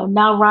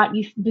 now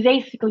Rodney's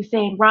basically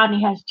saying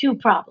Rodney has two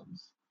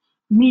problems,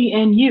 me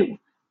and you,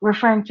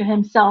 referring to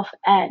himself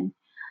and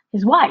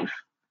his wife.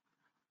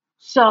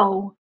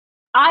 So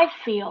I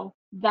feel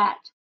that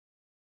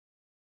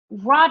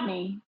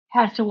Rodney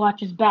has to watch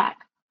his back,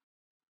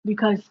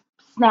 because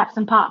Snaps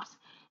and Pops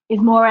is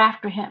more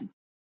after him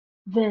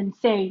than,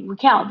 say,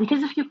 Raquel.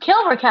 Because if you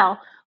kill Raquel,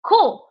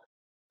 cool.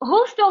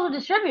 Who's still the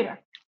distributor?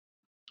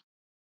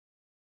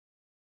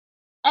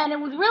 And it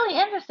was really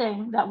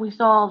interesting that we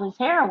saw all this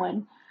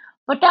heroin,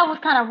 but that was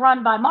kind of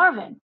run by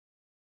Marvin.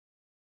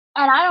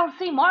 And I don't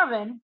see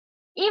Marvin,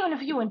 even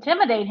if you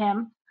intimidate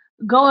him,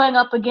 going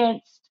up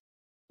against,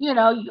 I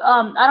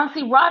don't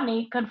see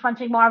Rodney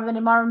confronting Marvin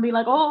and Marvin be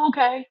like, oh,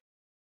 okay.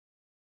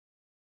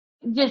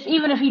 Just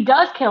even if he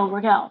does kill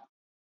Raquel,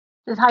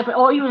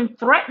 or even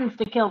threatens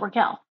to kill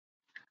Raquel,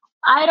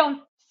 I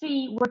don't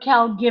see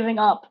Raquel giving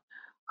up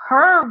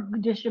her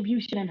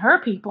distribution and her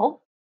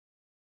people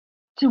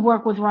to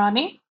work with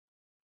Ronnie.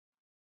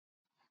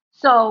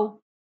 So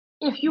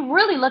if you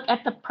really look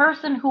at the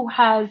person who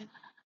has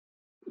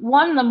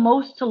one, the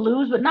most to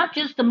lose, but not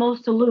just the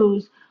most to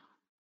lose,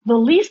 the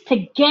least to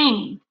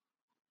gain.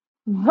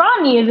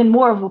 Ronnie is in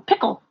more of a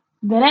pickle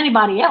than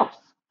anybody else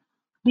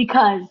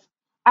because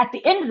at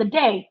the end of the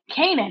day,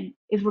 Kanan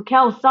is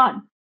Raquel's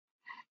son.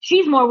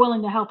 She's more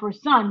willing to help her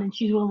son than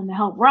she's willing to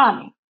help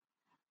Ronnie.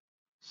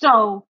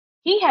 So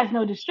he has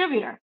no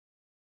distributor.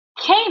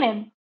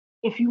 Kanan,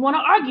 if you want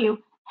to argue,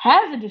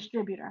 has a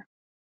distributor.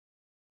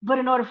 But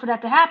in order for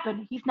that to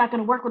happen, he's not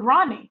going to work with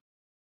Ronnie.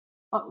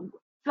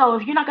 So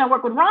if you're not going to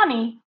work with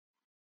Ronnie,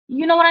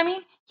 you know what I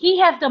mean? He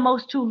has the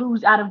most to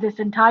lose out of this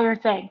entire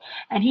thing.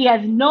 And he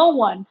has no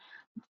one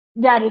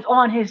that is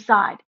on his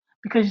side.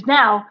 Because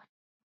now,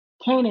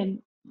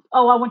 Kanan,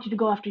 I want you to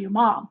go after your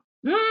mom.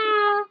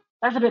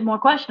 That's a bit more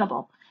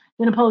questionable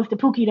than opposed to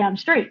Pookie down the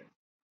street.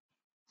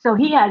 So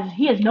he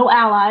has no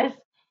allies.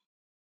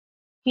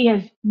 He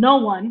has no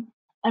one.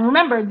 And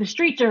remember, the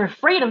streets are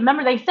afraid of him.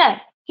 Remember they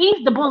said,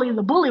 he's the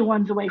bully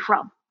runs away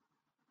from.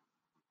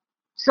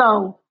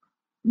 So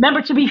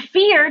remember, to be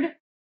feared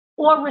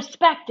or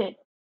respected.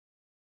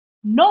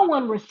 No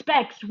one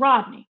respects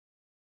Rodney,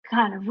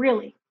 kind of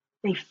really.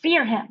 They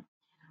fear him.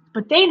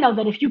 But they know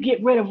that if you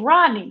get rid of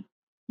Rodney,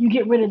 you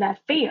get rid of that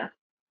fear.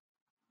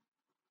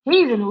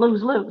 He's in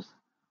lose-lose.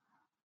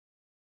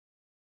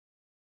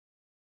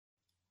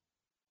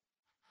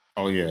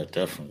 Oh yeah,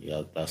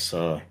 definitely. That's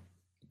a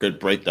good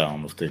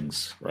breakdown of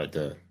things right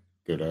there.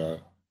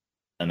 Good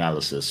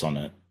analysis on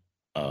it.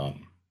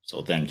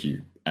 So thank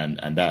you. And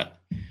that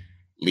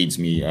leads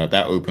me.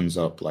 That opens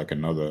up like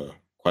another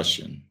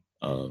question.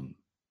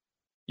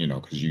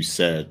 Because you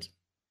said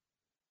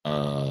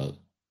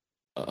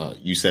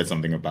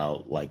something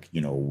about like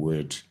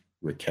would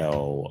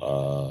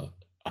Raquel?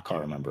 I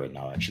can't remember it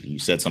now. Actually, you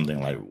said something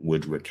like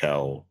would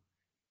Raquel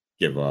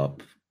give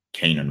up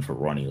Kanan for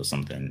Ronnie or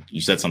something.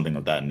 You said something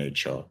of that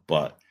nature,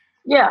 but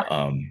yeah.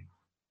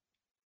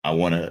 I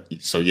want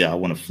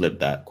to flip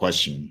that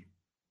question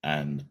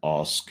and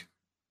ask,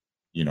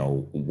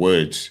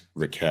 would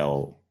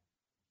Raquel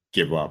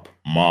give up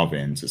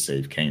Marvin to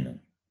save Kanan?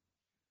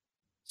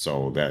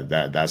 So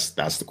that's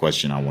the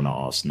question I want to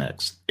ask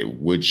next.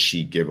 Would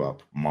she give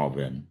up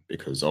Marvin?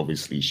 Because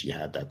obviously she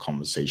had that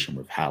conversation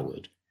with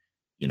Howard,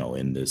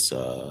 in this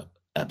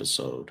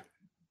episode.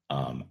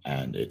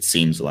 And it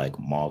seems like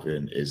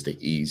Marvin is the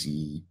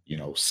easy,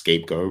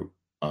 scapegoat.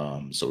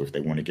 So if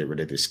they want to get rid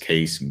of this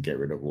case and get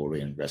rid of all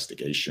the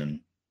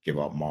investigation, give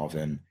up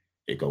Marvin,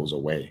 it goes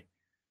away.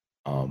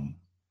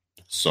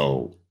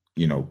 So,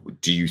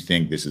 do you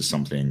think this is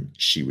something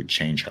she would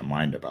change her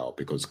mind about?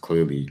 Because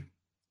clearly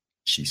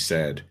she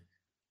said,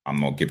 I'm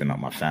not giving up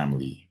my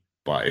family.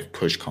 But if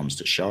push comes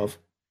to shove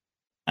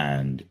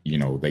and,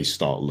 they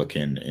start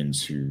looking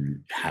into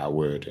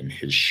Howard and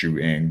his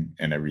shooting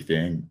and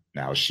everything,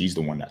 now she's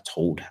the one that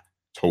told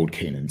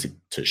Kanan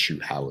to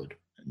shoot Howard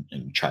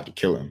and try to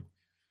kill him.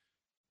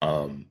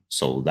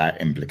 So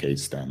that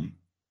implicates them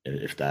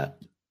if that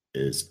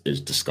is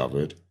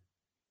discovered.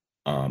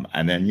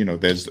 And then,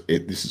 this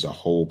is a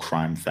whole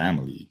crime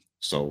family.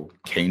 So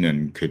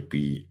Kanan could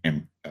be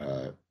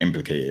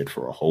implicated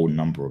for a whole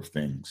number of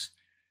things.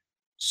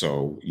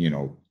 So,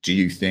 do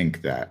you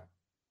think that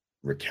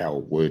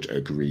Raquel would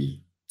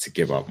agree to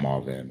give up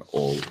Marvin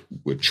or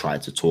would try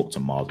to talk to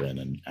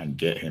Marvin and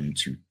get him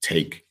to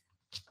take,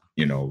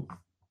 to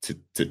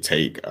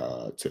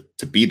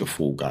be the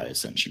fall guy,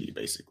 essentially,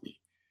 basically?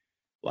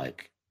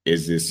 Like,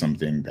 is this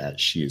something that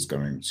she is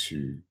going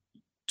to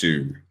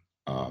do?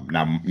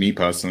 Now, me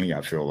personally,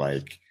 I feel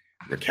like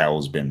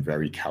Raquel's been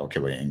very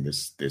calculating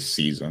this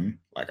season.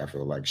 Like, I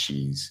feel like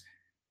she's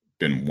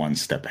been one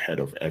step ahead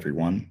of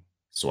everyone.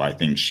 So I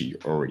think she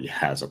already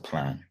has a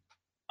plan.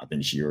 I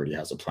think she already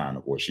has a plan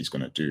of what she's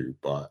going to do.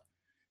 But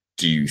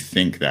do you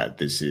think that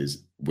this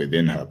is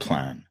within her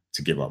plan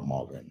to give up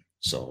Marvin?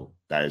 So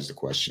that is the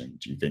question.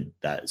 Do you think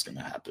that is going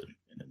to happen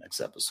in the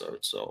next episode?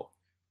 So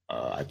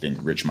I think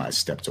Rich might have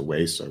stepped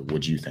away. So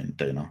what do you think,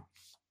 Dana?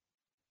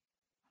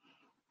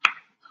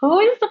 Who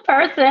is the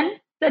person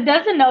that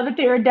doesn't know that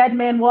they're a dead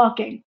man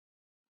walking?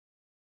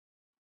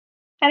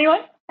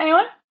 Anyone?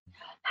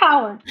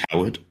 Howard.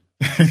 Howard.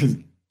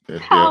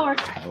 Howard.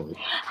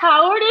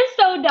 Howard is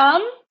so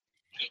dumb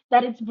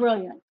that it's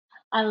brilliant.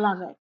 I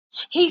love it.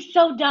 He's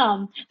so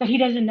dumb that he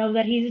doesn't know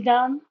that he's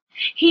dumb.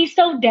 He's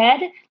so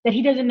dead that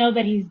he doesn't know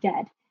that he's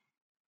dead.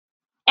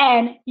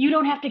 And you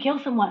don't have to kill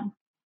someone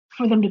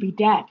for them to be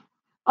dead.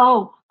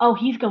 Oh,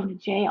 he's going to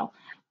jail.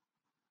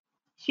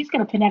 She's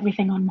going to pin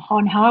everything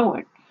on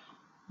Howard.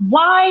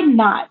 Why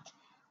not?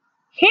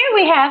 Here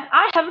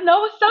I have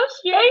no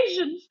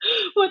associations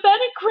with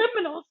any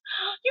criminals.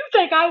 You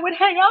think I would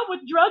hang out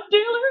with drug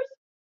dealers?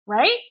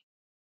 Right?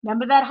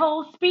 Remember that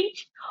whole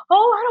speech?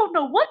 Oh, I don't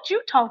know what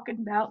you're talking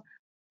about.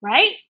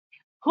 Right?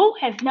 Who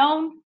has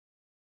known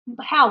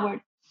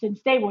Howard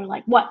since they were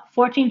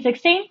 14,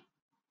 16?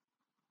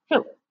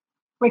 Who?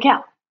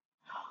 Raquel.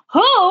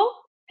 Who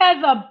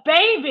has a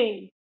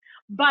baby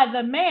by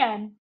the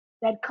man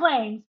that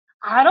claims,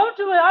 I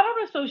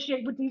don't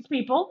associate with these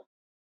people?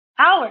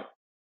 Howard.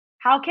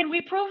 How can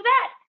we prove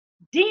that?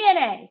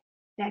 DNA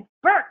that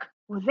Burke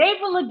was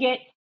able to get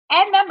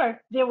And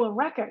remember, there were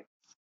records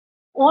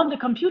on the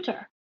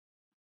computer.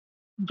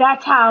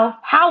 That's how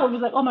Howard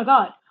was like, oh my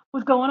God,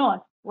 what's going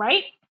on,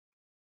 right?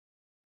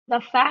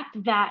 The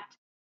fact that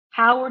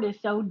Howard is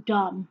so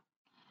dumb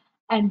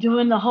and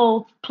doing the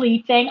whole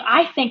plea thing,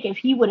 I think if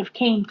he would have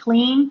came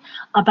clean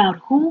about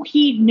who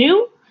he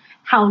knew,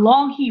 how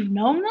long he'd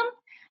known them,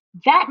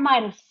 that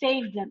might have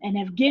saved them and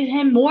have given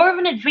him more of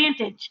an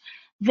advantage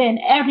than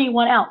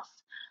anyone else.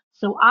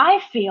 So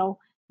I feel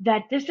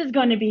that this is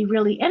going to be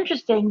really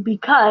interesting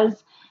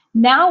because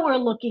now we're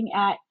looking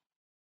at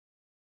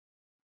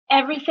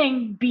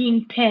everything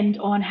being pinned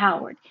on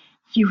Howard.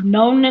 You've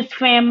known this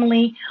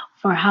family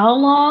for how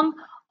long?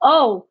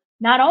 Oh,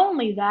 not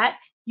only that,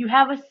 you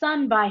have a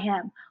son by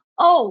him.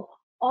 Oh,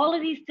 all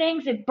of these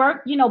things that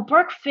Burke,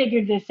 Burke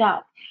figured this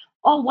out.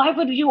 Oh, why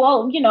would you,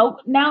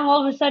 now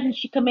all of a sudden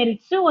she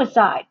committed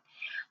suicide.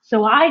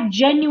 So I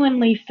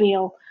genuinely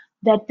feel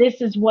that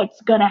this is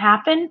what's going to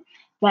happen,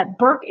 that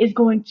Burke is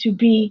going to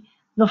be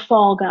the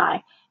fall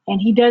guy,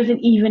 and he doesn't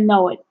even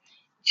know it.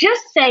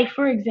 Just say,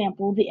 for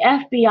example, the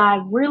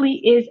FBI really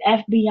is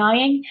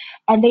FBIing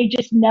and they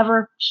just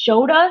never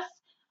showed us.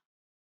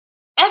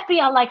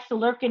 FBI likes to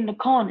lurk in the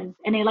corners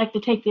and they like to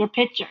take their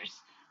pictures.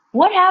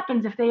 What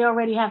happens if they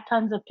already have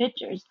tons of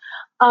pictures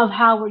of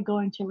Howard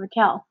going to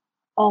Raquel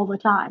all the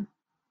time?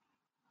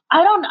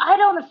 I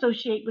don't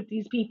associate with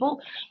these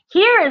people.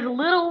 Here is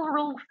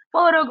little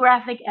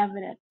photographic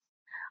evidence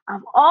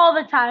of all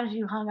the times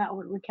you hung out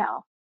with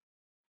Raquel.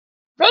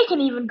 They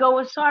can even go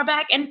as far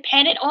back and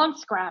pin it on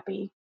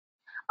Scrappy.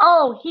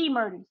 Oh, he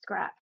murdered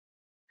Scrap.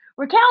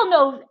 Raquel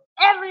knows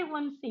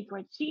everyone's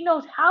secrets. She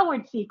knows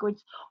Howard's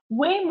secrets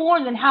way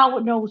more than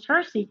Howard knows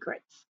her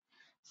secrets.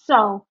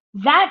 So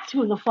that's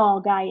who the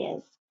fall guy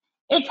is.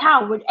 It's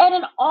Howard. And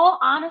in all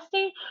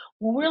honesty,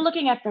 when we're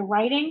looking at the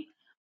writing,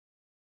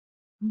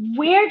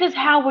 where does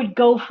Howard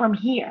go from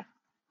here?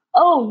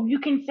 Oh, you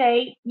can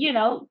say,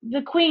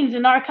 the Queen's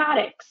in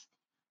narcotics.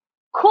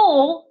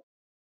 Cool,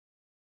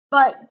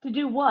 but to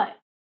do what?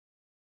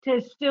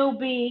 To still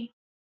be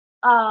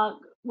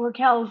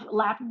Raquel's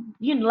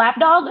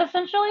lapdog,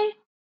 essentially,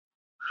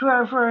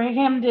 for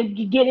him to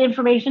get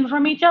information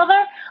from each other.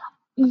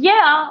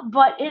 Yeah,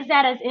 but is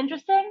that as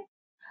interesting?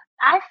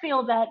 I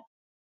feel that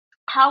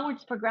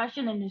Howard's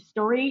progression in his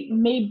story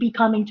may be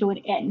coming to an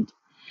end,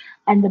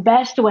 and the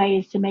best way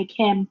is to make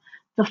him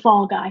the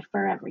fall guy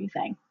for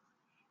everything,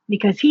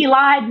 because he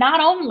lied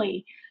not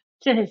only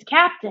to his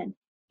captain,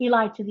 he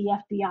lied to the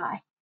FBI.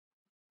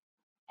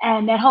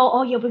 And that whole,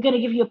 oh yeah, we're going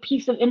to give you a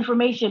piece of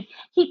information.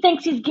 He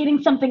thinks he's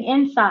getting something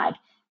inside.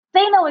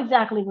 They know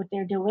exactly what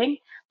they're doing.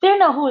 They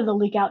know who to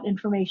leak out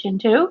information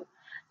to.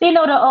 They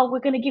know that, oh, we're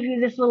going to give you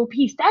this little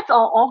piece. That's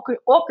all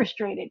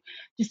orchestrated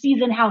to see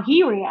then how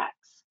he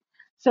reacts.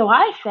 So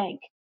I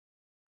think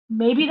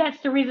maybe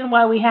that's the reason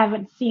why we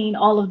haven't seen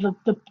all of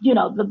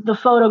the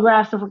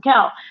photographs of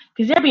Raquel,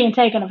 because they're being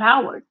taken of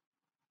Howard.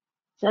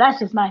 So that's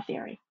just my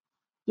theory.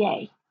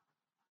 Yay.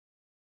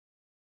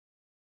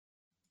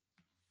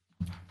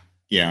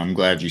 Yeah, I'm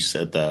glad you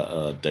said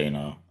that,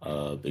 Dana,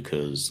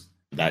 because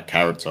that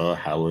character,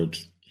 Howard,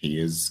 he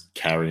is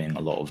carrying a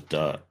lot of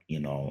dirt,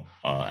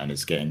 and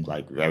it's getting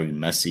like very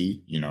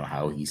messy,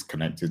 how he's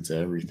connected to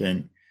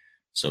everything.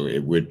 So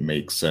it would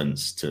make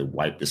sense to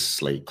wipe this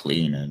slate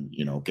clean and,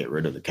 get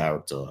rid of the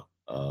character,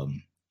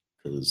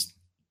 because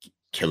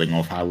killing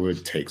off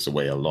Howard takes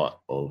away a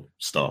lot of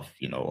stuff,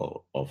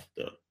 off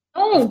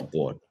the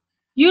board.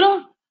 You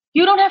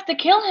don't have to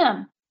kill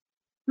him.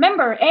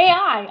 Remember,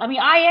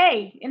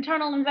 IA,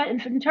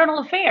 internal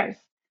affairs.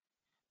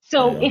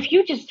 So if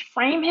you just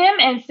frame him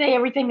and say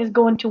everything is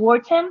going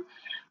towards him,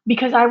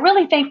 because I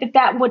really think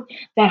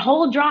that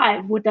whole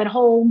drive with that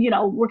whole,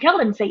 Raquel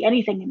didn't say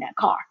anything in that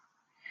car.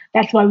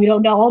 That's why we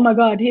don't know, oh my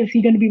God, is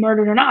he going to be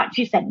murdered or not?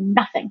 She said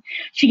nothing.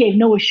 She gave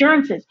no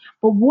assurances.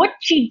 But what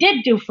she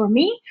did do for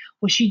me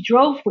was she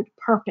drove with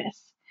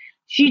purpose.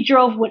 She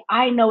drove with,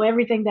 I know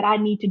everything that I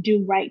need to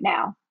do right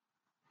now.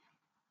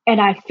 And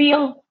I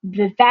feel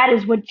that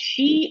is what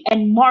she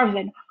and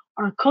Marvin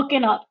are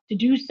cooking up to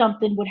do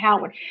something with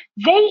Howard.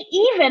 They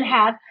even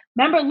have,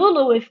 remember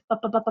Lulu is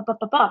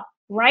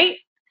right?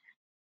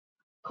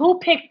 Who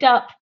picked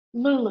up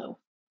Lulu?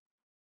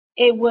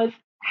 It was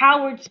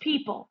Howard's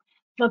people.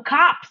 The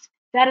cops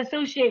that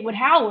associate with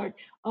Howard,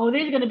 oh,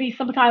 there's going to be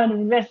some kind of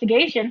an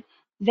investigation.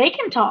 They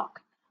can talk.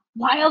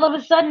 Why all of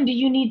a sudden do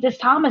you need this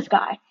Thomas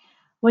guy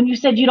when you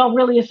said you don't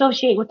really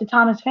associate with the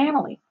Thomas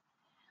family?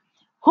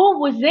 Who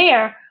was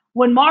there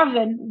when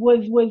Marvin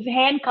was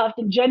handcuffed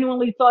and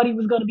genuinely thought he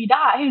was going to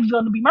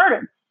be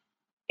murdered?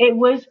 It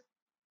was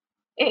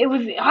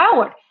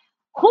Howard.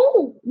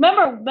 Who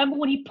remember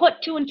when he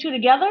put two and two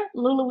together?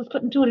 Lulu was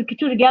putting two and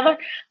two together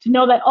to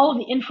know that, oh,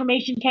 the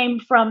information came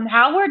from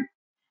Howard.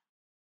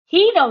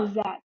 He knows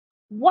that.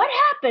 What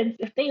happens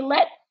if they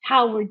let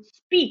Howard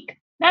speak?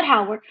 Not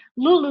Howard,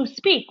 Lulu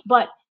speak,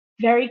 but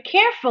very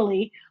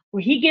carefully,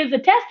 where he gives a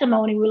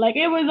testimony, we're like,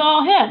 it was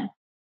all him.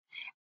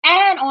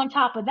 And on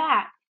top of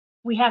that,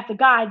 we have the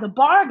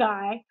bar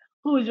guy,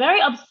 who is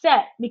very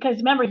upset because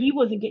remember, he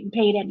wasn't getting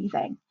paid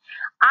anything.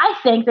 I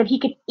think that he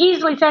could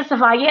easily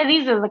testify, yeah,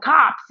 these are the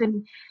cops,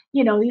 and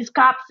these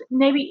cops,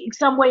 maybe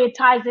some way it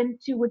ties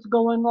into what's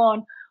going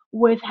on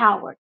with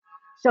Howard.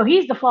 So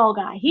he's the fall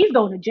guy. He's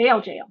going to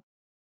jail,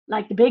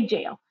 like the big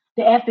jail,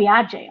 the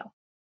FBI jail.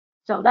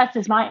 So that's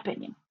just my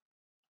opinion.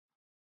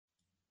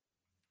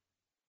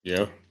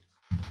 Yeah.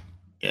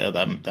 Yeah,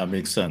 that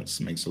makes sense.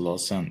 Makes a lot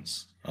of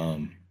sense.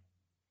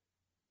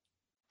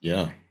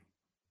 Yeah.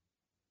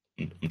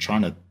 I'm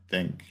trying to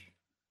think.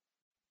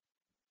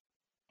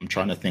 I'm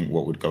trying to think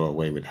what would go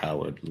away with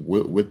Howard.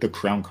 Would the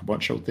Crown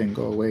Camacho thing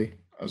go away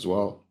as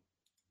well?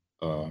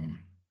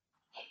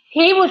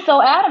 He was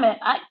so adamant.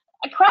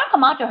 Crown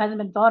Camacho hasn't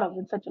been thought of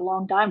in such a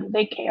long time. Do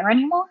they care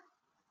anymore?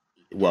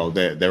 Well,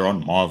 they're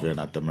on Marvin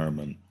at the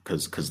moment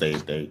because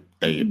they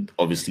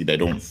obviously they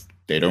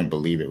don't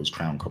believe it was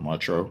Crown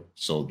Camacho,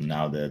 so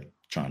now they're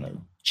trying to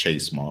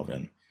chase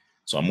Marvin.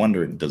 So I'm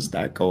wondering, does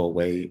that go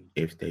away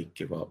if they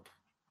give up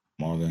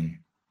Marvin?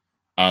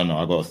 I don't know.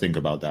 I got to think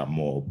about that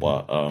more,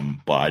 but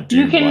I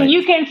do.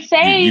 You can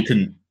say you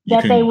can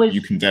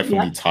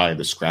definitely tie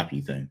the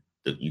Scrappy thing.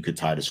 That you could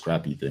tie the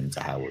Scrappy thing to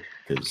Howard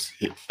because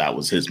that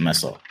was his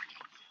mess up.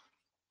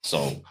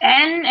 So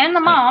and the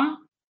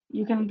mom,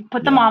 you can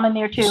put the mom in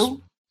there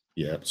too.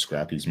 Yeah,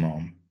 Scrappy's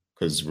mom.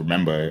 Because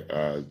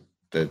remember,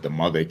 the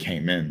mother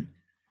came in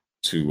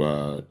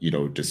to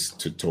just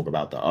to talk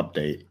about the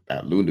update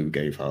that Lulu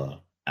gave her,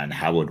 and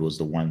Howard was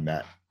the one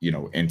that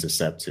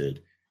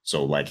intercepted.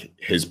 So like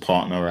his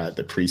partner at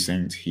the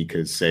precinct, he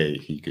could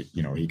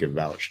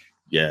vouch.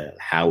 Yeah,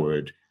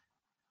 Howard.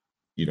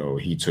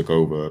 He took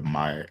over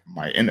my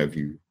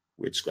interview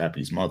with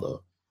Scrappy's mother,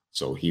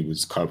 so he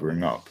was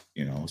covering up.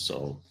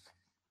 So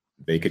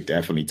they could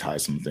definitely tie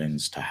some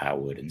things to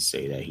Howard and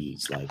say that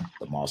he's like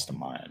the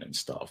mastermind and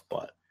stuff.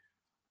 But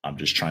I'm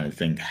just trying to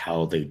think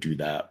how they do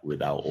that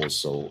without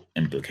also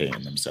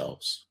implicating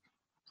themselves.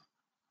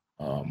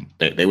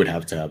 They would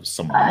have to have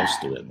someone else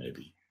do it,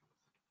 maybe.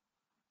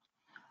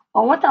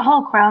 Or with the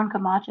whole Crown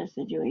Camacho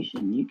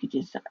situation, you could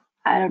just,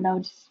 I don't know,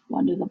 just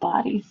wonder the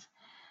bodies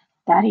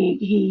that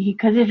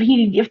because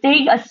if they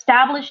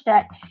establish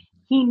that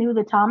he knew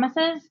the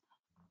Thomases,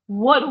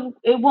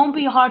 it won't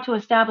be hard to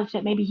establish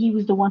that maybe he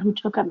was the one who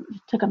took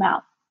him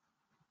out.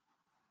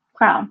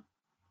 Crown.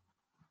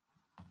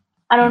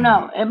 I don't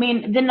know. I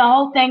mean, then the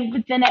whole thing,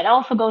 but then it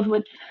also goes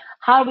with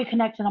how do we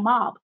connect to the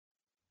mob?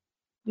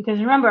 Because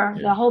remember,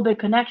 the whole big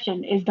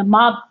connection is the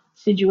mob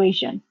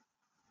situation.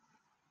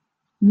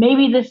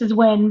 Maybe this is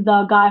when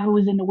the guy who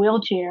was in the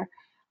wheelchair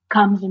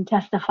comes and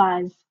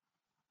testifies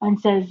and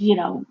says,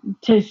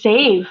 to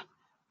save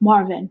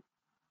Marvin.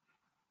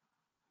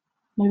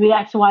 Maybe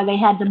that's why they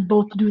had them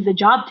both do the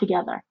job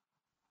together.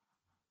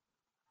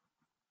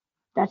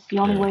 That's the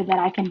only way that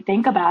I can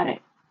think about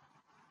it.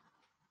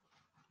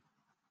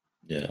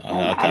 Yeah,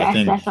 I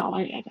think that's all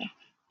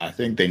I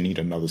think they need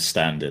another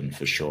stand-in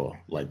for sure.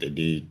 Like they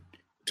need,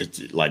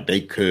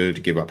 they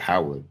could give up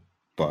Howard,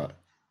 but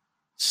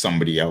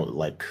somebody else,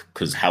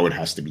 because Howard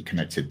has to be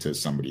connected to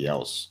somebody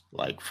else,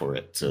 for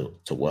it to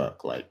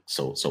work.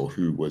 So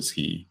who was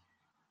he,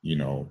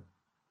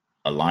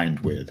 aligned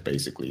with?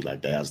 Basically,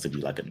 there has to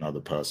be another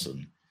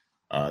person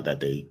that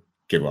they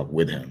give up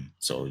with him.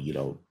 So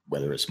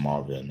whether it's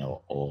Marvin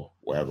or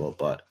whatever,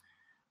 but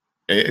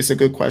it's a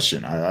good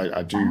question.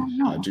 I do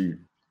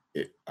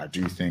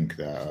think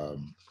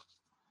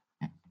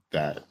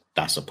that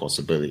that's a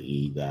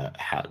possibility that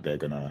they're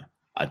gonna.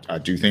 I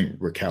do think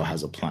Raquel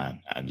has a plan,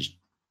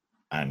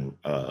 and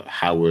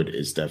Howard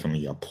is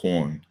definitely a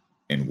pawn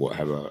in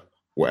whatever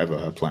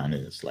her plan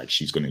is.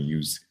 She's gonna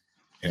use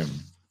him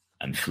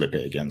and flip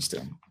it against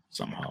him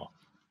somehow.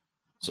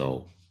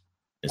 So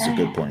it's a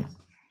good point.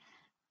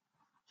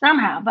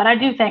 Somehow, but I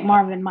do think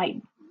Marvin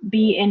might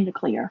be in the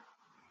clear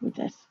with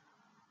this.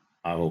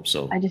 I hope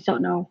so. I just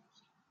don't know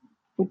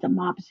with the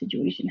mob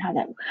situation how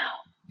that.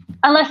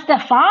 Unless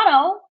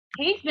Stefano,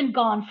 he's been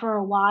gone for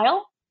a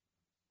while.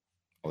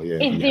 Oh yeah.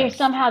 If there's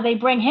somehow they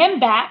bring him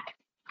back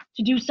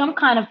to do some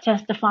kind of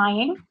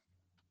testifying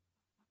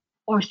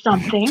or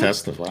something.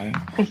 Testifying.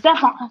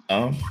 Stefano,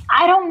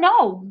 I don't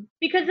know,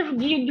 because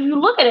if you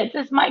look at it,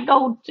 this might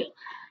go to.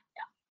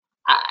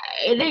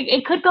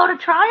 It could go to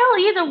trial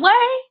either way.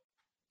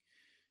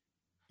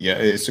 Yeah,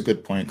 it's a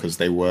good point because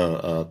they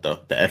were the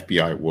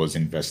FBI was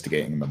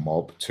investigating the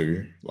mob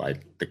too,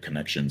 the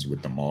connections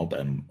with the mob,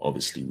 and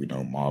obviously we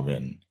know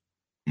Marvin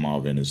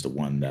is the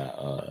one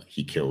that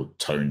he killed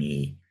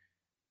Tony,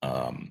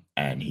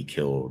 and he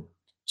killed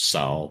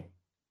Sal.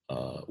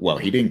 Well,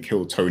 he didn't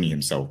kill Tony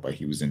himself, but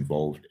he was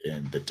involved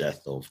in the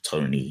death of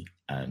Tony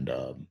and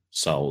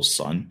Sal's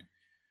son,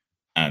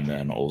 and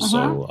then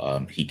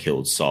also he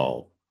killed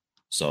Sal.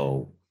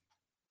 So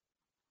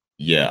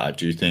yeah, I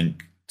do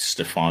think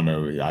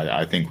Stefano,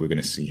 I think we're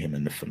going to see him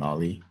in the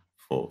finale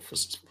for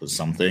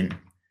something.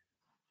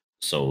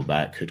 So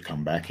that could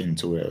come back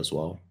into it as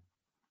well,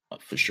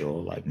 for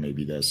sure.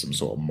 Maybe there's some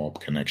sort of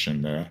mob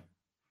connection there.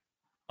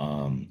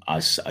 I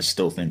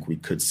still think we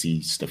could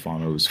see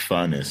Stefano's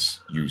furnace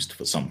used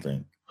for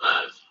something.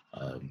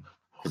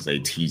 Because they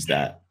teased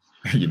that,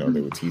 they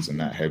were teasing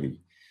that heavy.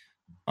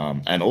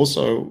 And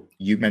also,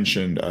 you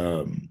mentioned.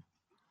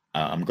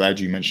 I'm glad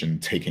you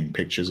mentioned taking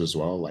pictures as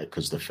well, like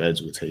because the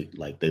feds would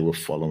they were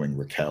following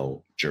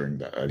Raquel during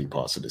the early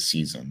parts of the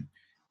season,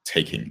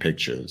 taking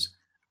pictures,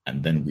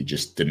 and then we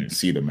just didn't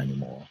see them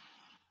anymore.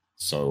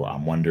 So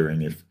I'm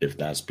wondering if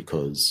that's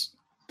because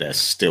they're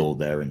still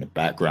there in the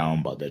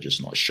background, but they're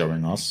just not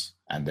showing us,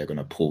 and they're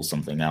gonna pull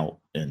something out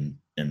in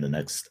the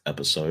next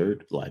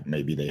episode. Like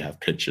maybe they have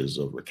pictures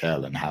of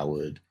Raquel and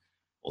Howard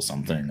or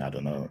something. I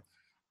don't know.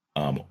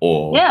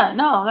 Or Yeah,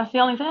 no, that's the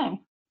only thing.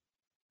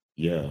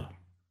 yeah,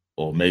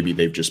 or maybe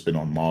they've just been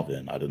on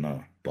Marvin. I don't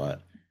know,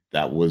 but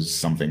that was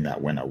something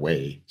that went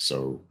away.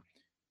 So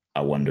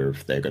I wonder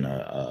if they're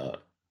gonna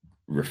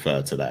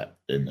refer to that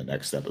in the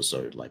next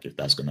episode, like if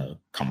that's gonna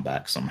come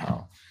back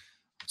somehow.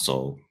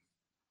 So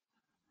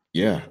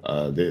yeah,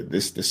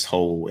 this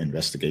whole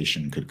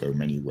investigation could go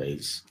many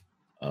ways.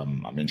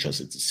 I'm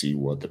interested to see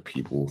what the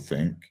people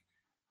think.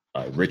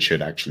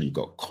 Richard actually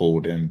got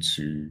called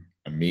into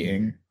a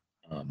meeting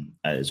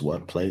at his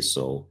workplace,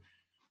 so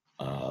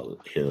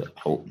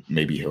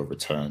maybe he'll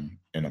return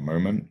in a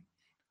moment.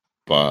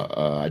 But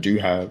I do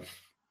have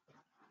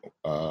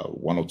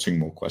one or two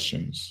more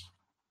questions.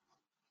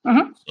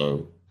 Mm-hmm.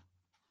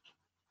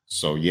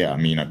 So yeah, I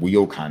mean, we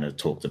all kind of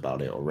talked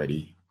about it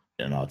already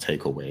in our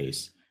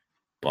takeaways,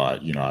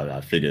 but you know,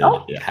 I figured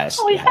it has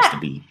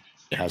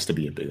to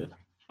be a bigger.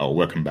 Oh,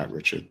 welcome back,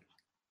 Richard.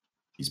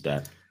 He's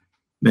back.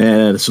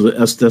 Man, so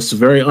that's a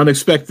very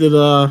unexpected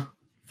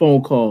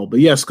phone call.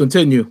 But yes,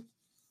 continue.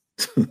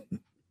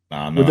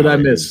 What did I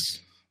miss?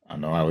 I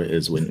know how it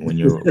is when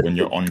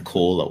you're on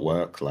call at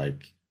work.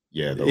 Like,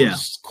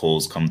 those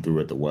calls come through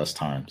at the worst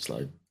times.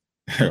 Like,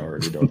 I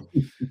already know.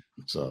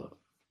 So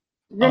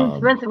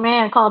Vince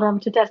McMahon called him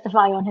to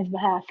testify on his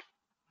behalf.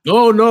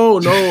 Oh no!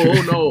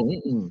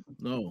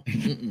 No,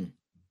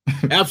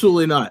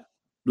 absolutely not.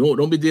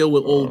 Don't be dealing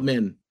with old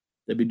men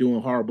that be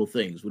doing horrible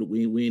things.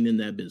 We ain't in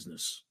that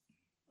business.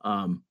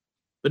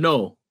 But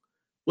no,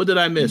 what did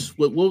I miss?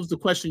 What was the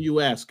question you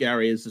asked,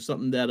 Gary? Is there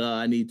something that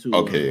I need to?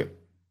 Okay,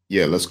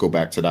 yeah, let's go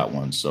back to that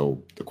one.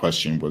 So the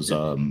question was,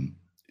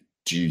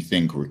 do you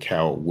think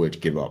Raquel would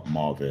give up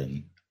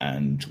Marvin?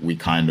 And we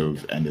kind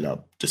of ended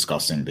up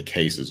discussing the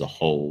case as a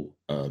whole.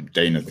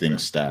 Dana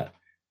thinks that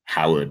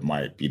Howard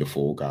might be the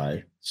fall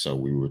guy, so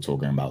we were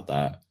talking about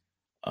that.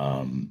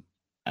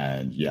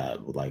 And yeah,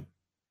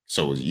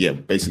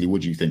 basically,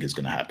 what do you think is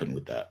going to happen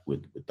with that,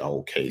 with the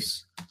whole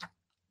case?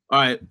 All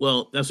right,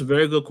 well, that's a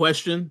very good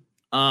question.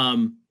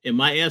 And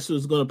my answer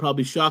is going to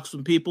probably shock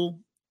some people.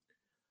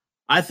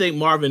 I think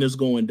Marvin is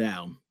going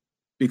down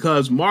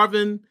because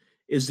Marvin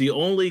is the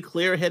only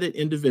clear-headed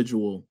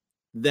individual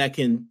that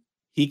can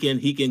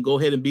go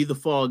ahead and be the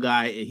fall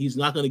guy, and he's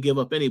not going to give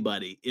up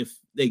anybody. If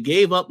they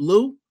gave up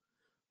Lou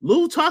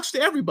talks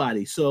to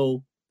everybody,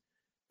 so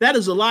that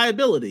is a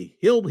liability.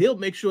 He'll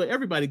make sure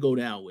everybody go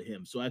down with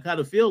him. So I kind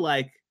of feel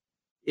like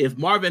if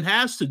Marvin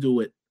has to do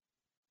it,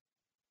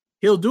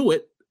 he'll do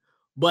it.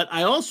 But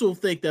I also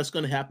think that's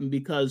going to happen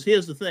because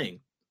here's the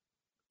thing.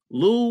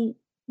 Lou,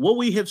 what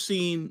we have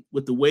seen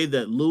with the way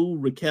that Lou,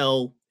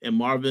 Raquel, and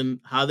Marvin,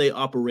 how they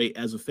operate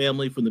as a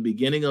family from the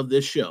beginning of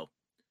this show,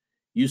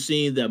 you've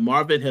seen that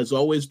Marvin has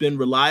always been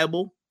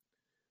reliable,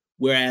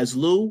 whereas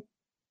Lou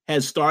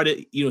has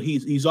started,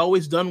 he's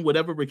always done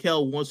whatever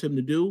Raquel wants him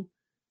to do,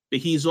 but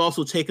he's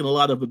also taken a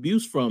lot of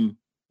abuse from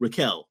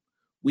Raquel.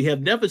 We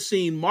have never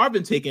seen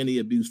Marvin take any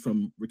abuse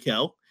from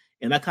Raquel,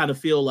 and I kind of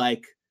feel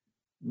like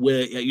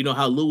where,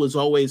 how Lou is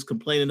always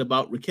complaining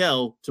about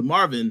Raquel to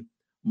Marvin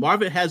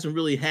hasn't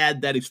really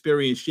had that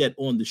experience yet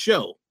on the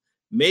show.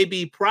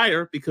 Maybe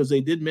prior, because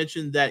they did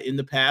mention that in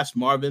the past,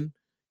 Marvin,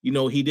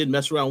 he did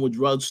mess around with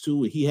drugs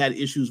too. He had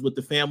issues with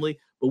the family,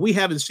 but we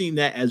haven't seen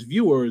that as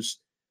viewers,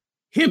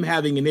 him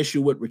having an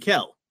issue with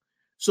Raquel.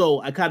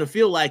 So I kind of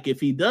feel like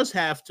if he does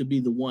have to be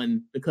the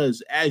one,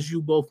 because as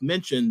you both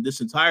mentioned,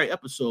 this entire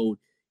episode,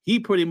 he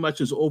pretty much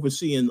is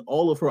overseeing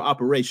all of her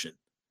operation.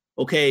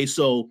 Okay,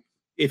 so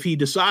if they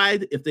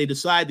decide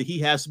that he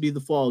has to be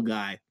the fall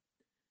guy,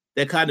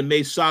 that kind of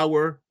may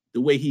sour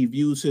the way he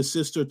views his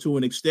sister to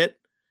an extent.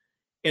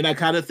 And I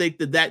kind of think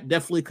that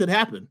definitely could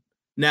happen.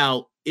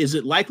 Now, is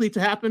it likely to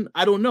happen?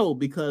 I don't know,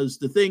 because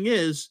the thing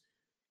is,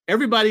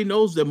 everybody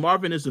knows that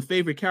Marvin is a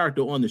favorite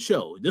character on the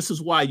show. This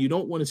is why you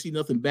don't want to see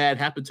nothing bad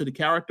happen to the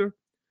character.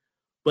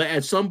 But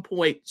at some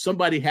point,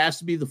 somebody has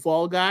to be the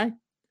fall guy.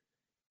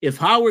 If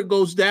Howard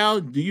goes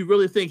down, do you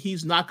really think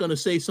he's not going to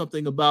say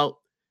something about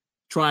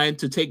trying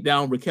to take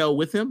down Raquel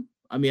with him?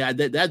 I mean,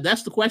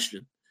 that's the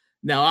question.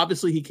 Now,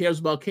 obviously, he cares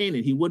about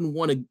Kanan. He wouldn't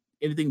want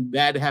anything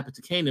bad to happen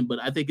to Kanan, but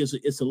I think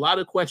it's a lot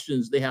of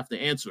questions they have to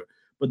answer.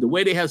 But the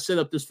way they have set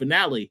up this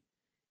finale,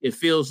 it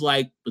feels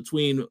like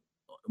between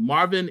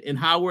Marvin and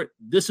Howard,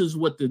 this is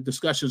what the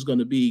discussion is going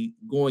to be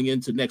going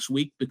into next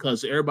week,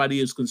 because everybody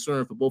is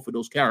concerned for both of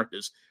those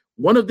characters.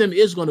 One of them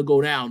is going to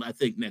go down, I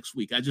think, next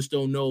week. I just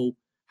don't know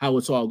how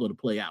it's all going to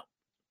play out.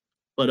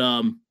 But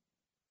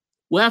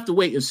we'll have to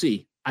wait and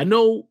see. I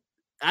know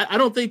I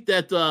don't think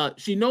that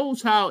she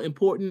knows how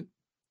important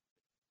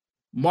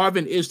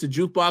Marvin is the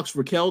jukebox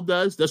Raquel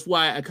does. That's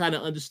why I kind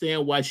of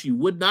understand why she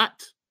would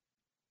not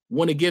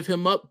want to give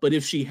him up. But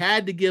if she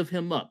had to give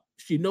him up,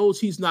 she knows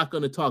he's not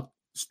going to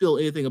spill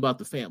anything about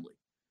the family.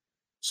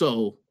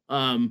 So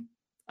I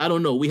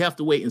don't know. We have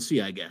to wait and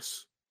see, I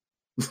guess.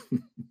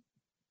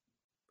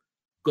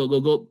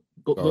 Go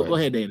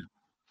ahead, Dana.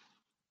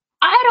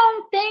 I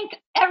don't think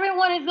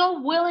everyone is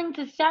so willing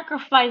to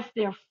sacrifice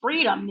their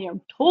freedom, their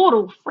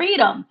total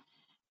freedom,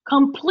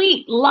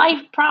 complete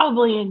life,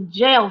 probably in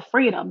jail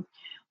freedom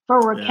for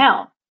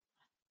Raquel.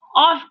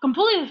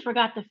 Completely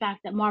forgot the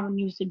fact that Marvin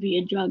used to be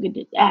a drug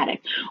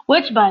addict,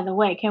 which, by the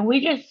way, can we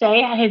just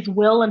say his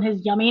will and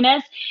his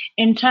yumminess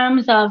in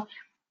terms of,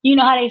 you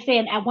know how they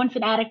say, once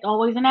an addict,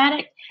 always an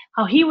addict,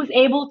 how he was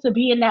able to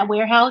be in that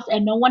warehouse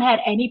and no one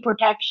had any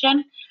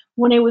protection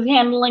when he was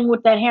handling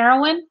with that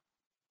heroin.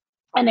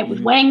 And they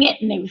was weighing it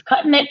and they was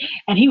cutting it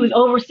and he was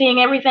overseeing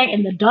everything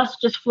and the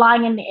dust just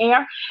flying in the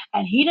air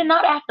and he did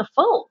not act a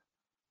fool.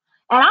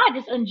 And I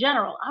just, in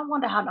general, I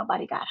wonder how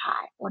nobody got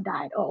high or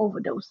died or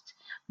overdosed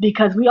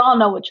because we all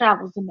know what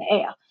travels in the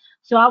air.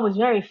 So I was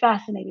very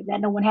fascinated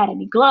that no one had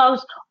any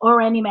gloves or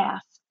any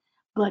masks.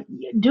 But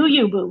do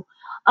you, boo?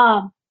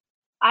 I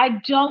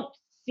don't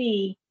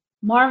see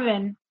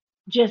Marvin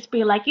just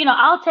be like,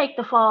 I'll take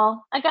the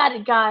fall. I got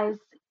it, guys.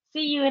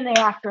 See you in the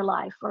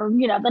afterlife or,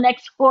 the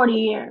next 40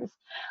 years.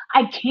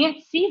 I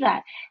can't see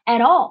that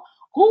at all.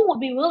 Who would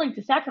be willing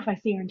to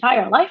sacrifice their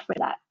entire life for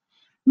that?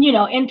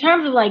 In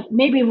terms of like,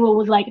 maybe if it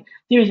was like,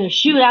 there's a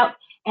shootout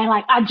and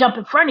like, I jump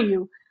in front of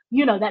you,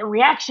 that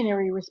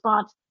reactionary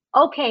response.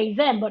 Okay,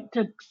 then, but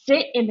to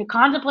sit and to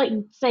contemplate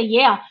and say,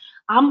 yeah,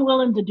 I'm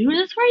willing to do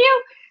this for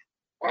you.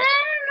 I'm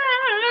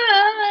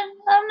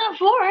not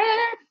for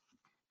it.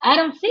 I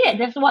don't see it.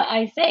 That's why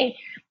I say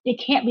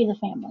it can't be the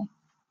family.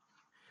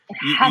 It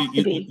has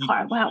to be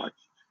Howard.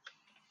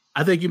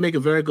 I think you make a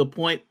very good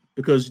point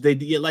because they,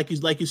 like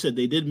you said,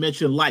 they did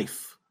mention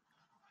life.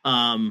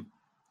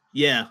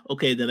 Yeah,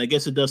 okay, then I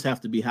guess it does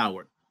have to be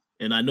Howard.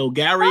 And I know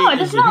Gary. No,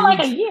 it's not like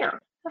a year.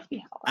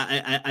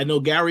 I know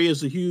Gary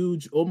is a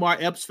huge Omar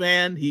Epps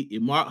fan.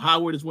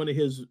 Howard is one of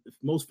his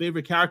most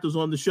favorite characters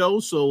on the show.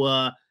 So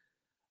I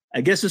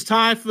guess it's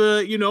time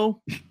for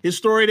his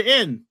story to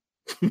end.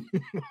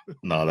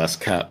 No, that's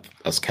Cap.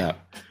 That's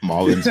Cap.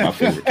 Marvin's my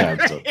favorite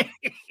character.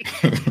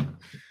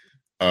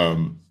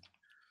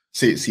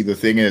 See, the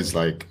thing is,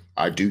 like,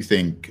 I do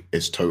think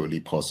it's totally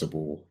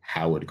possible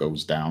Howard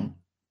goes down.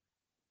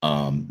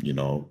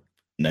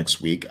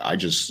 Next week.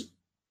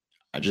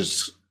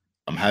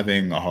 I'm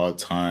having a hard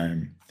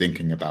time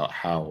thinking about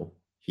how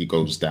he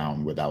goes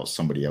down without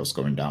somebody else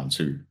going down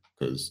too.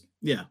 Because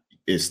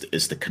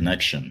it's the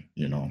connection,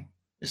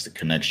 it's the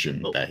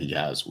connection that he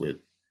has with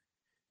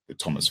the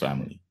Thomas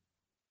family.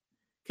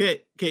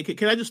 Okay,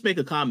 can I just make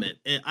a comment?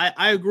 And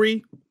I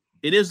agree,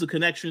 it is the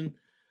connection,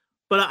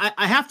 but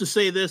I have to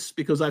say this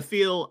because I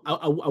feel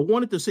I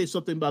wanted to say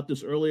something about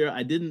this earlier.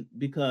 I didn't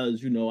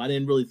because I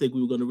didn't really think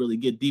we were going to really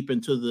get deep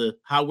into the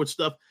Howard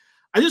stuff.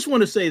 I just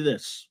want to say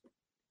this.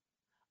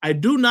 I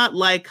do not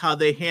like how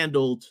they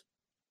handled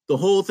the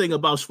whole thing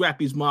about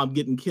Scrappy's mom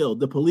getting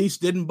killed. The police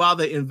didn't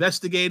bother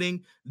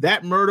investigating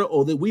that murder,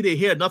 or that we didn't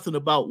hear nothing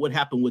about what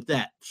happened with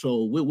that.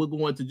 So we're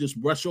going to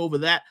just brush over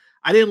that.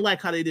 I didn't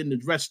like how they didn't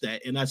address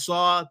that. And I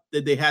saw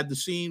that they had the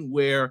scene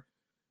where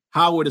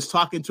Howard is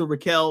talking to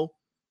Raquel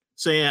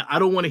saying, I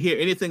don't want to hear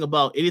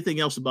anything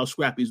else about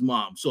Scrappy's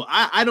mom. So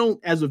I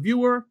don't, as a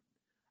viewer,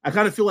 I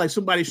kind of feel like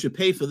somebody should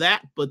pay for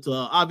that. But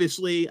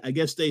obviously, I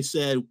guess they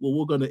said, well,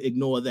 we're going to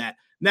ignore that.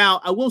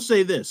 Now, I will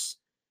say this.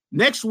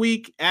 Next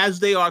week, as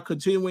they are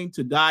continuing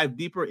to dive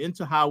deeper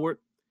into Howard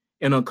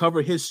and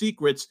uncover his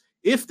secrets,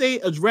 if they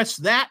address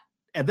that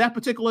at that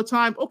particular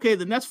time, okay,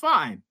 then that's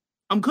fine.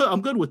 I'm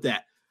good with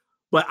that.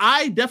 But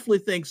I definitely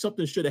think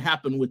something should have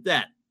happened with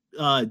that.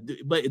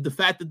 But the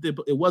fact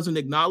that it wasn't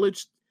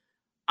acknowledged,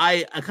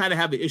 I kind of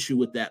have an issue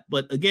with that.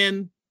 But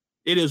again,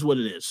 it is what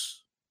it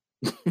is.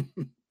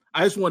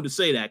 I just wanted to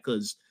say that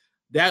because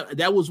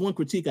that was one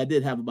critique I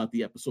did have about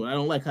the episode. I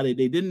don't like how they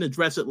didn't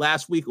address it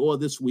last week or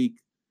this week.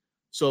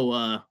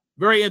 So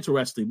very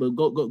interesting. But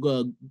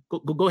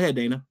go ahead,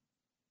 Dana.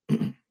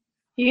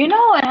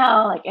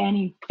 How like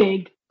any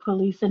big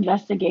police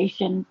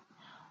investigation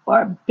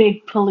or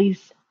big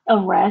police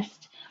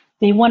arrest,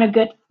 they want to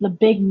get the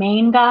big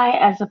main guy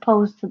as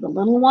opposed to the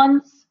little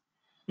ones.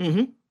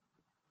 Mm-hmm.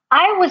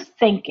 I was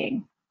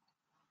thinking,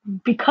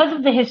 because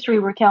of the history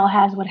Raquel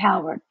has with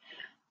Howard,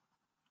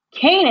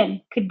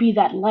 Kanan could be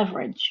that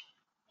leverage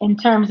in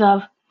terms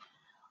of,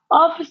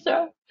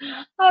 officer,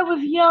 I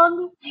was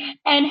young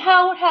and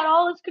Howard had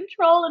all his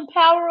control and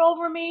power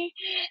over me.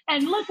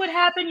 And look what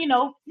happened,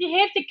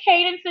 here's the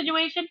Kanan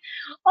situation.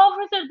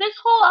 Officer, this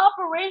whole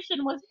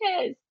operation was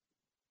his.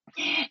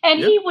 And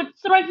he would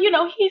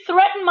he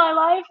threatened my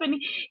life and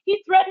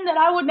he threatened that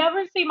I would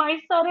never see my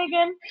son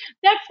again.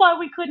 That's why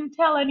we couldn't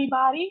tell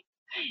anybody.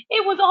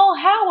 It was all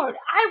Howard.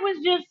 I was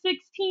just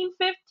 16,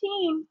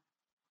 15.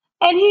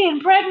 And he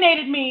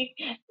impregnated me.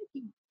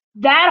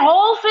 That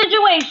whole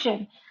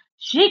situation,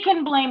 she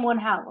can blame on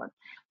Howard.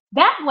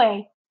 That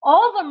way,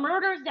 All the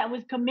murders that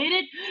was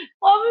committed,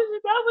 obviously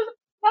that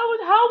was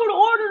Howard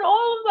ordered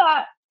all of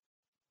that.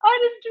 I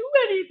didn't do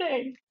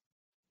anything.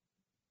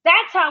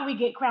 That's how we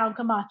get Crown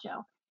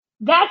Camacho.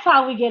 That's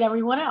how we get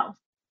everyone else.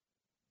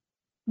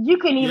 You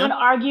can even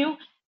argue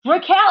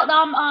Raquel,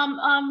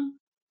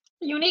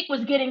 Unique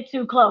was getting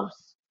too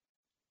close.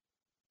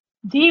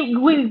 We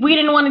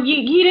didn't want to.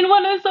 He didn't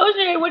want to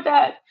associate with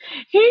that.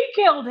 He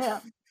killed him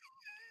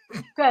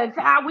because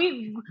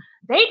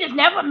they just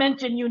never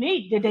mentioned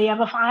Unique. Did they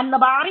ever find the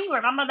body?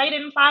 Remember, they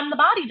didn't find the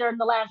body during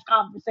the last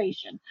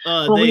conversation.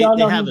 But we all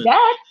know he's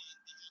dead.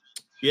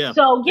 Yeah.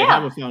 So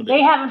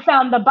they haven't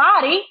found the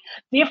body.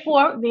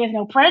 Therefore, there's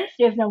no prints.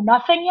 There's no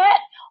nothing yet.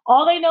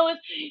 All they know is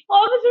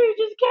officer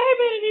just came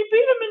in and he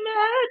beat him in the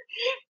head.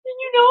 And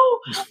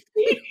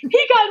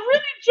he got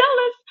really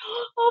jealous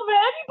of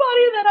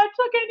anybody that I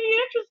took any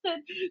interest in.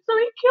 So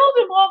he killed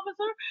him,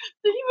 officer.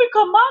 So he was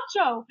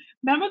Camacho.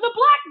 Remember the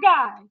black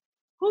guy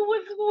who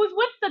was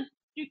with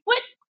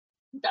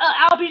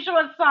Albie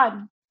Shore's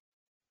son.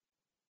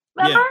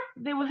 Remember?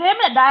 It was him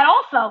that died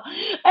also.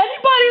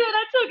 Anybody that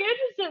I took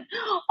interest in,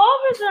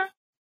 officer,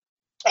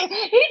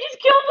 he just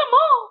killed them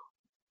all.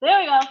 There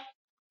we go.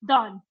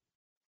 Done.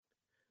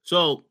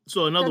 So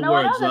in other no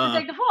words, one else has to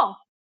take the fall.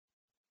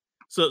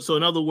 So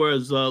in other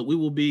words, we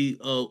will be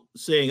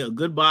saying a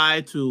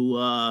goodbye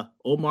to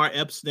Omar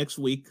Epps next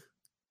week.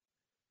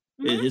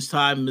 Mm-hmm. His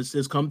time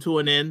has come to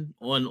an end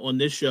on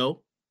this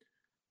show.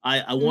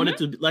 I wanted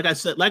to, like I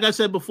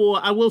said before,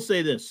 I will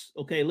say this.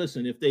 Okay,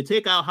 listen, if they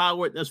take out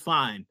Howard, that's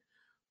fine.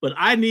 But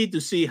I need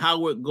to see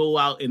Howard go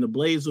out in a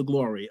blaze of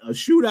glory, a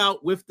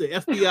shootout with the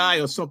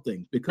FBI or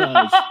something,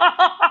 because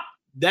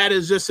that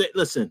is just it.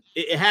 Listen,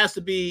 it has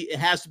to be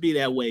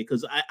that way,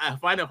 because I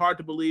find it hard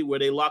to believe where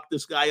they lock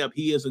this guy up,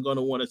 he isn't going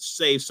to want to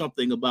say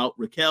something about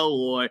Raquel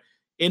or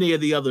any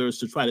of the others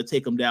to try to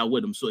take him down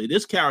with him. So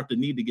this character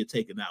need to get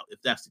taken out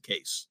if that's the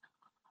case.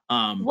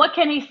 What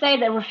can he say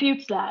that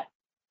refutes that?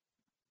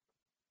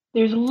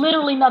 There's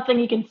literally nothing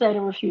he can say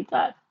to refute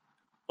that.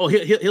 Oh,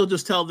 he'll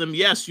just tell them,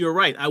 yes, you're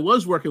right. I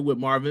was working with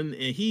Marvin,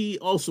 and he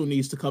also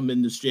needs to come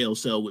in this jail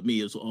cell with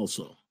me as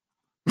also.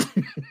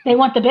 They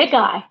want the big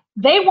guy.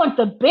 They want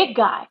the big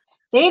guy.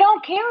 They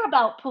don't care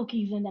about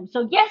Pookie's in them.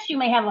 So, yes, you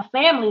may have a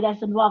family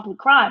that's involved with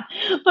crime.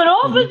 But,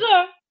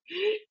 officer,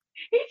 he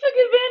took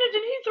advantage,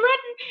 and he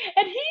threatened,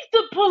 and he's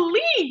the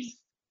police.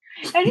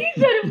 And he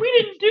said if we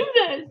didn't do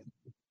this,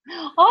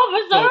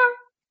 officer.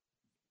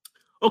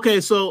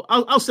 So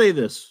I'll say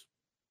this.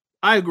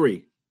 I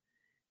agree.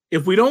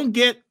 If we don't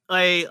get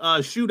a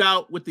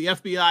shootout with the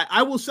FBI,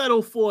 I will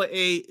settle for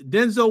a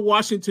Denzel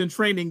Washington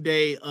Training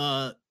Day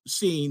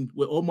scene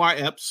with Omar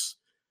Epps,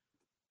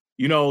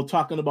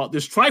 talking about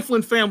this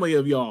trifling family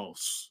of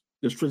y'all's,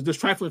 this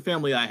trifling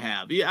family I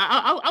have. Yeah,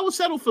 I will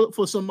settle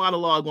for some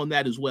monologue on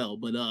that as well.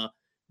 But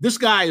this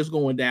guy is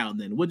going down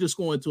then. We're just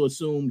going to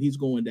assume he's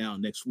going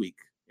down next week,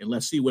 and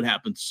let's see what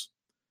happens.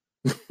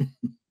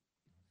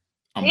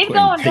 He's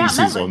going down.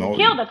 Remember,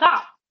 kill the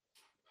cop.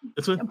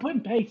 I'm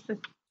putting cases.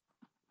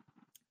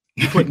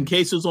 You putting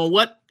cases on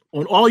what?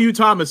 On all you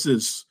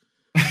Thomases.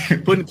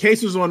 Putting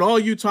cases on all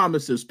you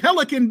Thomases.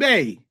 Pelican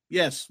Bay.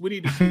 Yes, we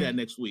need to see that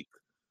next week.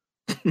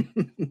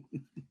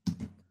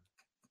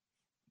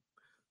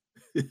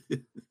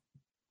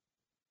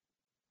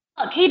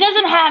 Look, he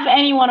doesn't have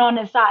anyone on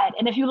his side.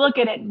 And if you look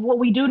at it, what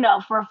we do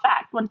know for a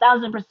fact,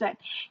 1,000%,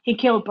 he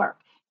killed Burke.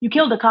 You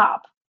killed a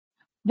cop.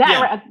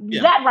 That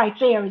right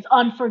there is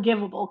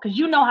unforgivable, because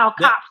you know how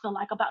cops are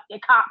like about their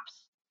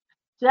cops.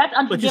 So that's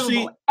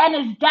unforgivable.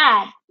 And his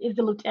dad is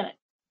the lieutenant.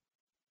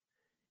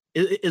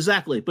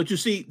 Exactly. But you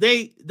see,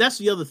 that's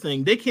the other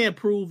thing. They can't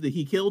prove that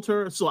he killed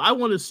her. So I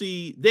want to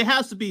see, there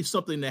has to be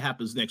something that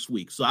happens next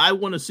week. So I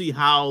want to see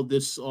how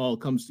this all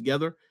comes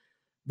together.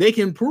 They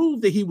can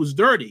prove that he was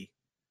dirty,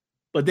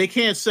 but they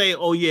can't say,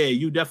 oh yeah,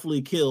 you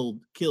definitely killed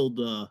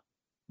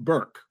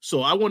Burke.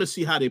 So I want to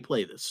see how they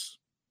play this.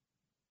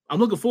 I'm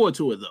looking forward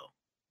to it though.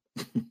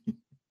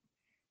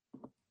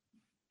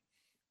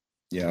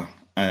 Yeah.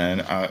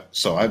 And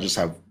so I just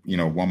have,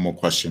 one more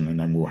question, and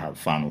then we'll have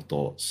final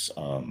thoughts.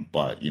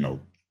 But,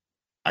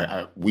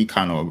 we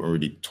kind of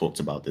already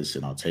talked about this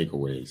in our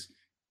takeaways.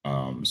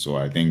 So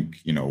I think,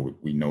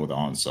 we know the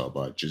answer,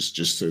 but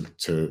just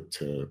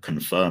to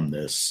confirm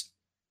this,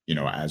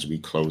 as we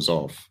close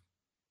off,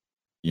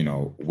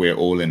 we're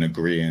all in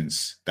agreement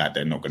that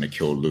they're not going to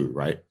kill Lou,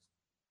 right?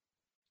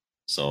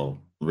 So,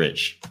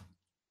 Rich,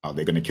 are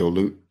they going to kill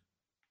Lou?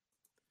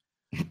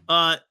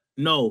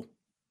 No.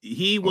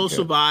 He will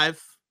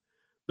survive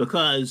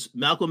because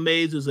Malcolm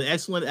Mays is an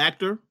excellent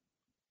actor.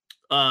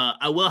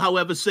 I will,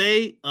 however,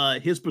 say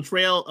his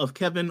portrayal of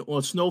Kevin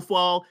on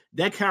Snowfall,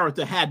 that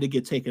character had to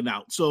get taken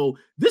out. So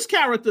this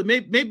character,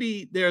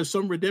 maybe there's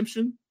some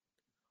redemption.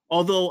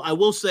 Although I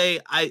will say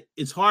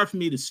it's hard for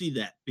me to see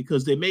that,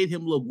 because they made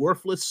him look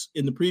worthless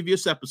in the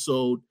previous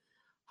episode,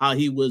 how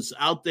he was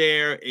out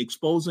there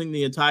exposing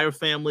the entire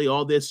family,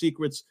 all their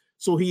secrets.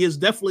 So he is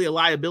definitely a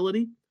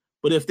liability.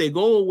 But if they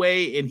go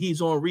away and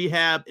he's on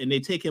rehab and they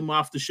take him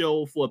off the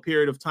show for a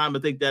period of time, I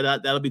think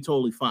that'll be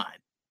totally fine.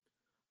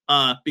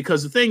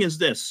 Because the thing is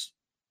this.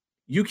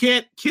 You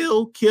can't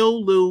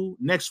kill Lou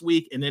next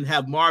week and then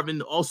have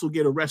Marvin also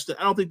get arrested.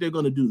 I don't think they're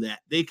going to do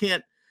that. They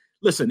can't.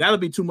 Listen, that'll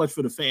be too much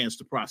for the fans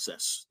to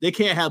process. They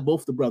can't have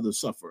both the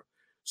brothers suffer.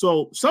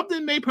 So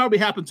something may probably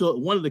happen to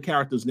one of the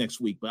characters next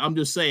week. But I'm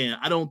just saying,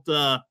 I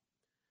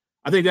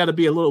think that'll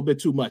be a little bit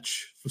too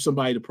much for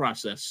somebody to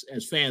process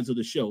as fans of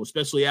the show,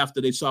 especially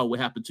after they saw what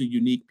happened to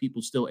Unique.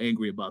 People still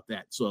angry about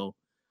that. So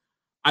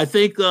I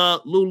think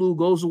Lulu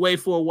goes away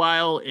for a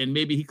while and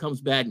maybe he comes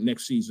back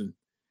next season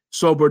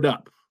sobered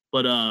up.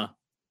 But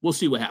we'll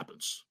see what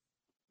happens.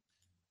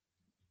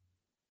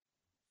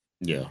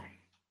 Yeah.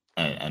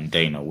 And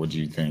Dana, what do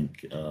you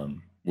think?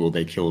 Will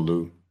they kill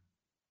Lou?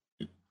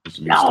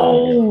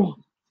 No,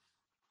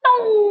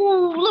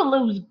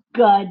 Lulu's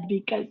good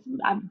because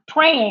I'm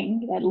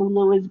praying that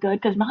Lulu is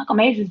good because Malcolm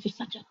Mays is just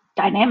such a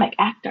dynamic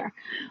actor.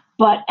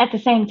 But at the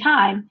same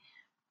time,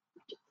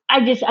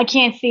 I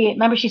can't see it.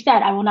 Remember, she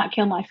said, "I will not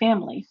kill my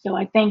family." So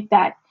I think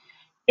that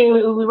it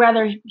would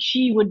rather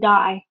she would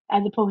die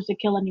as opposed to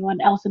kill anyone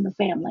else in the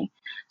family.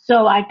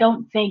 So I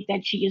don't think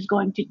that she is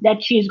going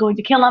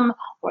to kill him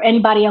or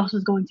anybody else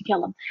is going to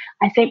kill him.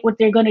 I think what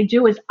they're going to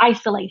do is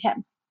isolate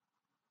him.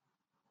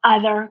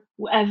 Either,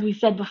 as we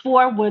said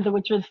before, whether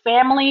it's with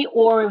family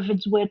or if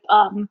it's with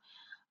a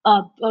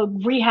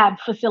rehab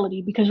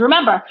facility. Because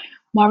remember,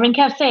 Marvin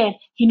kept saying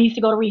he needs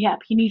to go to rehab.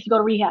 He needs to go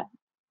to rehab.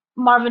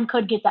 Marvin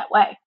could get that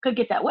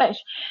wish.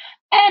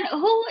 And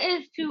who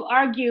is to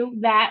argue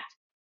that?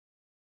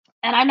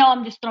 And I know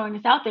I'm just throwing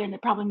this out there, and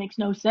it probably makes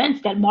no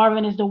sense that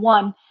Marvin is the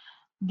one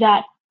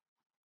that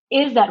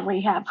is that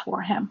rehab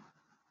for him,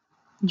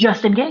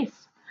 just in case.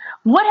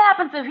 What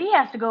happens if he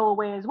has to go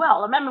away as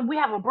well? Remember, we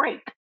have a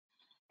break.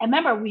 And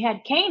remember, we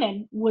had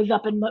Kanan was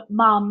up in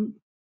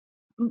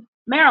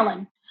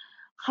Maryland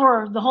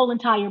for the whole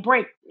entire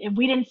break. And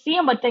we didn't see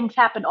him, but things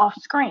happened off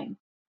screen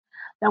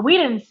that we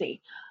didn't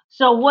see.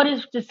 So what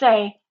is to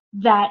say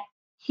that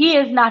he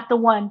is not the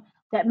one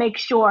that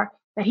makes sure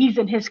that he's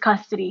in his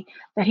custody,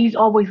 that he's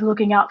always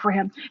looking out for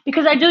him?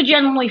 Because I do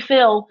genuinely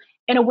feel,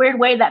 in a weird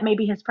way, that may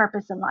be his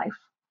purpose in life.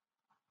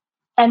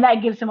 And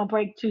that gives him a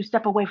break to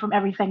step away from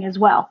everything as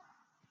well.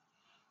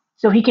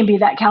 So he can be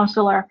that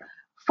counselor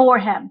for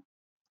him.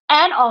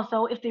 And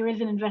also, if there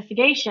is an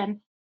investigation,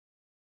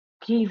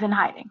 he's in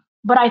hiding.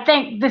 But I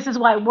think this is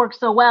why it works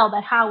so well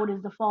that Howard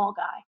is the fall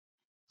guy.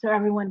 So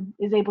everyone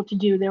is able to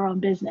do their own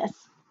business.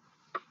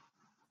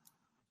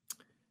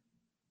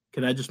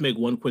 Can I just make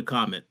one quick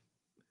comment?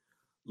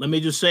 Let me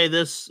just say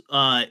this.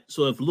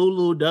 So if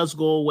Lulu does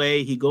go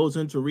away, he goes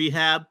into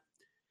rehab.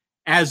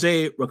 As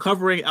a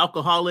recovering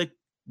alcoholic,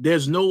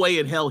 there's no way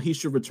in hell he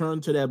should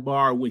return to that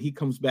bar when he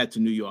comes back to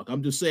New York.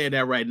 I'm just saying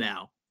that right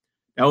now.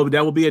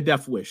 That would be a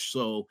death wish.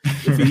 So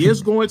if he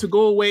is going to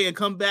go away and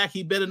come back,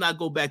 he better not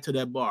go back to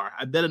that bar.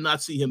 I better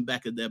not see him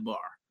back at that bar.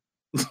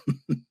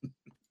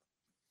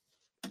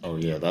 Oh,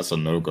 yeah, that's a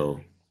no-go.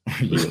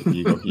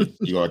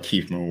 you got to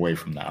keep him away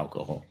from the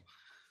alcohol.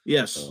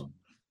 Yes. So.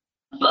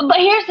 But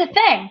here's the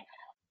thing.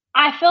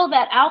 I feel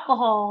that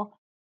alcohol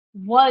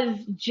was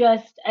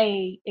just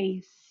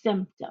a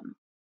symptom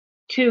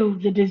to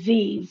the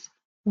disease,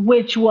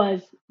 which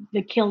was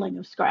the killing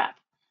of Scrap.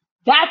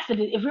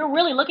 If you're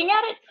really looking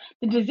at it,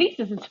 the disease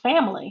is his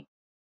family.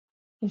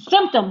 His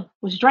symptom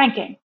was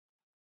drinking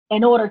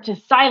in order to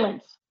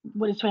silence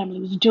what his family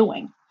was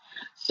doing.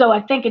 So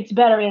I think it's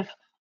better if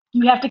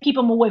you have to keep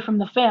him away from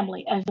the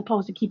family as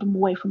opposed to keep him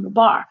away from the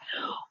bar,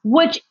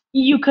 which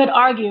you could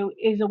argue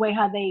is the way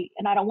how they,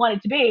 and I don't want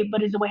it to be,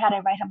 but is the way how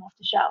they write him off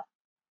the show.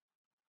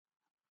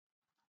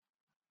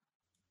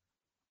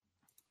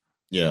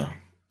 Yeah,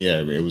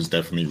 it was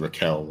definitely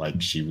Raquel. Like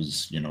she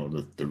was,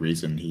 the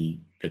reason he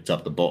picked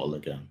up the bottle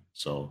again.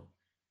 So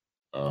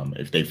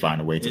if they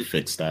find a way to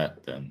fix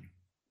that, then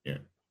yeah,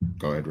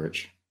 go ahead,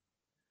 Rich.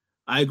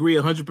 I agree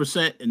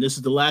 100%. And this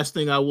is the last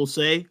thing I will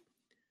say.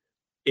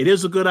 It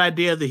is a good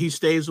idea that he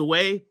stays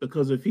away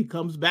because if he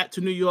comes back to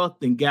New York,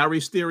 then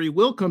Gary's theory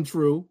will come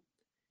true.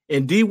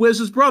 And D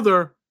Wiz's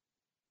brother,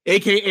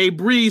 a.k.a.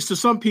 Breeze, to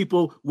some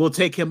people, will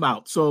take him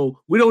out. So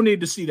we don't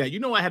need to see that.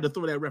 I had to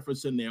throw that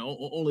reference in there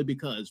only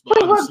because.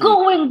 But we were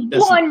going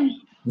one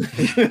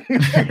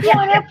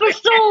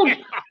episode.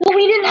 Well,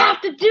 we didn't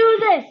have to do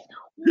this.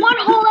 One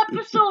whole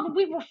episode,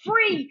 we were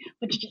free,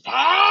 but you just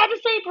had to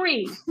say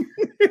Breeze.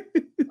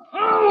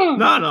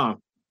 No.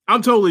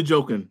 I'm totally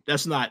joking.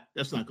 That's not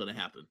going to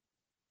happen.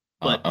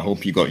 But I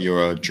hope you got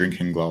your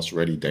drinking glass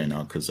ready,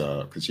 Dana, because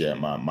yeah,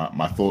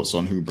 my thoughts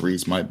on who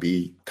Breeze might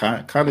be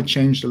kind of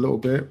changed a little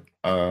bit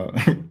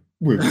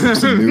with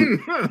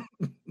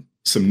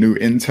some new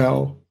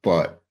intel.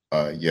 But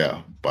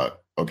yeah,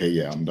 but okay,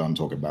 yeah, I'm done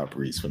talking about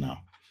Breeze for now.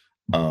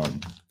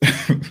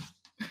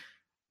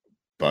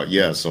 But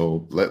yeah,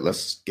 so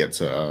let's get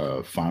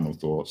to final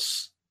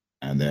thoughts.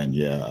 And then,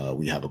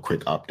 we have a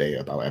quick update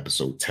about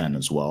episode 10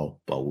 as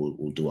well, but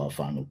we'll do our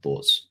final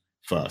thoughts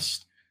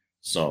first.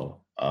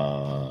 So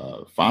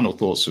final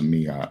thoughts for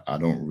me, I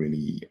don't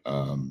really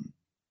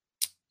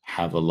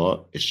have a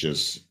lot. It's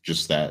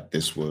just that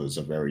this was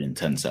a very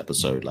intense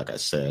episode. Like I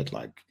said,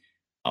 like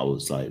I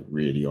was like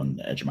really on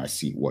the edge of my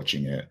seat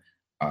watching it.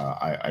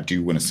 I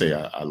do want to say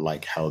I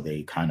like how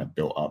they kind of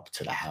built up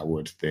to the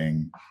Howard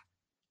thing.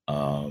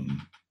 Because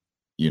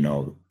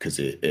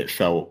it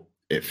felt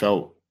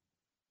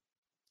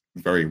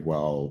very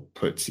well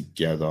put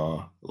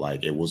together.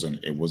 Like it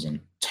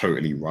wasn't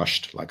totally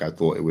rushed like I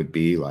thought it would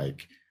be.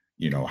 Like,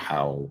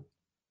 how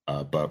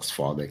Burke's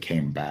father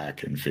came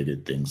back and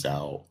figured things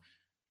out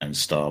and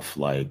stuff.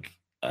 Like,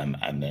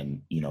 and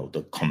then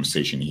the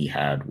conversation he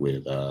had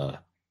with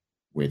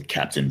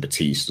Captain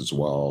Baptiste as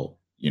well.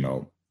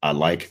 I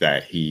like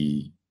that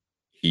he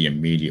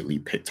immediately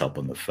picked up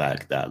on the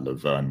fact that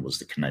Laverne was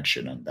the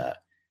connection, and that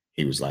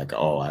he was like,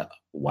 "Oh,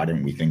 why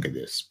didn't we think of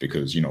this?"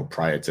 Because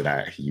prior to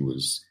that, he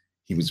was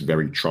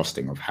very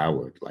trusting of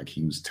Howard. Like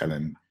he was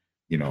telling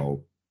you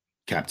know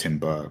Captain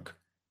Burke,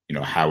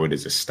 Howard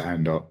is a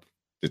stand-up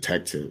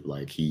detective.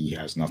 Like he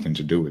has nothing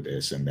to do with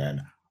this. And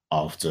then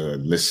after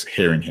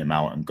hearing him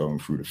out and going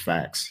through the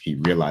facts, he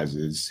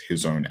realizes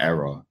his own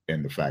error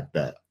in the fact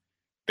that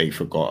they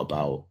forgot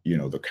about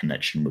the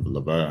connection with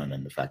Laverne,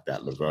 and the fact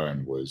that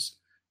Laverne was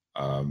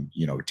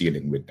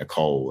dealing with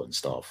Nicole and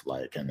stuff.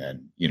 Like, and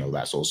then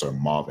that's also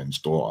Marvin's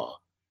daughter.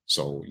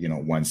 So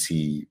once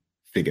he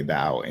figured that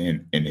out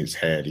in his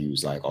head, he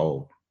was like,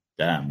 oh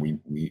damn, we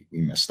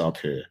messed up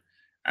here.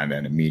 And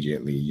then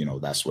immediately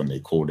that's when they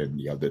called in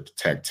the other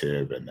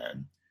detective. And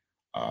then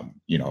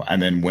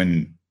and then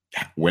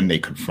when they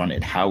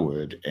confronted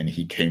Howard and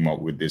he came up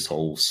with this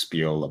whole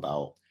spiel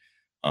about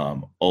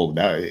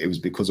that it was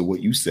because of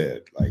what you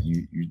said. Like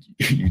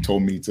you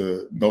told me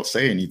to not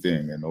say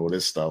anything and all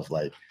this stuff.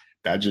 Like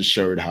that just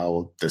showed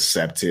how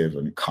deceptive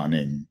and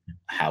cunning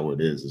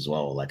Howard is as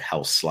well. Like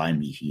how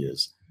slimy he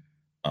is.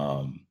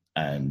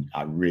 And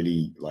I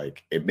really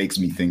like it makes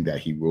me think that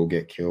he will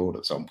get killed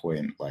at some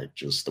point. Like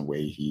just the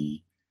way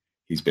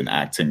he's been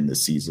acting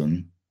this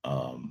season.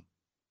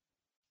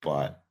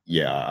 But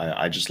yeah,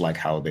 I just like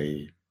how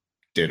they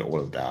did all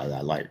of that.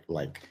 I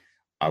like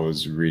I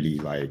was really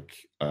like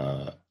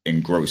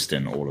engrossed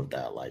in all of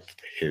that, like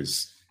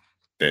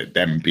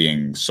them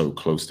being so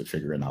close to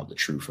figuring out the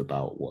truth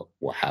about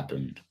what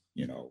happened,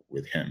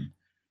 with him,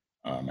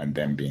 and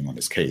them being on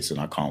his case. And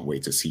I can't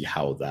wait to see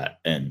how that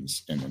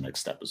ends in the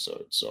next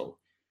episode. So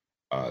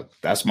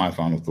that's my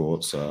final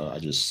thoughts.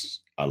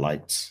 I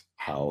liked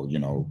how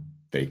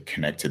they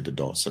connected the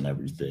dots and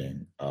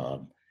everything.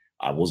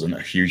 I wasn't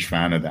a huge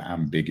fan of the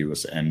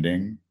ambiguous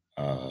ending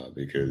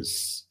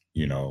because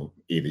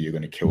either you're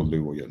going to kill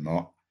Lou or you're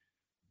not.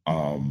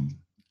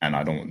 And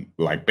I don't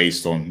like,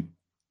 based on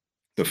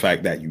the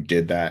fact that you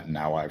did that,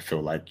 now I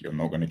feel like you're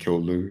not going to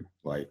kill Lou.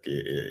 Like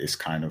it's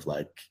kind of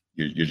like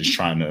you're just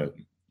trying to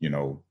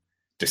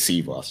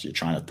deceive us. You're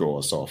trying to throw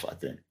us off, I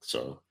think.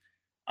 So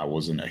I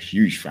wasn't a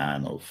huge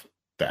fan of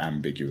the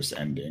ambiguous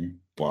ending,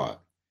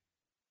 but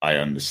I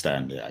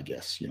understand it, I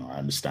guess. I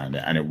understand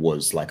it. And it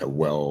was like a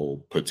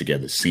well put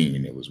together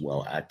scene. It was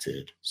well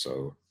acted.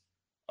 So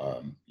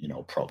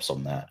props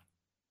on that.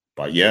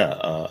 But yeah,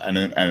 and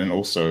then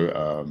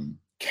also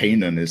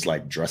Kanan is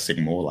like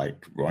dressing more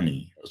like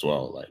Ronnie as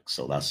well. Like,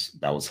 so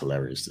that was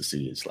hilarious to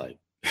see. It's like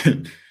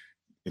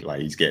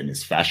like he's getting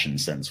his fashion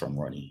sense from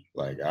Ronnie.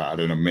 Like I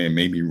don't know,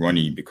 maybe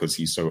Ronnie, because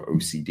he's so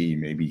OCD,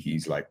 maybe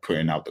he's like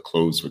putting out the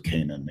clothes for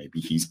Kanan. Maybe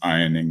he's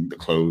ironing the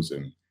clothes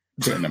and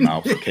putting them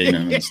out for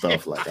Kanan and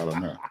stuff. Like I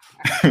don't know.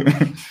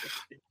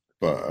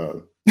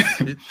 But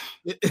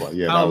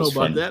yeah, I don't know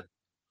about that.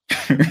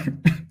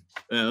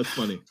 Yeah, that's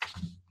funny.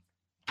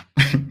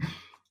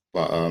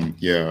 But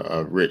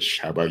Rich,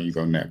 how about you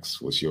go next?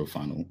 What's your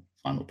final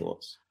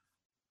thoughts?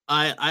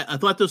 I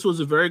thought this was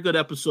a very good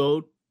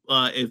episode.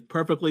 It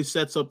perfectly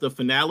sets up the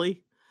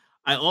finale.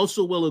 I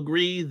also will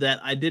agree that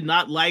I did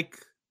not like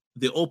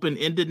the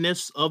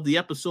open-endedness of the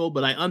episode,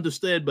 but I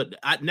understood. But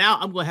now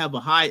I'm going to have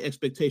a high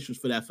expectations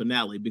for that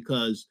finale,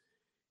 because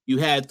you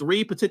had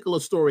three particular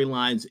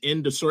storylines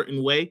end a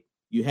certain way.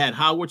 You had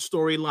Howard's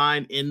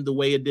storyline end the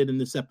way it did in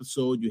this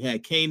episode. You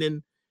had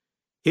Kanan,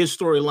 his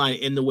storyline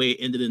in the way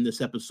it ended in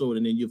this episode.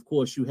 And then, of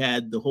course, you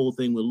had the whole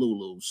thing with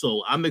Lulu.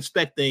 So I'm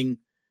expecting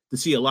to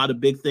see a lot of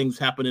big things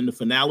happen in the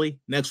finale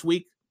next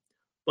week.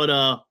 But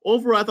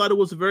overall, I thought it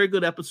was a very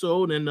good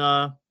episode,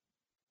 and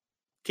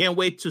can't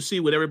wait to see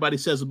what everybody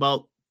says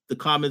about the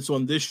comments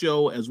on this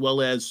show as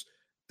well as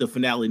the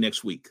finale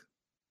next week.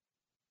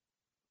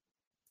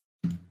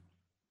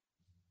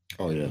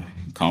 Oh, yeah.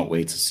 Can't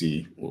wait to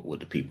see what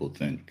the people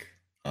think.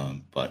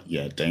 But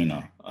yeah,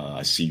 Dana,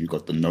 I see you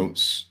got the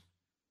notes.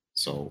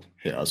 So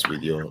hit us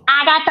with your...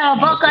 I got the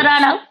book of the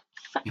notes.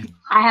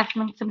 I have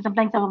some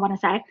things I want to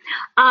say.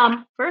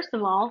 First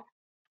of all,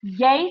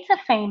 yay to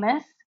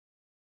Famous.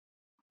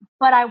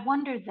 But I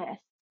wonder this.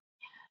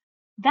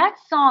 That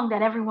song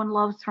that everyone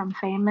loves from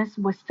Famous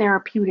was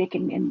therapeutic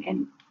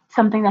and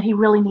something that he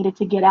really needed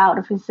to get out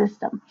of his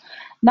system.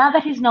 Now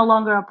that he's no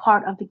longer a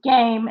part of the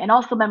game, and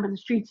also remember the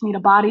Streets Need a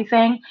Body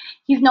thing,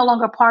 he's no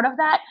longer part of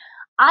that.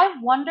 I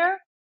wonder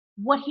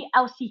what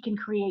else he can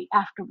create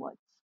afterwards.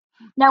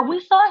 Now,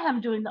 we saw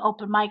him doing the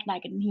open mic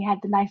night, and he had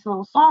the nice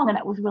little song, and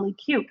it was really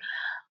cute.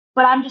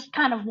 But I'm just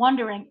kind of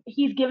wondering,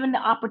 he's given the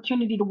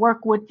opportunity to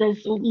work with this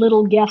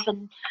little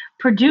Geffen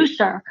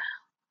producer.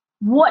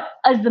 What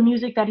is the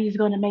music that he's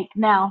going to make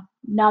now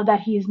that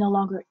he is no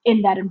longer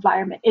in that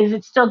environment? Is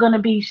it still going to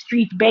be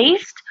street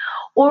based,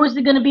 or is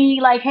it going to be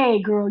like,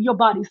 hey girl, your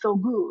body's so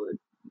good,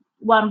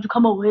 why don't you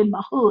come over in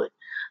my hood?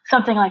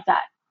 Something like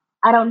that.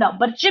 I don't know,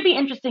 but it should be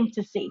interesting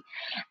to see.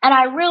 And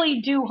I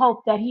really do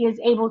hope that he is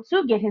able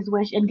to get his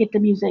wish and get the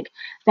music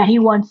that he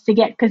wants to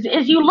get. Because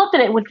as you looked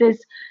at it with this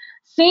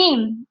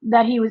scene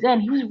that he was in,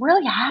 he was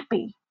really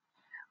happy,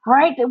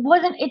 right?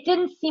 It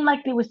didn't seem like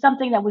there was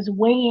something that was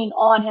weighing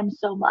on him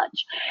so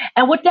much.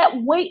 And with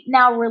that weight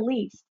now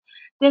released,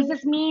 does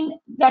this mean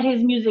that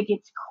his music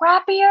gets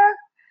crappier?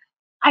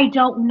 I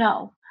don't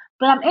know.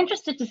 But I'm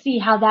interested to see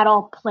how that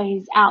all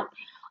plays out.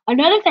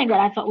 Another thing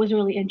that I thought was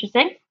really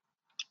interesting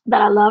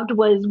that I loved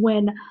was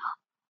when,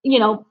 you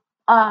know,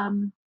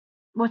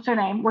 what's her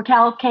name?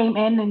 Raquel came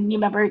in, and you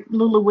remember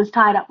Lulu was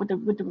tied up with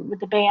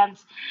the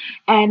bands,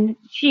 and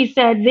she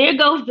said, "There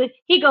goes the,"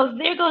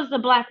 "There goes the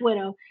Black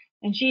Widow,"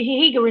 and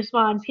he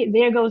responds,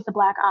 "There goes the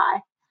Black Eye."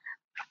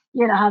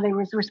 You know how they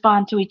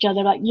respond to each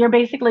other, like, you're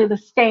basically the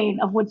stain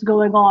of what's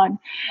going on,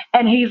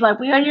 and he's like,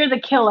 you're the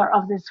killer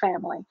of this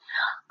family.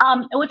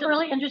 What's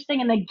really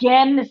interesting, and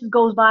again, this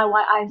goes by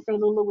why I say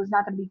Lulu was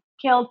not going to be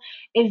killed,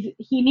 is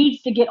he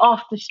needs to get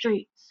off the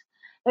streets.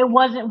 It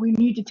wasn't, we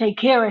need to take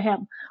care of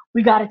him,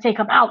 we got to take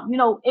him out.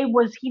 It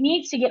was, he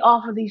needs to get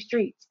off of these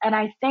streets. And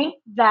I think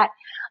that,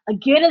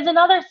 again, is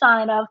another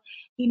sign of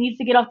he needs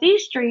to get off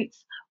these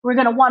streets. We're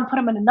going to put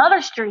him in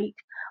another street,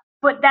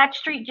 but that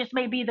street just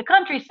may be the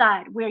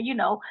countryside where,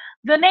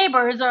 the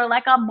neighbors are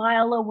like a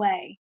mile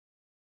away.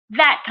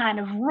 That kind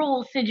of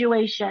rural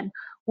situation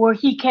where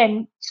he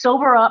can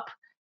sober up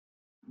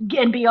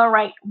and be all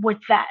right with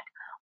that.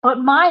 But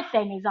my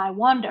thing is, I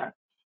wonder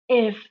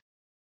if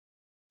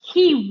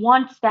he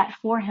wants that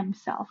for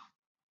himself.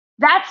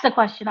 That's the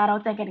question I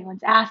don't think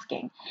anyone's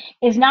asking.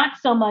 Is not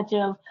so much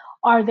of,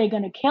 are they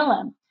going to kill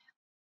him?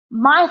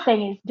 My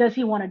thing is, does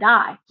he want to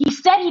die? He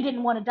said he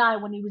didn't want to die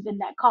when he was in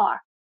that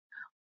car.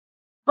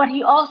 But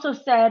he also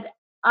said,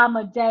 I'm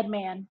a dead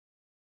man.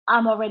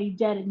 I'm already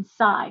dead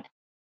inside.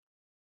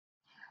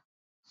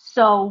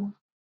 So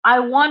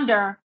I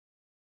wonder,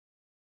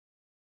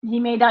 he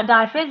may not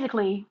die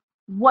physically.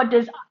 What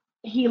does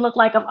he look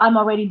like if I'm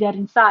already dead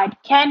inside?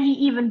 Can he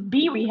even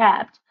be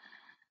rehabbed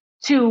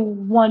to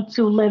want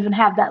to live and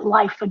have that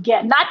life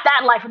again? Not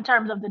that life in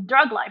terms of the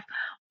drug life,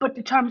 but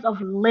in terms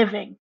of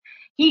living.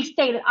 He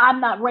stated,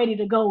 I'm not ready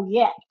to go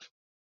yet.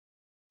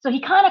 So he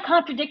kind of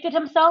contradicted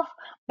himself,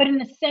 but in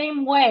the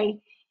same way,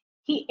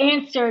 he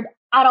answered,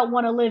 I don't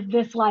want to live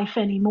this life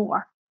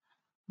anymore.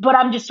 But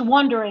I'm just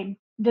wondering,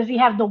 does he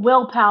have the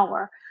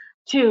willpower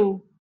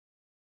to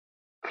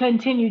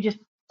continue just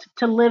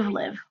to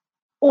live?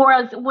 Or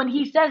as when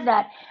he says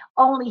that,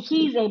 only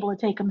he's able to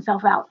take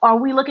himself out. Are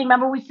we looking,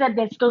 remember we said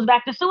this goes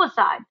back to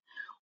suicide.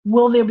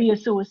 Will there be a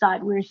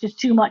suicide where it's just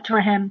too much for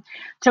him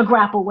to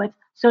grapple with?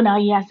 So now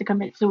he has to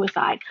commit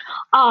suicide.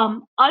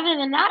 Other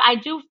than that, I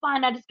do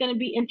find that it's going to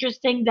be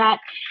interesting that,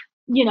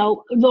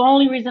 the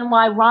only reason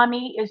why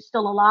Ronnie is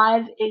still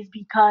alive is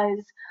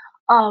because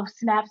of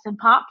snaps and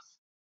pops.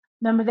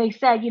 Remember they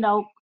said,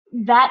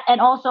 that,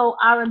 and also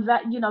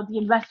the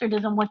investor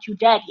doesn't want you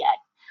dead yet.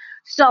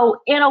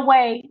 So in a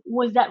way,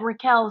 was that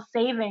Raquel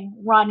saving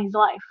Ronnie's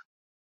life?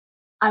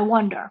 I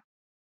wonder.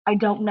 I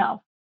don't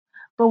know.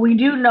 But we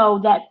do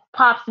know that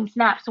Pops and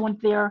Snaps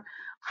want their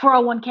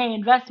 401k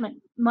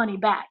investment money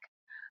back.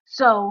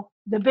 So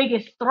the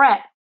biggest threat,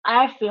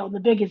 I feel,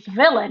 the biggest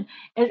villain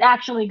is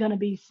actually going to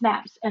be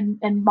Snaps and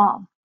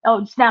Mom.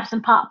 Oh, Snaps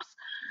and Pops.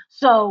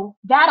 So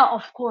that'll,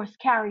 of course,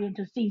 carry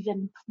into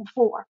season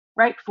 4,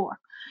 right? 4.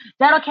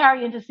 That'll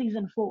carry into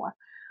season 4.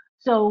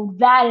 So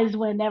that is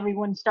when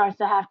everyone starts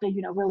to have to,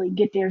 really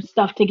get their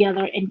stuff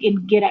together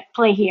and get at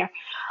play here.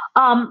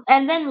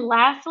 And then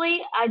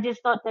lastly, I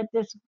just thought that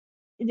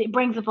it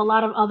brings up a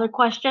lot of other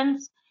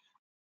questions,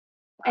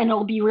 and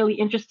it'll be really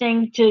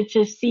interesting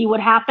to see what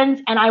happens.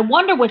 And I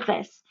wonder with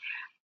this,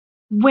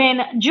 when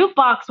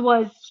Jukebox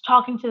was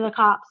talking to the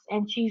cops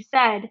and she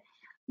said,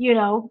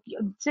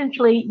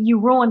 essentially, you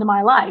ruined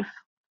my life.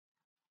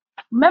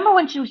 Remember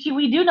when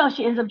we do know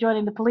she ends up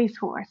joining the police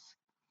force.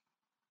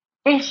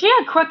 Is she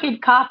a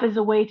crooked cop as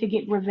a way to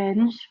get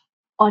revenge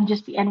on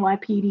just the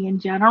NYPD in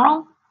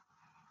general?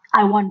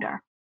 I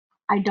wonder.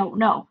 I don't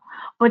know.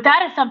 But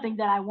that is something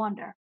that I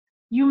wonder.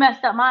 You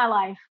messed up my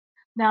life.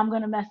 Now I'm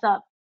going to mess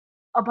up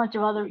a bunch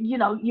of other,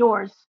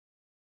 yours.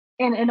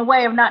 In a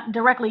way of not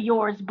directly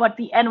yours, but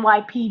the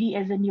NYPD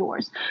is in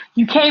yours.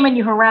 You came and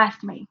you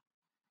harassed me.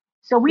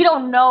 So we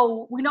don't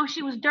know. We know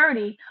she was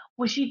dirty.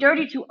 Was she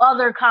dirty to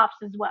other cops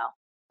as well?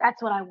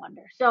 That's what I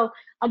wonder. So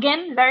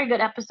again, very good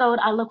episode.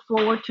 I look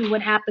forward to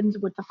what happens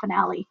with the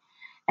finale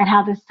and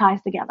how this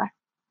ties together.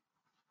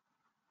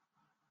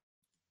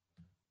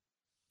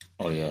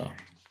 Oh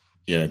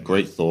yeah,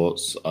 great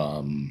thoughts.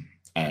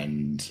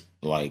 And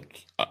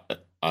like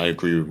I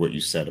agree with what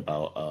you said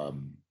about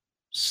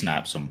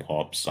Snaps and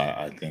Pops.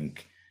 I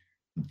think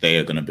they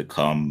are going to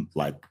become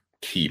like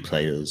key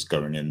players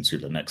going into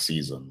the next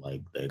season.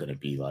 Like they're going to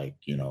be like,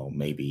 you know,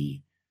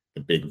 maybe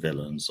the big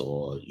villains,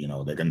 or you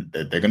know, they're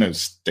gonna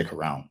stick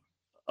around.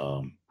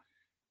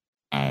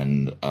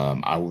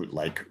 I would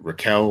like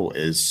Raquel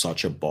is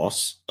such a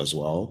boss as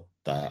well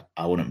that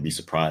I wouldn't be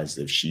surprised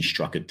if she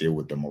struck a deal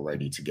with them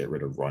already to get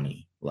rid of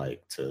Ronnie,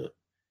 like to,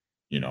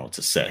 you know,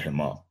 to set him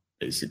up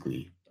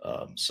basically.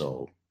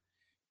 So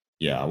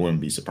yeah, I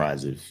wouldn't be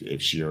surprised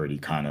if she already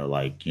kind of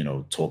like, you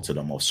know, talked to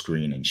them off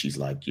screen and she's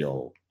like,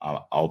 yo,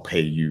 I'll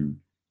pay you,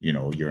 you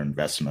know, your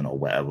investment or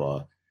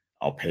whatever.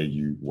 I'll pay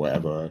you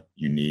whatever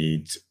you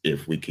need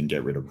if we can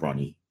get rid of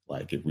Ronnie,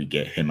 like if we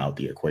get him out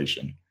the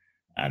equation.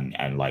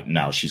 And like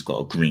now she's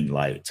got a green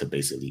light to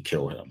basically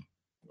kill him.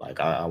 Like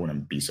I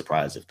wouldn't be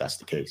surprised if that's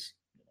the case.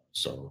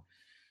 So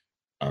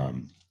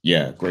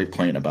yeah, great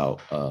point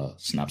about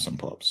snaps and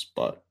pops.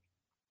 But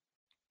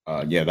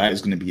yeah, that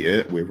is going to be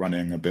it. We're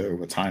running a bit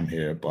over time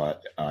here,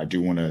 but I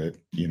do want to,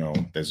 you know,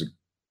 there's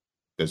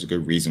a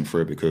good reason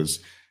for it, because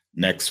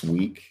next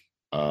week,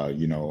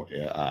 you know,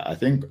 I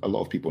think a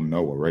lot of people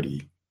know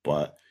already,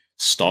 but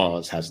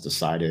Stars has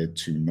decided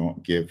to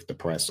not give the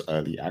press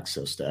early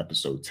access to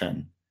episode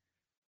 10,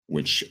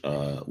 which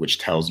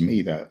tells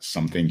me that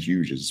something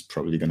huge is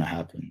probably going to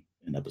happen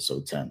in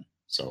episode 10.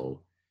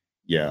 So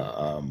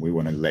yeah, we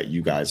want to let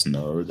you guys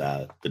know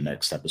that the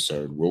next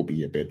episode will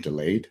be a bit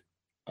delayed.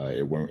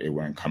 It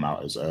won't come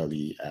out as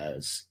early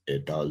as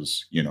it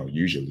does, you know,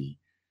 usually.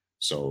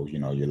 So you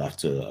know, you'll have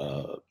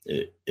to.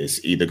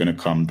 It's either going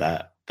to come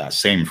that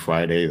same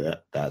Friday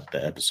that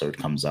the episode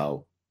comes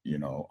out. You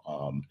know,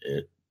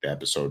 the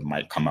episode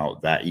might come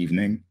out that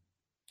evening,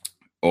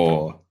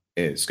 or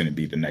it's going to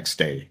be the next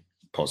day,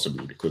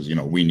 possibly, because you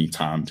know we need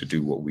time to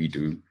do what we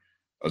do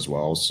as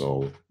well.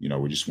 So you know,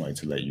 we just wanted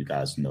to let you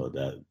guys know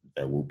that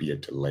there will be a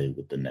delay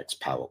with the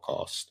next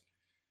Powercast.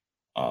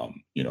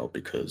 You know,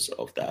 because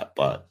of that.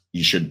 But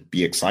you should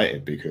be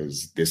excited,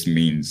 because this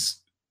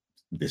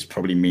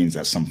probably means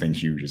that something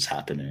huge is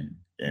happening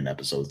in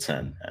episode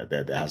 10.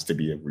 There has to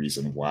be a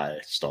reason why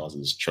Stars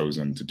has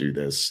chosen to do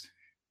this.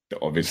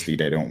 Obviously,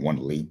 they don't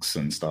want leaks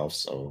and stuff.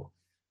 So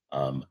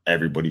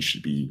everybody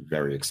should be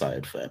very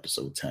excited for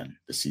episode 10,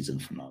 the season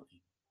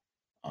finale.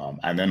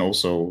 And then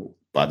also,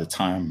 by the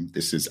time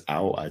this is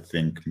out, I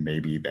think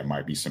maybe there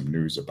might be some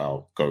news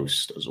about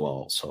Ghost as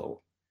well.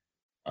 So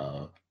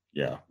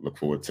yeah, look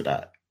forward to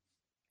that.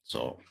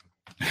 So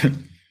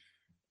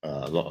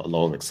a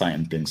lot of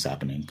exciting things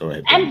happening. Go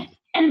ahead.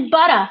 And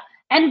Butter.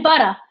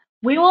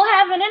 We will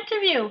have an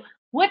interview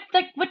with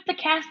the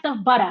cast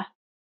of Butter.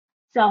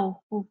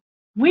 So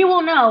we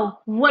will know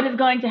what is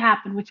going to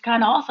happen, which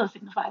kind of also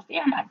signifies they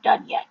are not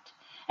done yet.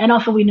 And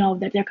also we know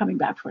that they're coming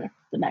back for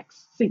the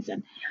next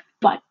season.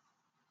 But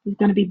it's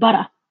going to be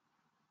Butter.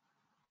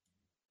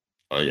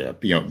 Oh yeah,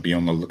 be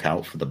on the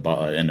lookout for the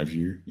Butter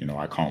interview. You know,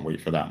 I can't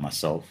wait for that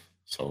myself.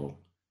 So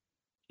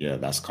yeah,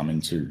 that's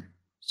coming too.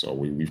 So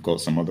we've got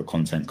some other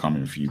content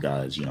coming for you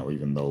guys, you know,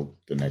 even though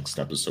the next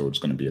episode is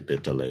going to be a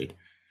bit delayed.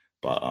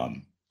 But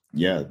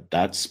yeah,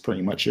 that's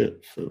pretty much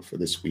it for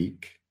this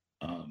week.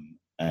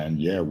 And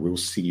yeah, we'll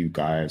see you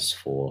guys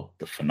for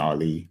the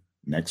finale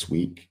next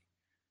week.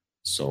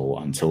 So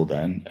until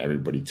then,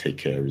 everybody take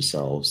care of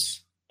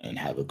yourselves and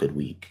have a good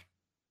week.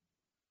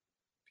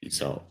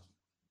 Peace out.